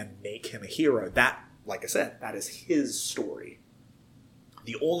choices in the end make him a hero? That, like I said, that is his story.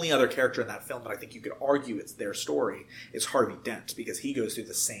 The only other character in that film that I think you could argue it's their story is Harvey Dent, because he goes through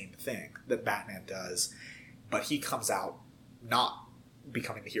the same thing that Batman does, but he comes out not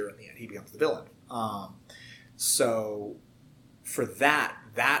becoming the hero in the end. He becomes the villain. So for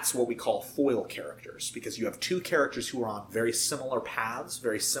that's what we call foil characters, because you have two characters who are on very similar paths,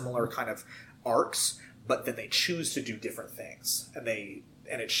 very similar kind of arcs, but then they choose to do different things, and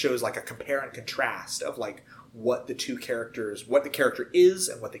it shows like a compare and contrast of like what the character is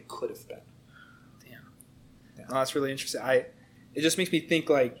and what they could have been. Damn. Yeah. Oh, that's really interesting. It just makes me think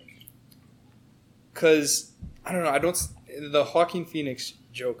like, cause I don't know, the Joaquin Phoenix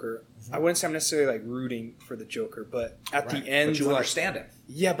Joker, I wouldn't say I'm necessarily like rooting for the Joker, but at the end, but you understand it.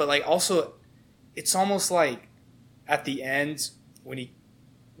 Yeah, but like also, it's almost like at the end when he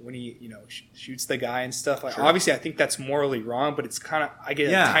shoots the guy and stuff. Like obviously, I think that's morally wrong, but it's kind of I get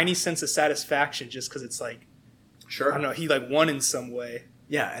a tiny sense of satisfaction just because it's like, I don't know, he like won in some way.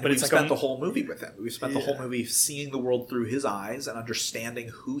 Yeah, and but we it's spent the whole movie with him. We spent the whole movie seeing the world through his eyes and understanding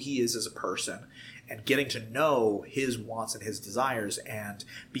who he is as a person and getting to know his wants and his desires. And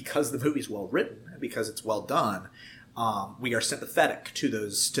because the movie's well written and because it's well done, we are sympathetic to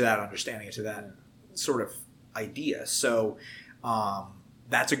that understanding and to that sort of idea. So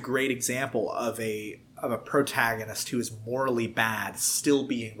that's a great example of a protagonist who is morally bad still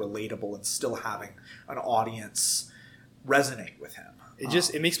being relatable and still having an audience resonate with him.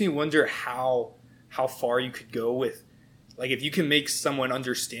 It makes me wonder how far you could go with, like, if you can make someone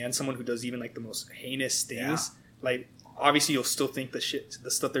understand someone who does even like the most heinous things. Like obviously you'll still think the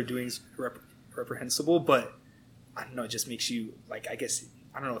stuff they're doing is reprehensible, but I don't know, it just makes you like, I guess,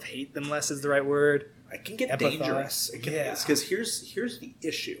 I don't know if hate them less is the right word. It can get dangerous. Because here's the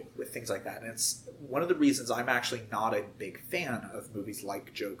issue with things like that, and it's one of the reasons I'm actually not a big fan of movies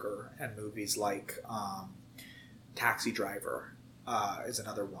like Joker and movies like Taxi Driver is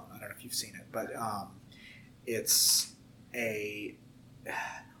another one. I don't know if you've seen it, but it's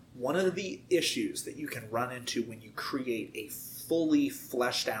one of the issues that you can run into when you create a fully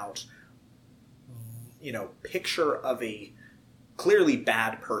fleshed out, picture of a clearly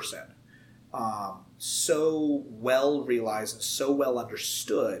bad person. So well realized and so well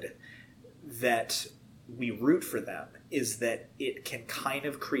understood that we root for them, is that it can kind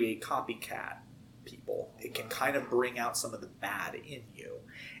of create copycat people. It can kind of bring out some of the bad in you.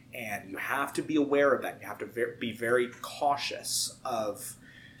 And you have to be aware of that. You have to be very cautious of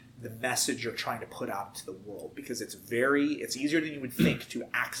the message you're trying to put out into the world, because it's easier than you would think to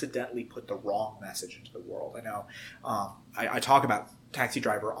accidentally put the wrong message into the world. I know I talk about Taxi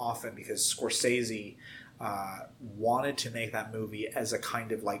Driver often because Scorsese wanted to make that movie as a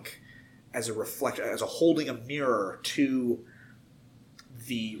kind of like, as a holding a mirror to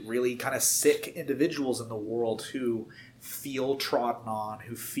the really kind of sick individuals in the world who feel trodden on,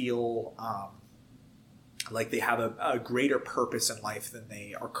 who feel like they have a greater purpose in life than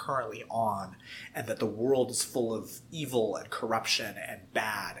they are currently on, and that the world is full of evil and corruption and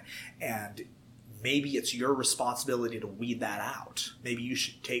bad, and maybe it's your responsibility to weed that out. Maybe you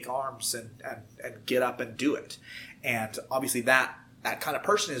should take arms and get up and do it. And obviously that kind of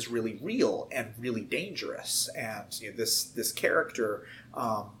person is really real and really dangerous. And this character,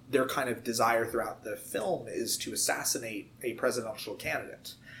 their kind of desire throughout the film is to assassinate a presidential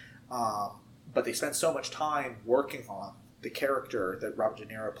candidate. But they spend so much time working on the character that Robert De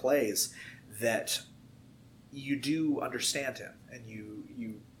Niro plays that you do understand him.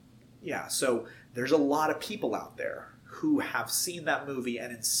 And so there's a lot of people out there who have seen that movie,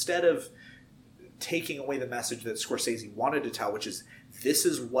 and instead of taking away the message that Scorsese wanted to tell, which is this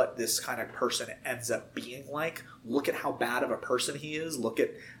is what this kind of person ends up being like. Look at how bad of a person he is. Look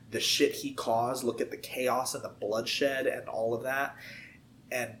at the shit he caused. Look at the chaos and the bloodshed and all of that.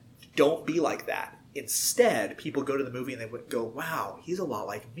 And don't be like that. Instead, people go to the movie and they would go, wow, he's a lot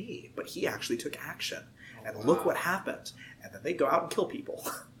like me, but he actually took action. And look what happened. And then they go out and kill people.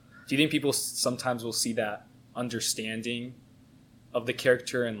 Do you think people sometimes will see that understanding of the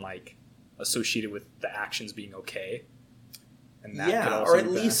character and like associated with the actions being okay? And that could also or at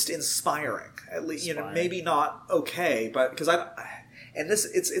least inspiring. At least maybe not okay, but because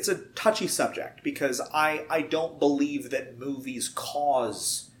it's a touchy subject because I don't believe that movies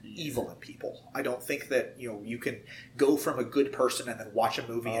cause evil in people. I don't think that you can go from a good person and then watch a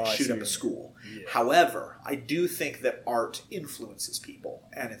movie and shoot up a school. Yeah. However, I do think that art influences people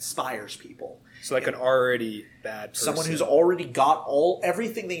and inspires people. So like an already bad person, someone who's already got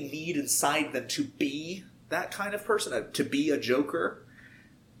everything they need inside them to be that kind of person, to be a Joker,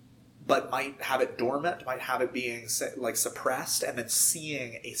 but might have it dormant, might have it being like suppressed, and then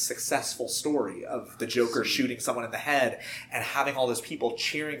seeing a successful story of the Joker shooting someone in the head and having all those people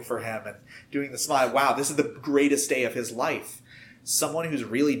cheering for him and doing the smile. Wow, this is the greatest day of his life. Someone who's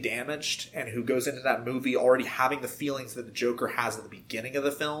really damaged and who goes into that movie already having the feelings that the Joker has at the beginning of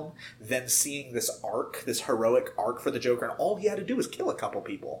the film, then seeing this arc, this heroic arc for the Joker, and all he had to do was kill a couple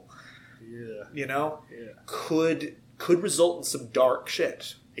people. Yeah. Could result in some dark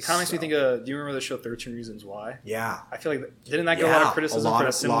shit. It kind of makes me think of, do you remember the show 13 Reasons Why? Yeah. I feel like, didn't that get a lot of criticism for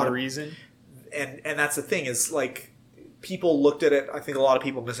a similar reason? And that's the thing is, like, people looked at it, I think a lot of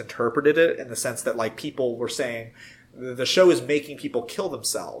people misinterpreted it in the sense that, like, people were saying the show is making people kill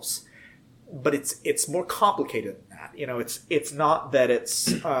themselves. But it's more complicated than that. It's not that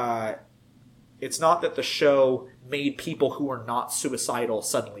it's not that the show made people who were not suicidal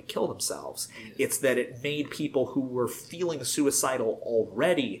suddenly kill themselves. It's that it made people who were feeling suicidal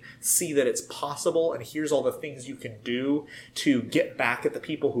already see that it's possible, and here's all the things you can do to get back at the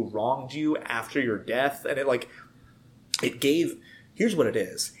people who wronged you after your death. And here's what it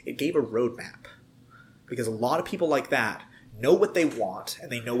is. It gave a roadmap. Because a lot of people like that know what they want,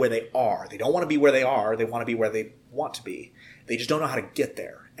 and they know where they are. They don't want to be where they are. They want to be where they want to be. They just don't know how to get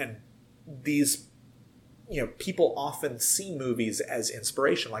there. And these people often see movies as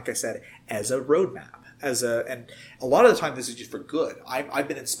inspiration, like I said, as a roadmap, and a lot of the time this is just for good. I've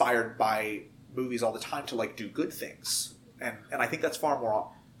been inspired by movies all the time to like do good things, and I think that's far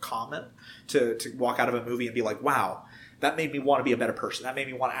more common to walk out of a movie and be like, wow, that made me want to be a better person. That made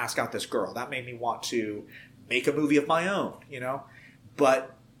me want to ask out this girl. That made me want to make a movie of my own,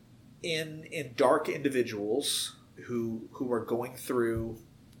 But in dark individuals who are going through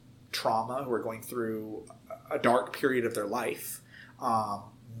trauma, who are going through a dark period of their life,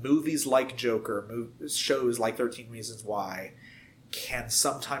 movies like Joker, shows like 13 Reasons Why can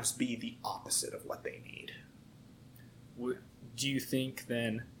sometimes be the opposite of what they need. Do you think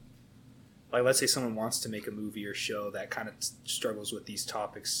then, like, let's say someone wants to make a movie or show that kind of struggles with these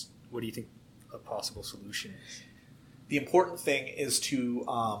topics, what do you think a possible solution is? The important thing is to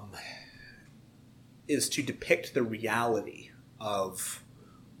depict the reality of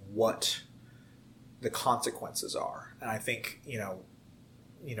what the consequences are. And I think,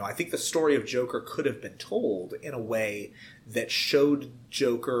 I think the story of Joker could have been told in a way that showed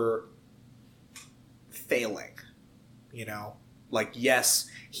Joker failing, like, yes,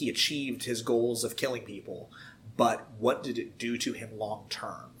 he achieved his goals of killing people, but what did it do to him long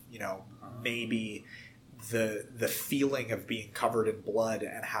term? Maybe the feeling of being covered in blood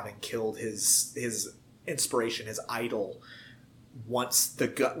and having killed his inspiration, his idol. Once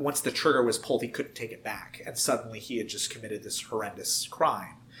the trigger was pulled, he couldn't take it back, and suddenly he had just committed this horrendous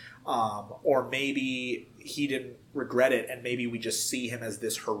crime. Or maybe he didn't regret it, and maybe we just see him as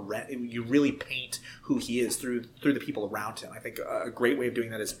this horrendous. You really paint who he is through the people around him. I think a great way of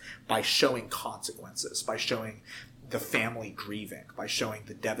doing that is by showing consequences, by showing the family grieving, by showing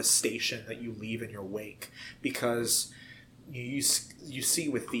the devastation that you leave in your wake. Because you see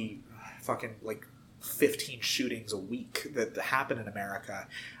with the fucking 15 shootings a week that happen in America,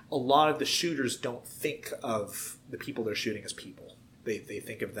 a lot of the shooters don't think of the people they're shooting as people. They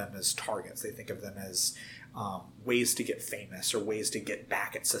think of them as targets. They think of them as ways to get famous or ways to get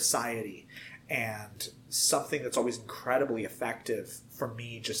back at society. And something that's always incredibly effective for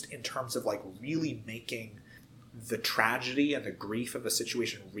me, just in terms of really making the tragedy and the grief of a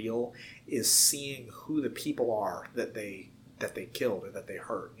situation real, is seeing who the people are that they killed or that they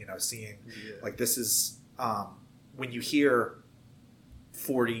hurt. Seeing this is when you hear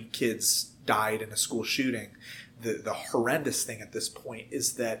 40 kids died in a school shooting, the horrendous thing at this point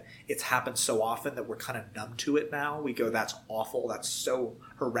is that it's happened so often that we're kind of numb to it now. We go, that's awful, that's so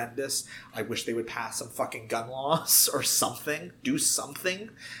horrendous, I wish they would pass some fucking gun laws or something, do something.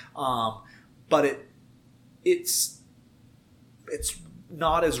 But it's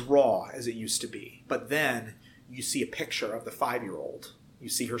not as raw as it used to be. But then you see a picture of the 5-year-old, you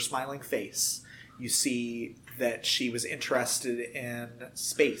see her smiling face, you see that she was interested in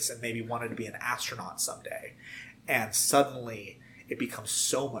space and maybe wanted to be an astronaut someday. And suddenly it becomes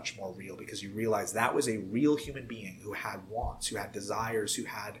so much more real, because you realize that was a real human being who had wants, who had desires, who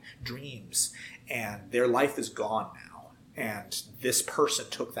had dreams, and their life is gone now. And this person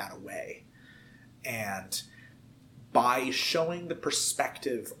took that away. And by showing the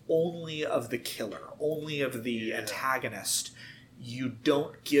perspective only of the killer, only of the antagonist, you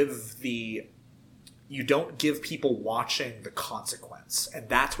don't give people watching the consequence. And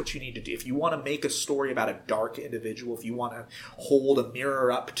that's what you need to do. If you want to make a story about a dark individual, if you want to hold a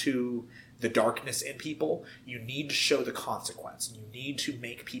mirror up to the darkness in people, you need to show the consequence. You need to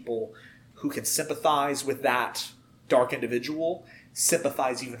make people who can sympathize with that dark individual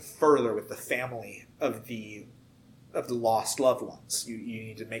sympathize even further with the family of the lost loved ones. You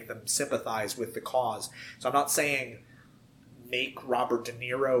need to make them sympathize with the cause. So I'm not saying make Robert De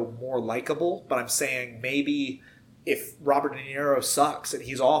Niro more likable, but I'm saying maybe if Robert De Niro sucks and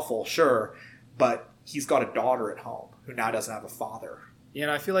he's awful, sure, but he's got a daughter at home who now doesn't have a father. Yeah,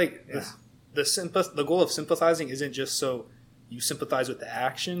 and I feel like the goal of sympathizing isn't just so you sympathize with the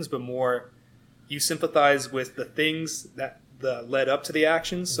actions, but more you sympathize with the things that led up to the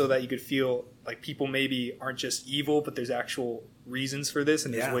actions, so that you could feel like people maybe aren't just evil, but there's actual reasons for this,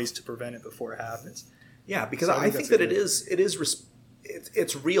 and there's ways to prevent it before it happens. Yeah, because so I think that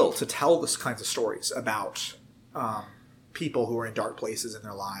it's real to tell this kinds of stories about people who are in dark places in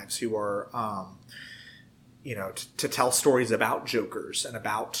their lives, who are, to tell stories about jokers and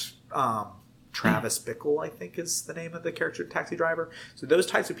about Travis Bickle, I think is the name of the character, Taxi Driver. So those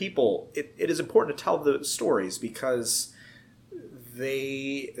types of people, it is important to tell the stories because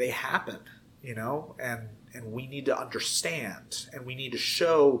they happen, and we need to understand, and we need to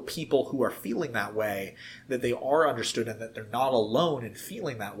show people who are feeling that way that they are understood and that they're not alone in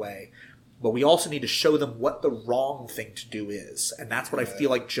feeling that way. But we also need to show them what the wrong thing to do is. And that's what I feel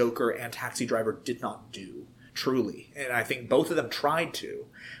like Joker and Taxi Driver did not do, truly. And I think both of them tried to,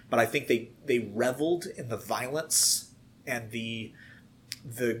 but I think they reveled in the violence and the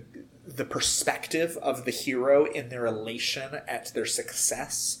perspective of the hero in their elation at their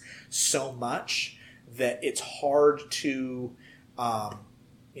success so much that it's hard to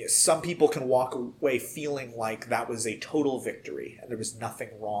some people can walk away feeling like that was a total victory and there was nothing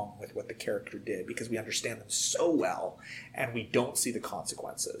wrong with what the character did because we understand them so well and we don't see the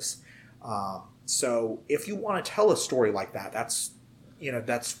consequences. So if you want to tell a story like that,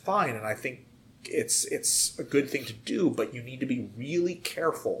 that's fine, and I think it's a good thing to do, but you need to be really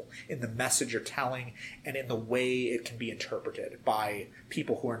careful in the message you're telling and in the way it can be interpreted by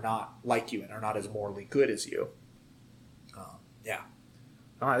people who are not like you and are not as morally good as you.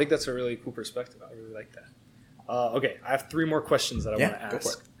 Oh, I think that's a really cool perspective. I really like that. Okay, I have 3 more questions that I want to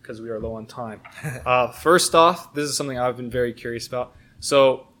ask because we are low on time. First off, this is something I've been very curious about.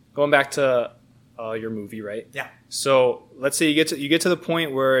 So going back to your movie, right? Yeah. So let's say you get to the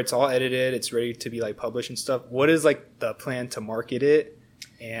point where it's all edited, it's ready to be published and stuff. What is the plan to market it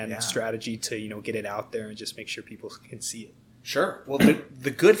and strategy to get it out there and just make sure people can see it? Sure. Well, the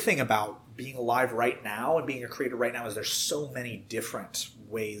good thing about being alive right now and being a creator right now is there's so many different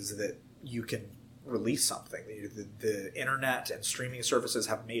ways that you can release something. The internet and streaming services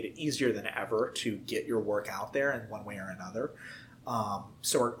have made it easier than ever to get your work out there in one way or another.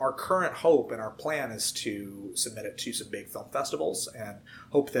 So our current hope and our plan is to submit it to some big film festivals and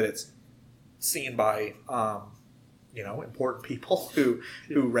hope that it's seen by important people who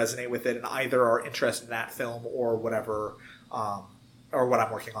resonate with it and either are interested in that film or whatever or what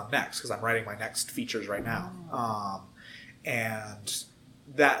I'm working on next, because I'm writing my next features right now. And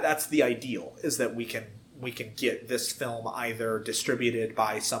that's the ideal, is that we can get this film either distributed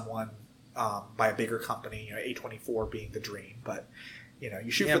by someone, by a bigger company, A24 being the dream, but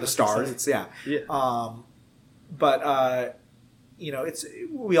you shoot for the stars. It's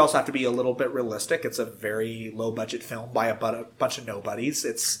we also have to be a little bit realistic. It's a very low budget film by a bunch of nobodies.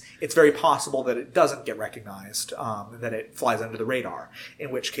 It's very possible that it doesn't get recognized, that it flies under the radar,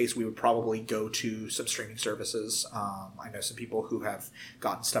 in which case we would probably go to some streaming services. I know some people who have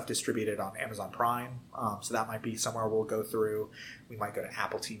gotten stuff distributed on Amazon Prime, so that might be somewhere we'll go through. We might go to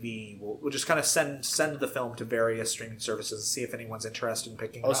Apple TV. We'll just kind of send the film to various streaming services and see if anyone's interested in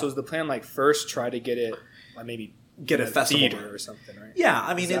picking it up. So is the plan first try to get it maybe get a festival theater or something, right? Yeah,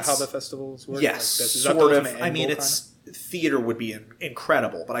 I mean, is that how the festivals work? Yes, sort of. I mean, theater would be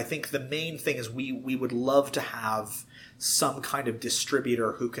incredible, but I think the main thing is we would love to have some kind of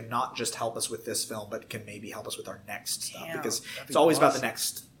distributor who can not just help us with this film, but can maybe help us with our next stuff, because it's always about the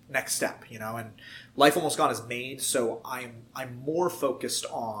next step, And Life Almost Gone is made, so I'm more focused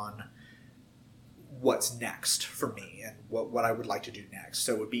on what's next for me and what I would like to do next.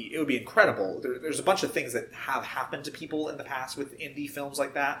 So it would be incredible. There's a bunch of things that have happened to people in the past with indie films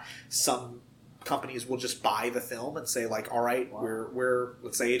like that. Some companies will just buy the film and say all right, we're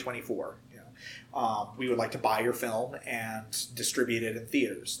let's say A24. We would like to buy your film and distribute it in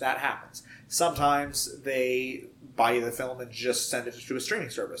theaters. That happens. Sometimes they buy the film and just send it to a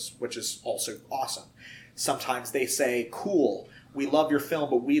streaming service, which is also awesome. Sometimes they say, cool, we love your film,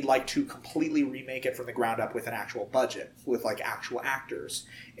 but we'd like to completely remake it from the ground up with an actual budget, with actual actors,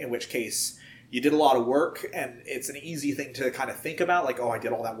 in which case you did a lot of work, and it's an easy thing to kind of think about, I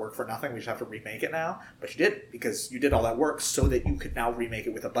did all that work for nothing, we just have to remake it now. But you did, because you did all that work so that you could now remake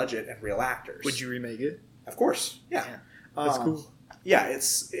it with a budget and real actors. Would you remake it? Of course, yeah. That's cool. Yeah,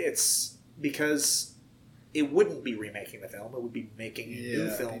 it's because it wouldn't be remaking the film, it would be making a new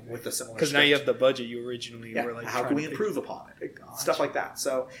film with a similar because now you have the budget you originally were how can we improve upon it? Stuff like that.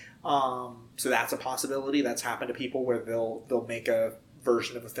 So that's a possibility. That's happened to people where they'll make a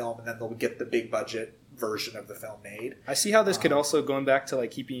version of a film and then they'll get the big budget version of the film made. I see how this could also, going back to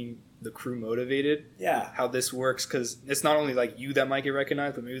keeping the crew motivated, how this works, because it's not only you that might get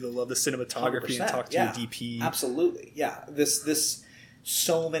recognized, but maybe they'll love the cinematography and talk to your DP. Absolutely, yeah. This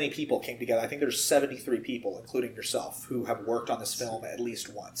so many people came together. I think there's 73 people, including yourself, who have worked on this film at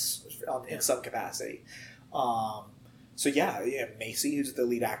least once in some capacity. So Macy, who's the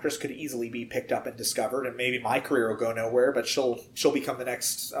lead actress, could easily be picked up and discovered, and maybe my career will go nowhere, but she'll become the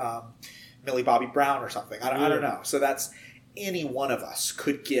next Millie Bobby Brown or something. I don't know. So that's, any one of us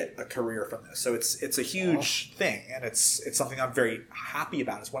could get a career from this. So it's a huge thing, and it's something I'm very happy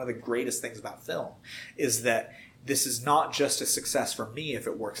about. It's one of the greatest things about film, is that this is not just a success for me if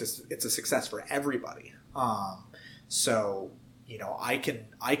it works. It's a success for everybody. So I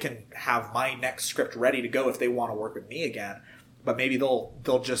can have my next script ready to go if they want to work with me again, but maybe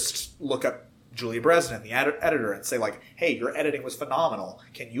they'll just look up Julia Bresnan, the editor, and say hey, your editing was phenomenal.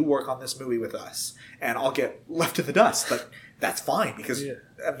 Can you work on this movie with us? And I'll get left in the dust, but that's fine, because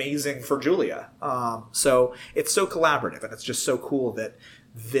amazing for Julia. So it's so collaborative, and it's just so cool that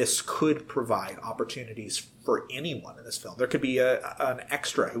this could provide opportunities for anyone in this film. There could be an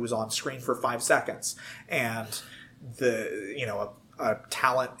extra who was on screen for 5 seconds, and a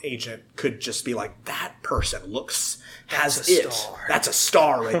talent agent could just be that person has it. Star. That's a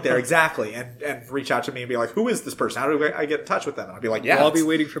star right there, exactly. And reach out to me and be who is this person? How do I get in touch with them? And I'll be I'll be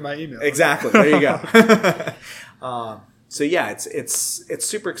waiting for my email. Exactly. There you go. So it's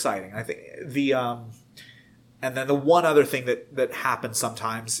super exciting. I think and then the one other thing that happens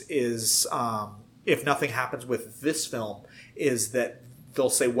sometimes is, if nothing happens with this film, is that they'll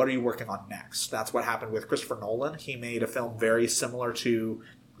say, what are you working on next? That's what happened with Christopher Nolan. He made a film very similar to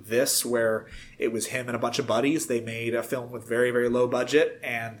this, where it was him and a bunch of buddies. They made a film with very, very low budget,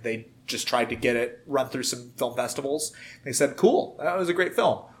 and they just tried to get it run through some film festivals. They said, cool, that was a great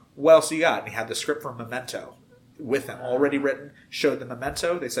film. What else you got? And he had the script from Memento with him already written, showed them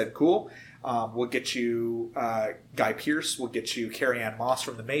Memento. They said, cool, we'll get you Guy Pearce, we'll get you Carrie-Anne Moss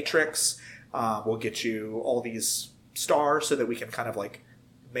from The Matrix, we'll get you all these stars so that we can kind of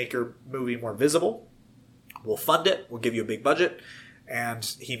make your movie more visible. We'll fund it, we'll give you a big budget. And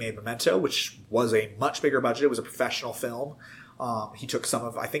he made Memento, which was a much bigger budget. It was a professional film. He took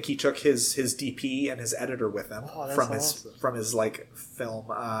I think he took his DP and his editor with him from his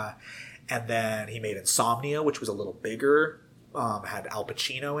film. And then he made Insomnia, which was a little bigger. Had Al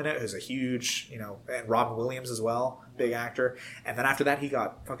Pacino in it, who's a huge, and Robin Williams as well, big actor. And then after that, he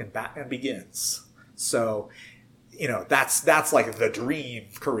got fucking Batman Begins. So you know, that's like the dream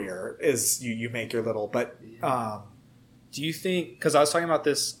career is you make your little, but, do you think, because I was talking about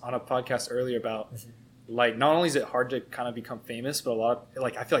this on a podcast earlier about like, not only is it hard to kind of become famous, but a lot of,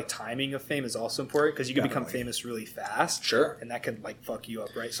 like, I feel like timing of fame is also important because you can become famous really fast. Sure. And that could like fuck you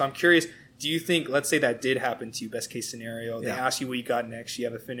up, right? So I'm curious, do you think, let's say that did happen to you, best case scenario, they ask you what you got next, you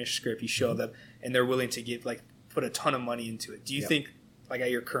have a finished script, you show them, and they're willing to give, like, put a ton of money into it. Do you think, like, at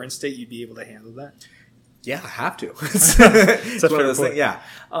your current state, you'd be able to handle that? Yeah, I have to. It's one of those things. Yeah.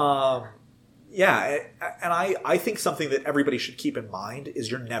 Yeah. And I think something that everybody should keep in mind is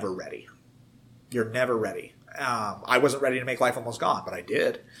you're never ready. You're never ready. I wasn't ready to make Life Almost Gone, but I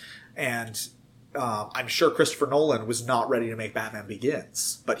did. And I'm sure Christopher Nolan was not ready to make Batman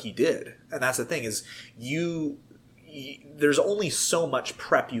Begins, but he did. And that's the thing is there's only so much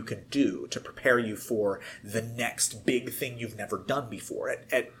prep you can do to prepare you for the next big thing you've never done before.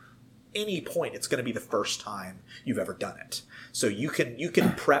 At any point, it's going to be the first time you've ever done it. So you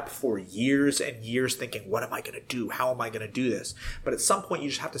can prep for years and years thinking, what am I going to do? How am I going to do this? But at some point, you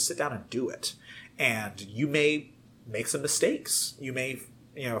just have to sit down and do it. And you may make some mistakes. You may,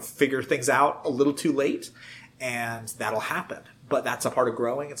 figure things out a little too late, and that'll happen. But that's a part of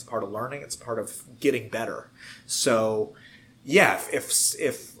growing. It's a part of learning. It's a part of getting better. So, yeah, if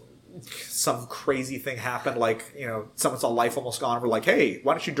some crazy thing happened, like, someone saw Life Almost Gone and were like, hey,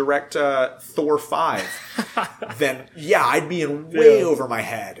 why don't you direct Thor 5? Then, yeah, I'd be in way over my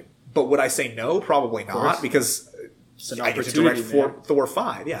head. But would I say no? Probably not, because I get to direct Thor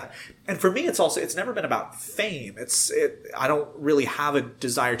 5, yeah. And for me, it's never been about fame. I don't really have a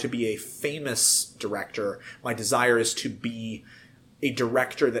desire to be a famous director. My desire is to be a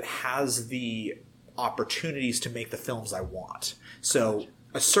director that has the opportunities to make the films I want. So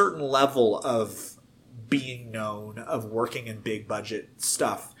a certain level of being known, of working in big budget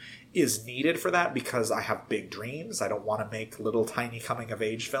stuff is needed for that, because I have big dreams. I don't want to make little tiny coming of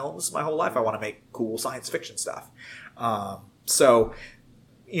age films my whole life. I want to make cool science fiction stuff. So,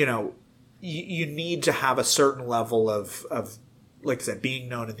 you need to have a certain level of, like I said, being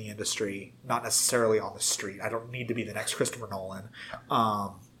known in the industry, not necessarily on the street. I don't need to be the next Christopher Nolan.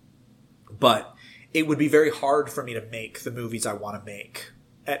 But it would be very hard for me to make the movies I want to make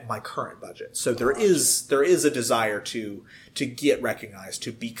at my current budget. So there is a desire to get recognized,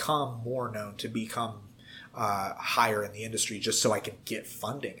 to become more known, to become higher in the industry, just so I can get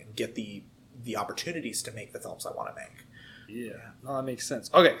funding and get the opportunities to make the films I want to make. Yeah, no, that makes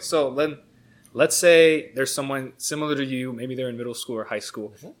sense. Okay, so then let's say there's someone similar to you, maybe they're in middle school or high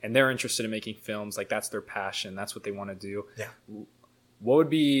school, and they're interested in making films, like that's their passion, that's what they want to do. Yeah. What would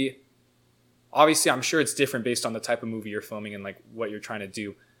be, obviously I'm sure it's different based on the type of movie you're filming and like what you're trying to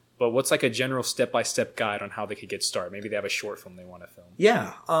do, but what's like a general step-by-step guide on how they could get started? Maybe they have a short film they want to film.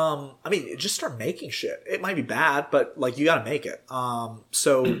 Yeah. Just start making shit. It might be bad, but like you got to make it.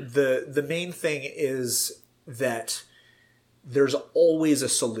 So the main thing is that there's always a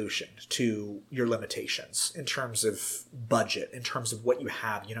solution to your limitations in terms of budget, in terms of what you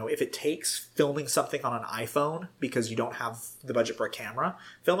have. If it takes filming something on an iPhone because you don't have the budget for a camera,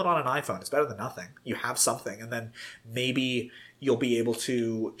 film it on an iPhone. It's better than nothing. You have something, and then maybe you'll be able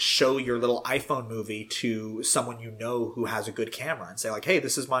to show your little iPhone movie to someone who has a good camera and say like, hey,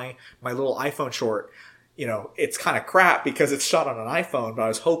 this is my little iPhone short. It's kind of crap because it's shot on an iPhone, but I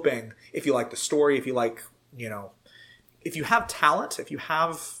was hoping if you like the story, if you like, if you have talent, if you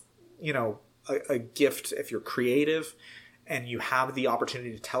have, a gift, if you're creative and you have the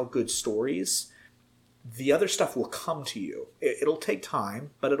opportunity to tell good stories, the other stuff will come to you. It'll take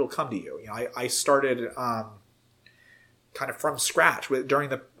time, but it'll come to you. I started kind of from scratch during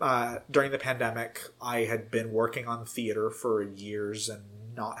the pandemic. I had been working on theater for years and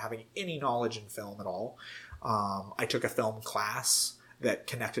not having any knowledge in film at all. I took a film class that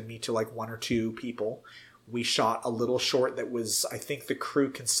connected me to like one or two people. We shot a little short that was, I think the crew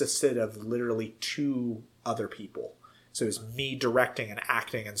consisted of literally 2 other people. So it was me directing and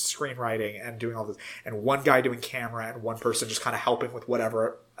acting and screenwriting and doing all this, and one guy doing camera and one person just kind of helping with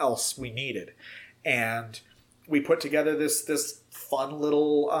whatever else we needed. And we put together this fun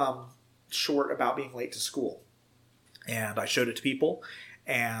little short about being late to school. And I showed it to people,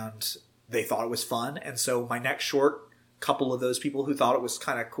 and they thought it was fun. And so my next short, a couple of those people who thought it was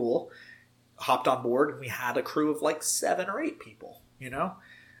kind of cool hopped on board, and we had a crew of like 7 or 8 people,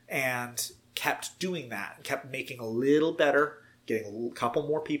 and kept doing that, and kept making a little better, getting a couple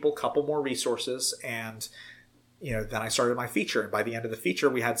more people, couple more resources. And, then I started my feature, and by the end of the feature,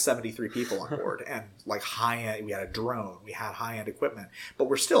 we had 73 people on board and like high-end, we had a drone, we had high-end equipment, but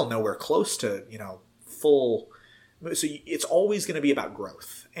we're still nowhere close to, full So it's always going to be about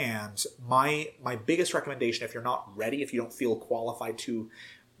growth. And my biggest recommendation, if you're not ready, if you don't feel qualified to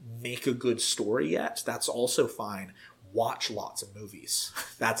make a good story yet, that's also fine. Watch lots of movies.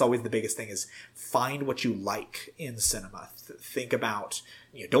 That's always the biggest thing, is find what you like in cinema. Think about,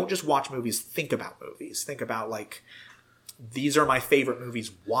 don't just watch movies, think about movies. Think about, like, these are my favorite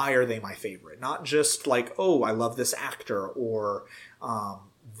movies. Why are they my favorite? Not just like, oh, I love this actor, or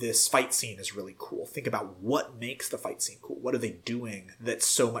this fight scene is really cool. Think about what makes the fight scene cool. What are they doing that's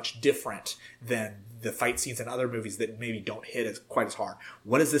so much different than the fight scenes in other movies that maybe don't hit quite as hard?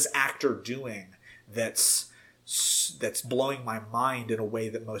 What is this actor doing that's blowing my mind in a way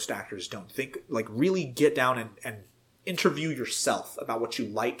that most actors don't? Think, like, really get down and interview yourself about what you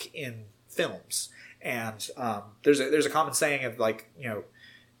like in films. And there's a common saying of, like,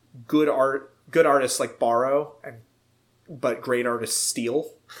 good artists like borrow, but great artists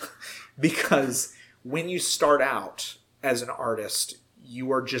steal. Because when you start out as an artist,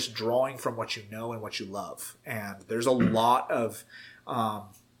 you are just drawing from what you know and what you love. And there's a lot of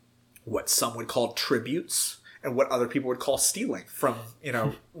what some would call tributes, and what other people would call stealing from,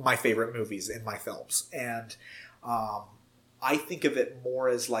 my favorite movies in my films. And I think of it more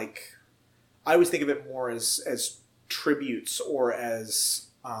as, like, I always think of it more as tributes, or as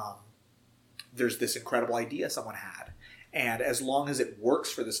there's this incredible idea someone had. And as long as it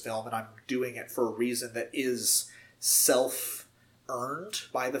works for this film, and I'm doing it for a reason that is self-earned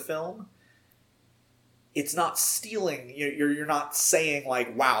by the film, it's not stealing. You're not saying,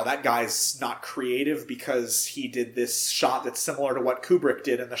 like, wow, that guy's not creative because he did this shot that's similar to what Kubrick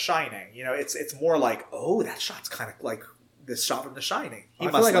did in The Shining. It's more like, oh, that shot's kind of like this shot from The Shining. I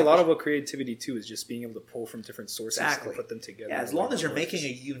feel like a lot of what creativity too is just being able to pull from different sources and put them together. Yeah, as long as you're making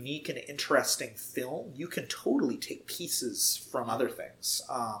a unique and interesting film, you can totally take pieces from other things.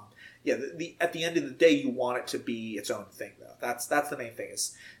 At the end of the day, you want it to be its own thing, though. That's the main thing.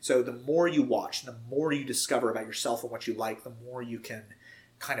 So the more you watch, the more you discover about yourself and what you like, the more you can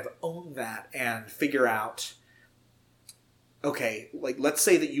kind of own that and figure out, okay, like, let's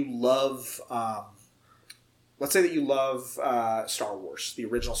say that you love Star Wars, the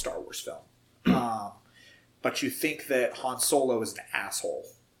original Star Wars film. But you think that Han Solo is an asshole,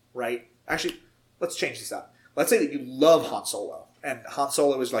 right? Actually, let's change this up. Let's say that you love Han Solo, and Han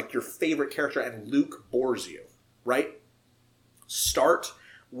Solo is, like, your favorite character, and Luke bores you, right? Start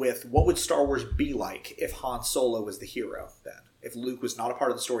with, what would Star Wars be like if Han Solo was the hero then? If Luke was not a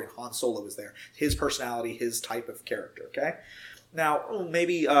part of the story and Han Solo was there. His personality, his type of character, okay? Now,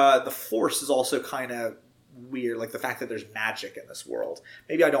 maybe the Force is also kind of weird, like the fact that there's magic in this world.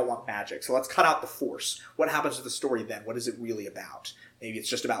 Maybe I don't want magic, so let's cut out the Force. What happens to the story then? What is it really about? Maybe it's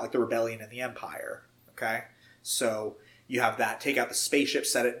just about, like, the rebellion and the Empire, okay? So you have that. Take out the spaceship,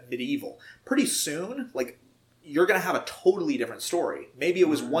 set it medieval. Pretty soon, like, you're going to have a totally different story. Maybe it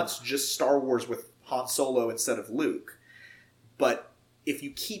was once just Star Wars with Han Solo instead of Luke. But if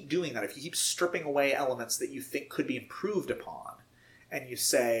you keep doing that, if you keep stripping away elements that you think could be improved upon, and you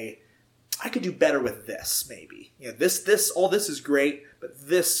say, I could do better with this, maybe. All this is great, but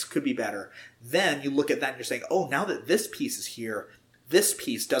this could be better. Then you look at that and you're saying, oh, now that this piece is here, this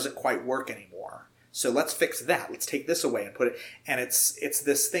piece doesn't quite work anymore. So let's fix that. Let's take this away and put it. And it's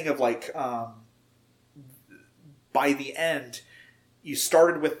this thing of, like, by the end, you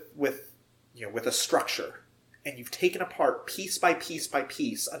started with a structure, and you've taken apart piece by piece by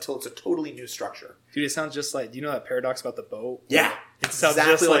piece until it's a totally new structure. Dude, it sounds just like, do you know that paradox about the boat? Yeah, it sounds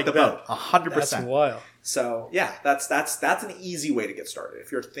exactly just like the that. boat. 100%. That's wild. So yeah, that's an easy way to get started.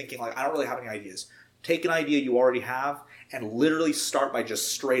 If you're thinking, like, I don't really have any ideas, take an idea you already have and literally start by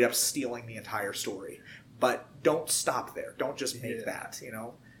just straight up stealing the entire story. But don't stop there. Don't just make that.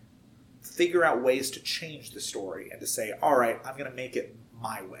 Figure out ways to change the story and to say, all right, I'm going to make it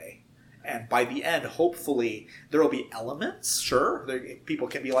my way. And by the end, hopefully, there will be elements. Sure, people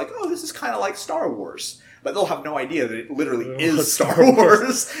can be like, oh, this is kind of like Star Wars. But they'll have no idea that it literally is Star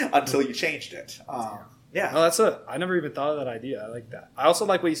Wars until you changed it. Yeah. No, I never even thought of that idea. I like that. I also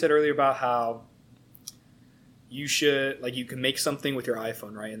like what you said earlier about how you should, like, you can make something with your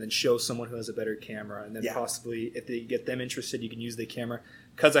iPhone, right? And then show someone who has a better camera. And then possibly, if they get them interested, you can use the camera.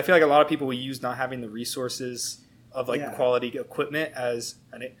 Because I feel like a lot of people will use not having the resources of, like, quality equipment as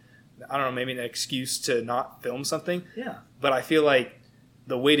I don't know, maybe an excuse to not film something. Yeah. But I feel like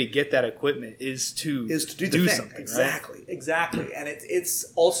the way to get that equipment is to do something. Exactly. Right? Exactly. And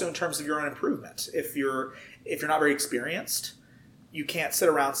it's also in terms of your own improvement. If you're not very experienced, you can't sit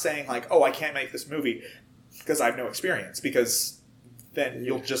around saying, like, oh, I can't make this movie because I have no experience, because then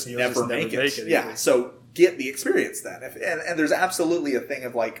you'll just never make it. Yeah. So get the experience then. And there's absolutely a thing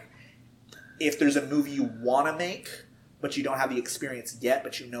of, like, if there's a movie you want to make, but you don't have the experience yet,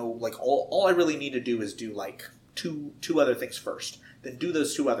 but like all I really need to do is do like two other things first, then do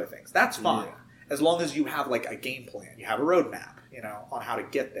those 2 other things. That's fine. Yeah. As long as you have like a game plan, you have a roadmap, on how to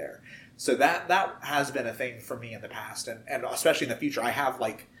get there. So that has been a thing for me in the past, and especially in the future. I have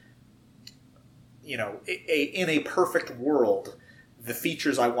like, in a perfect world, the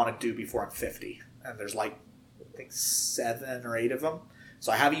features I want to do before I'm 50, and there's like I think 7 or 8 of them.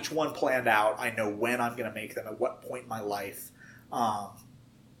 So I have each one planned out. I know when I'm going to make them, at what point in my life,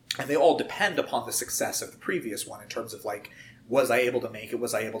 and they all depend upon the success of the previous one in terms of like, was I able to make it?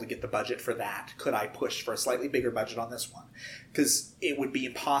 Was I able to get the budget for that? Could I push for a slightly bigger budget on this one? Because it would be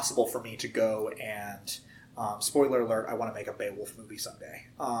impossible for me to go and, spoiler alert, I want to make a Beowulf movie someday.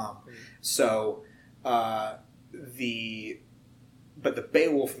 But the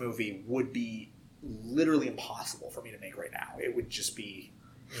Beowulf movie would be literally impossible for me to make right now. It would just be,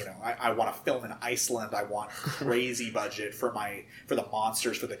 I want to film in Iceland. I want crazy budget for the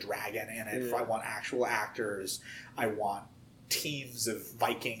monsters, for the dragon in it. Yeah. I want actual actors. I want teams of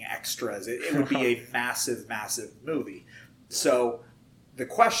Viking extras. It would be a massive, massive movie. So the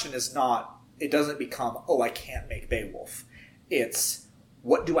question is not, it doesn't become, I can't make Beowulf. It's,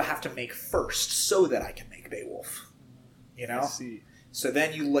 what do I have to make first so that I can make Beowulf? I see. So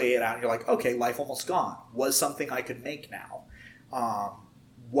then you lay it out and you're like, okay, Life Almost Gone was something I could make now.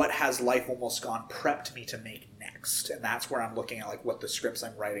 What has Life Almost Gone prepped me to make next? And that's where I'm looking at like what the scripts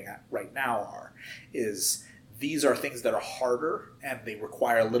I'm writing at right now are. These are things that are harder and they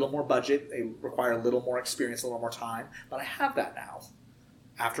require a little more budget. They require a little more experience, a little more time. But I have that now.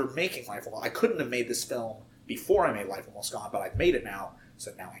 After making Life Almost Gone, I couldn't have made this film before I made Life Almost Gone, but I've made it now,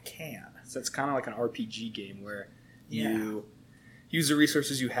 so now I can. So it's kind of like an RPG game where you use the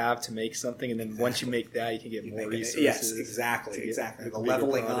resources you have to make something, and then once you make that, you can get more resources. Yes, exactly. The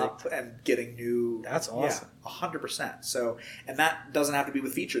leveling up and getting new. That's awesome. Yeah, 100%. So, and that doesn't have to be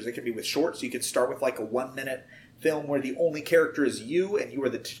with features. It can be with shorts. You could start with like a 1-minute film where the only character is you, and you are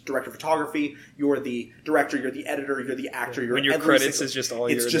the director of photography. You're the director. You're the editor. You're the actor. You're when your credits is just all.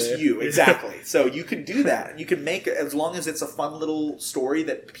 It's just you, exactly. So you can do that, and you can make, as long as it's a fun little story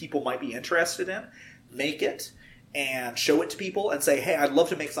that people might be interested in, make it. And show it to people and say, hey, I'd love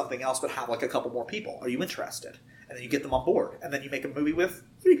to make something else, but have like a couple more people. Are you interested? And then you get them on board. And then you make a movie with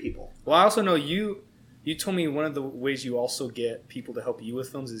 3 people. Well, I also know you told me one of the ways you also get people to help you with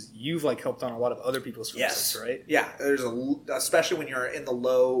films is you've like helped on a lot of other people's films, right? Yeah. Especially when you're in the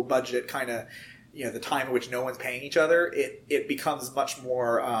low budget kind of, the time in which no one's paying each other, it becomes much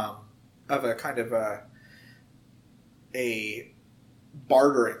more of a kind of a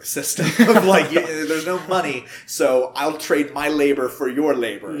bartering system of like there's no money, so I'll trade my labor for your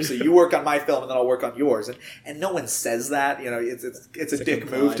labor. So you work on my film and then I'll work on yours, and no one says that. It's a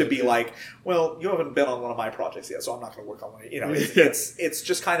dick move to be like, well, you haven't been on one of my projects yet, so I'm not going to work on one. It's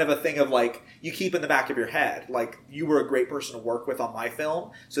just kind of a thing of like, you keep in the back of your head like, you were a great person to work with on my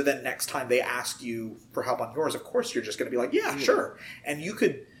film, so then next time they ask you for help on yours, of course you're just going to be like, yeah, sure. And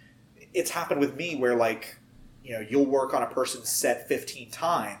it's happened with me where like, you'll work on a person's set 15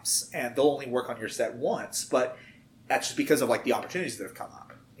 times and they'll only work on your set once, but that's just because of like the opportunities that have come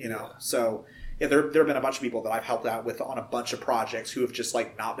up, So there have been a bunch of people that I've helped out with on a bunch of projects who have just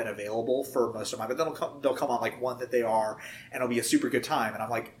like not been available for most of mine, but they'll come on like one that they are, and it'll be a super good time. And I'm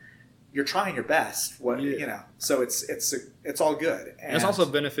like, you're trying your best. So it's all good. And it's also a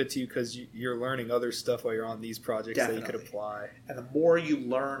benefit to you because you're learning other stuff while you're on these projects that you could apply. And the more you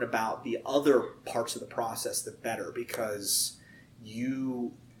learn about the other parts of the process, the better, because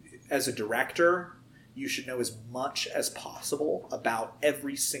you, as a director, you should know as much as possible about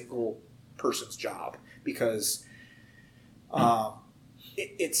every single person's job, because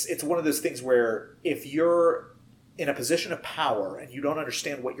it's one of those things where if you're in a position of power and you don't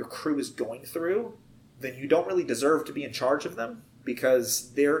understand what your crew is going through, then you don't really deserve to be in charge of them,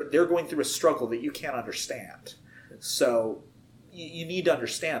 because they're going through a struggle that you can't understand. So you need to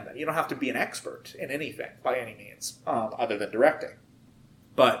understand them. You don't have to be an expert in anything by any means, other than directing.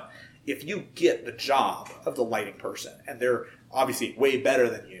 But if you get the job of the lighting person, and they're obviously way better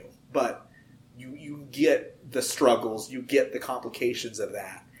than you, but you get the struggles, you get the complications of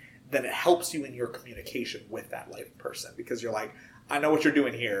that, then it helps you in your communication with that lighting person, because you're like, I know what you're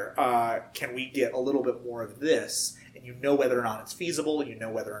doing here. Can we get a little bit more of this? And you know whether or not it's feasible. You know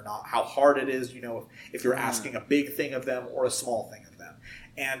whether or not how hard it is. You know if you're asking a big thing of them or a small thing of them.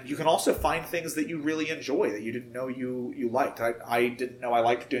 And you can also find things that you really enjoy that you didn't know you liked. I didn't know I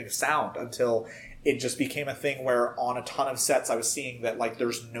liked doing sound until it just became a thing where on a ton of sets I was seeing that like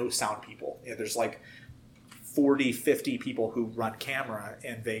there's no sound people. There's like 40, 50 people who run camera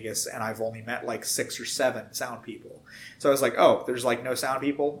in Vegas, and I've only met like 6 or 7 sound people. So I was like, oh, there's like no sound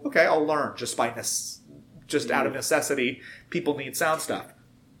people? Okay, I'll learn just out of necessity. People need sound stuff.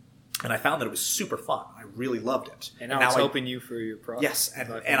 And I found that it was super fun. I really loved it. And now it's helping you for your project. Yes,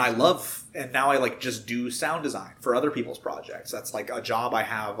 and now I like just do sound design for other people's projects. That's like a job I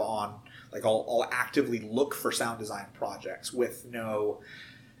have on, like I'll actively look for sound design projects with no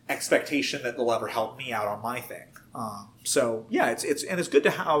expectation that they'll ever help me out on my thing. So yeah, it's good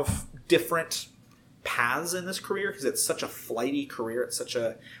to have different paths in this career because it's such a flighty career. It's such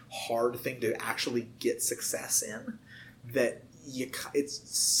a hard thing to actually get success in that it's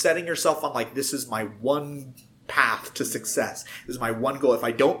setting yourself on like, this is my one path to success. This is my one goal. If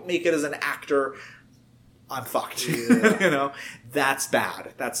I don't make it as an actor, I'm fucked. Yeah. That's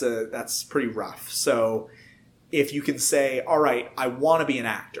bad. That's pretty rough. So if you can say, all right, I want to be an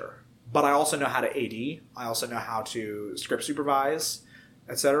actor, but I also know how to AD, I also know how to script supervise,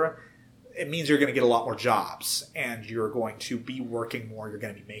 etc., it means you're going to get a lot more jobs and you're going to be working more. You're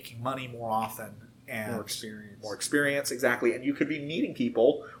going to be making money more often. And more experience, exactly. And you could be meeting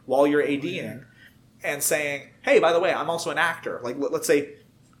people while you're ADing and saying, hey, by the way, I'm also an actor. Like, let's say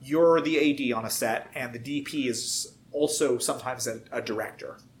you're the AD on a set and the DP is also sometimes a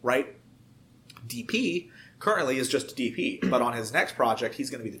director, right? DP currently is just a DP, but on his next project, he's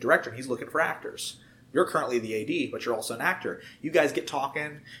going to be the director and he's looking for actors. You're currently the AD, but you're also an actor. You guys get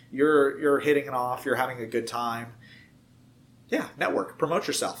talking, you're hitting it off, you're having a good time. Yeah, network, promote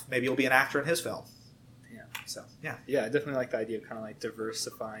yourself. Maybe you'll be an actor in his film. So, yeah. Yeah, I definitely like the idea of kind of like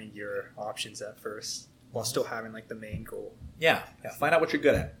diversifying your options at first while still having like the main goal. Yeah. Find out what you're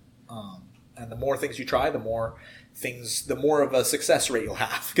good at. And the more things you try, the more of a success rate you'll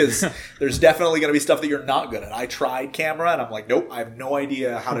have because there's definitely going to be stuff that you're not good at. I tried camera and I'm like, nope, I have no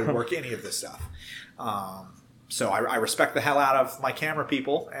idea how to work any of this stuff. So I respect the hell out of my camera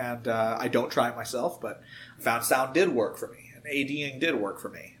people and I don't try it myself, but I found sound did work for me and ADing did work for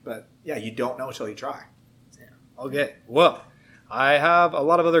me. But yeah, you don't know until you try. Okay, well, I have a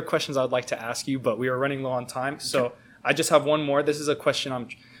lot of other questions I'd like to ask you, but we are running low on time, so I just have one more. This is a question I'm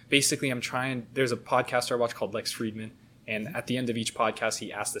trying, there's a podcaster I watch called Lex Friedman, and at the end of each podcast,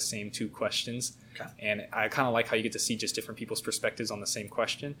 he asks the same 2 questions, and I kind of like how you get to see just different people's perspectives on the same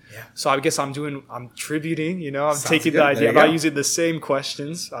question. Yeah. So I guess I'm tributing, I'm taking the idea about using the same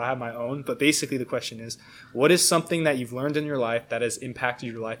questions. I have my own, but basically the question is, what is something that you've learned in your life that has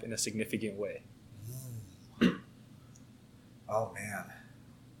impacted your life in a significant way? Oh, man.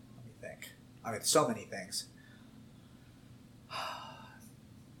 Let me think. I mean, so many things.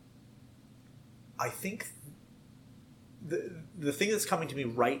 I think the thing that's coming to me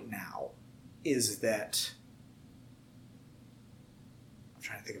right now is that I'm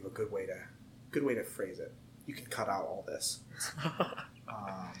trying to think of a good way to phrase it. You can cut out all this.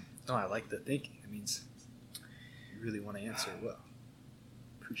 No, I like the thinking. It means you really want to answer it well.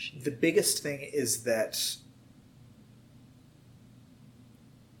 Appreciate it. The biggest thing is that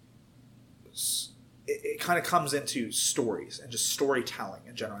it kind of comes into stories and just storytelling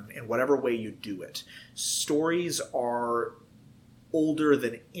in general, in whatever way you do it. Stories are older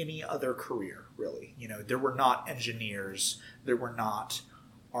than any other career, really. There were not engineers, there were not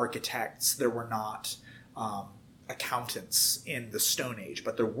architects, there were not accountants in the Stone Age,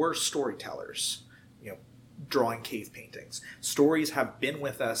 but there were storytellers, drawing cave paintings. Stories have been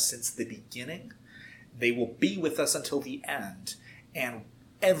with us since the beginning. They will be with us until the end. And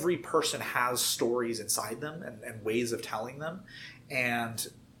every person has stories inside them and ways of telling them. And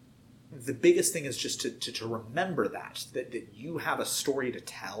the biggest thing is just to remember that you have a story to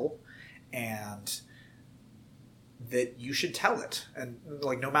tell and that you should tell it. And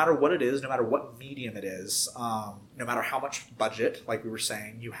like, no matter what it is, no matter what medium it is, no matter how much budget, like we were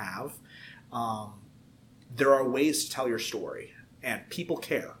saying, you have, there are ways to tell your story, and people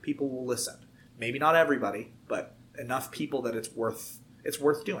care. People will listen. Maybe not everybody, but enough people that it's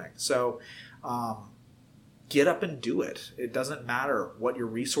worth doing. So get up and do it. It doesn't matter what your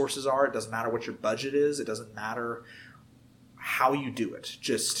resources are. It doesn't matter what your budget is. It doesn't matter how you do it.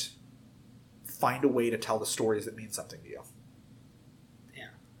 Just find a way to tell the stories that mean something to you. Yeah,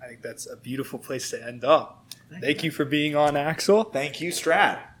 I think that's a beautiful place to end up. Thank you for being on, Axel. Thank you,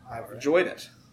 Strad. I've enjoyed it.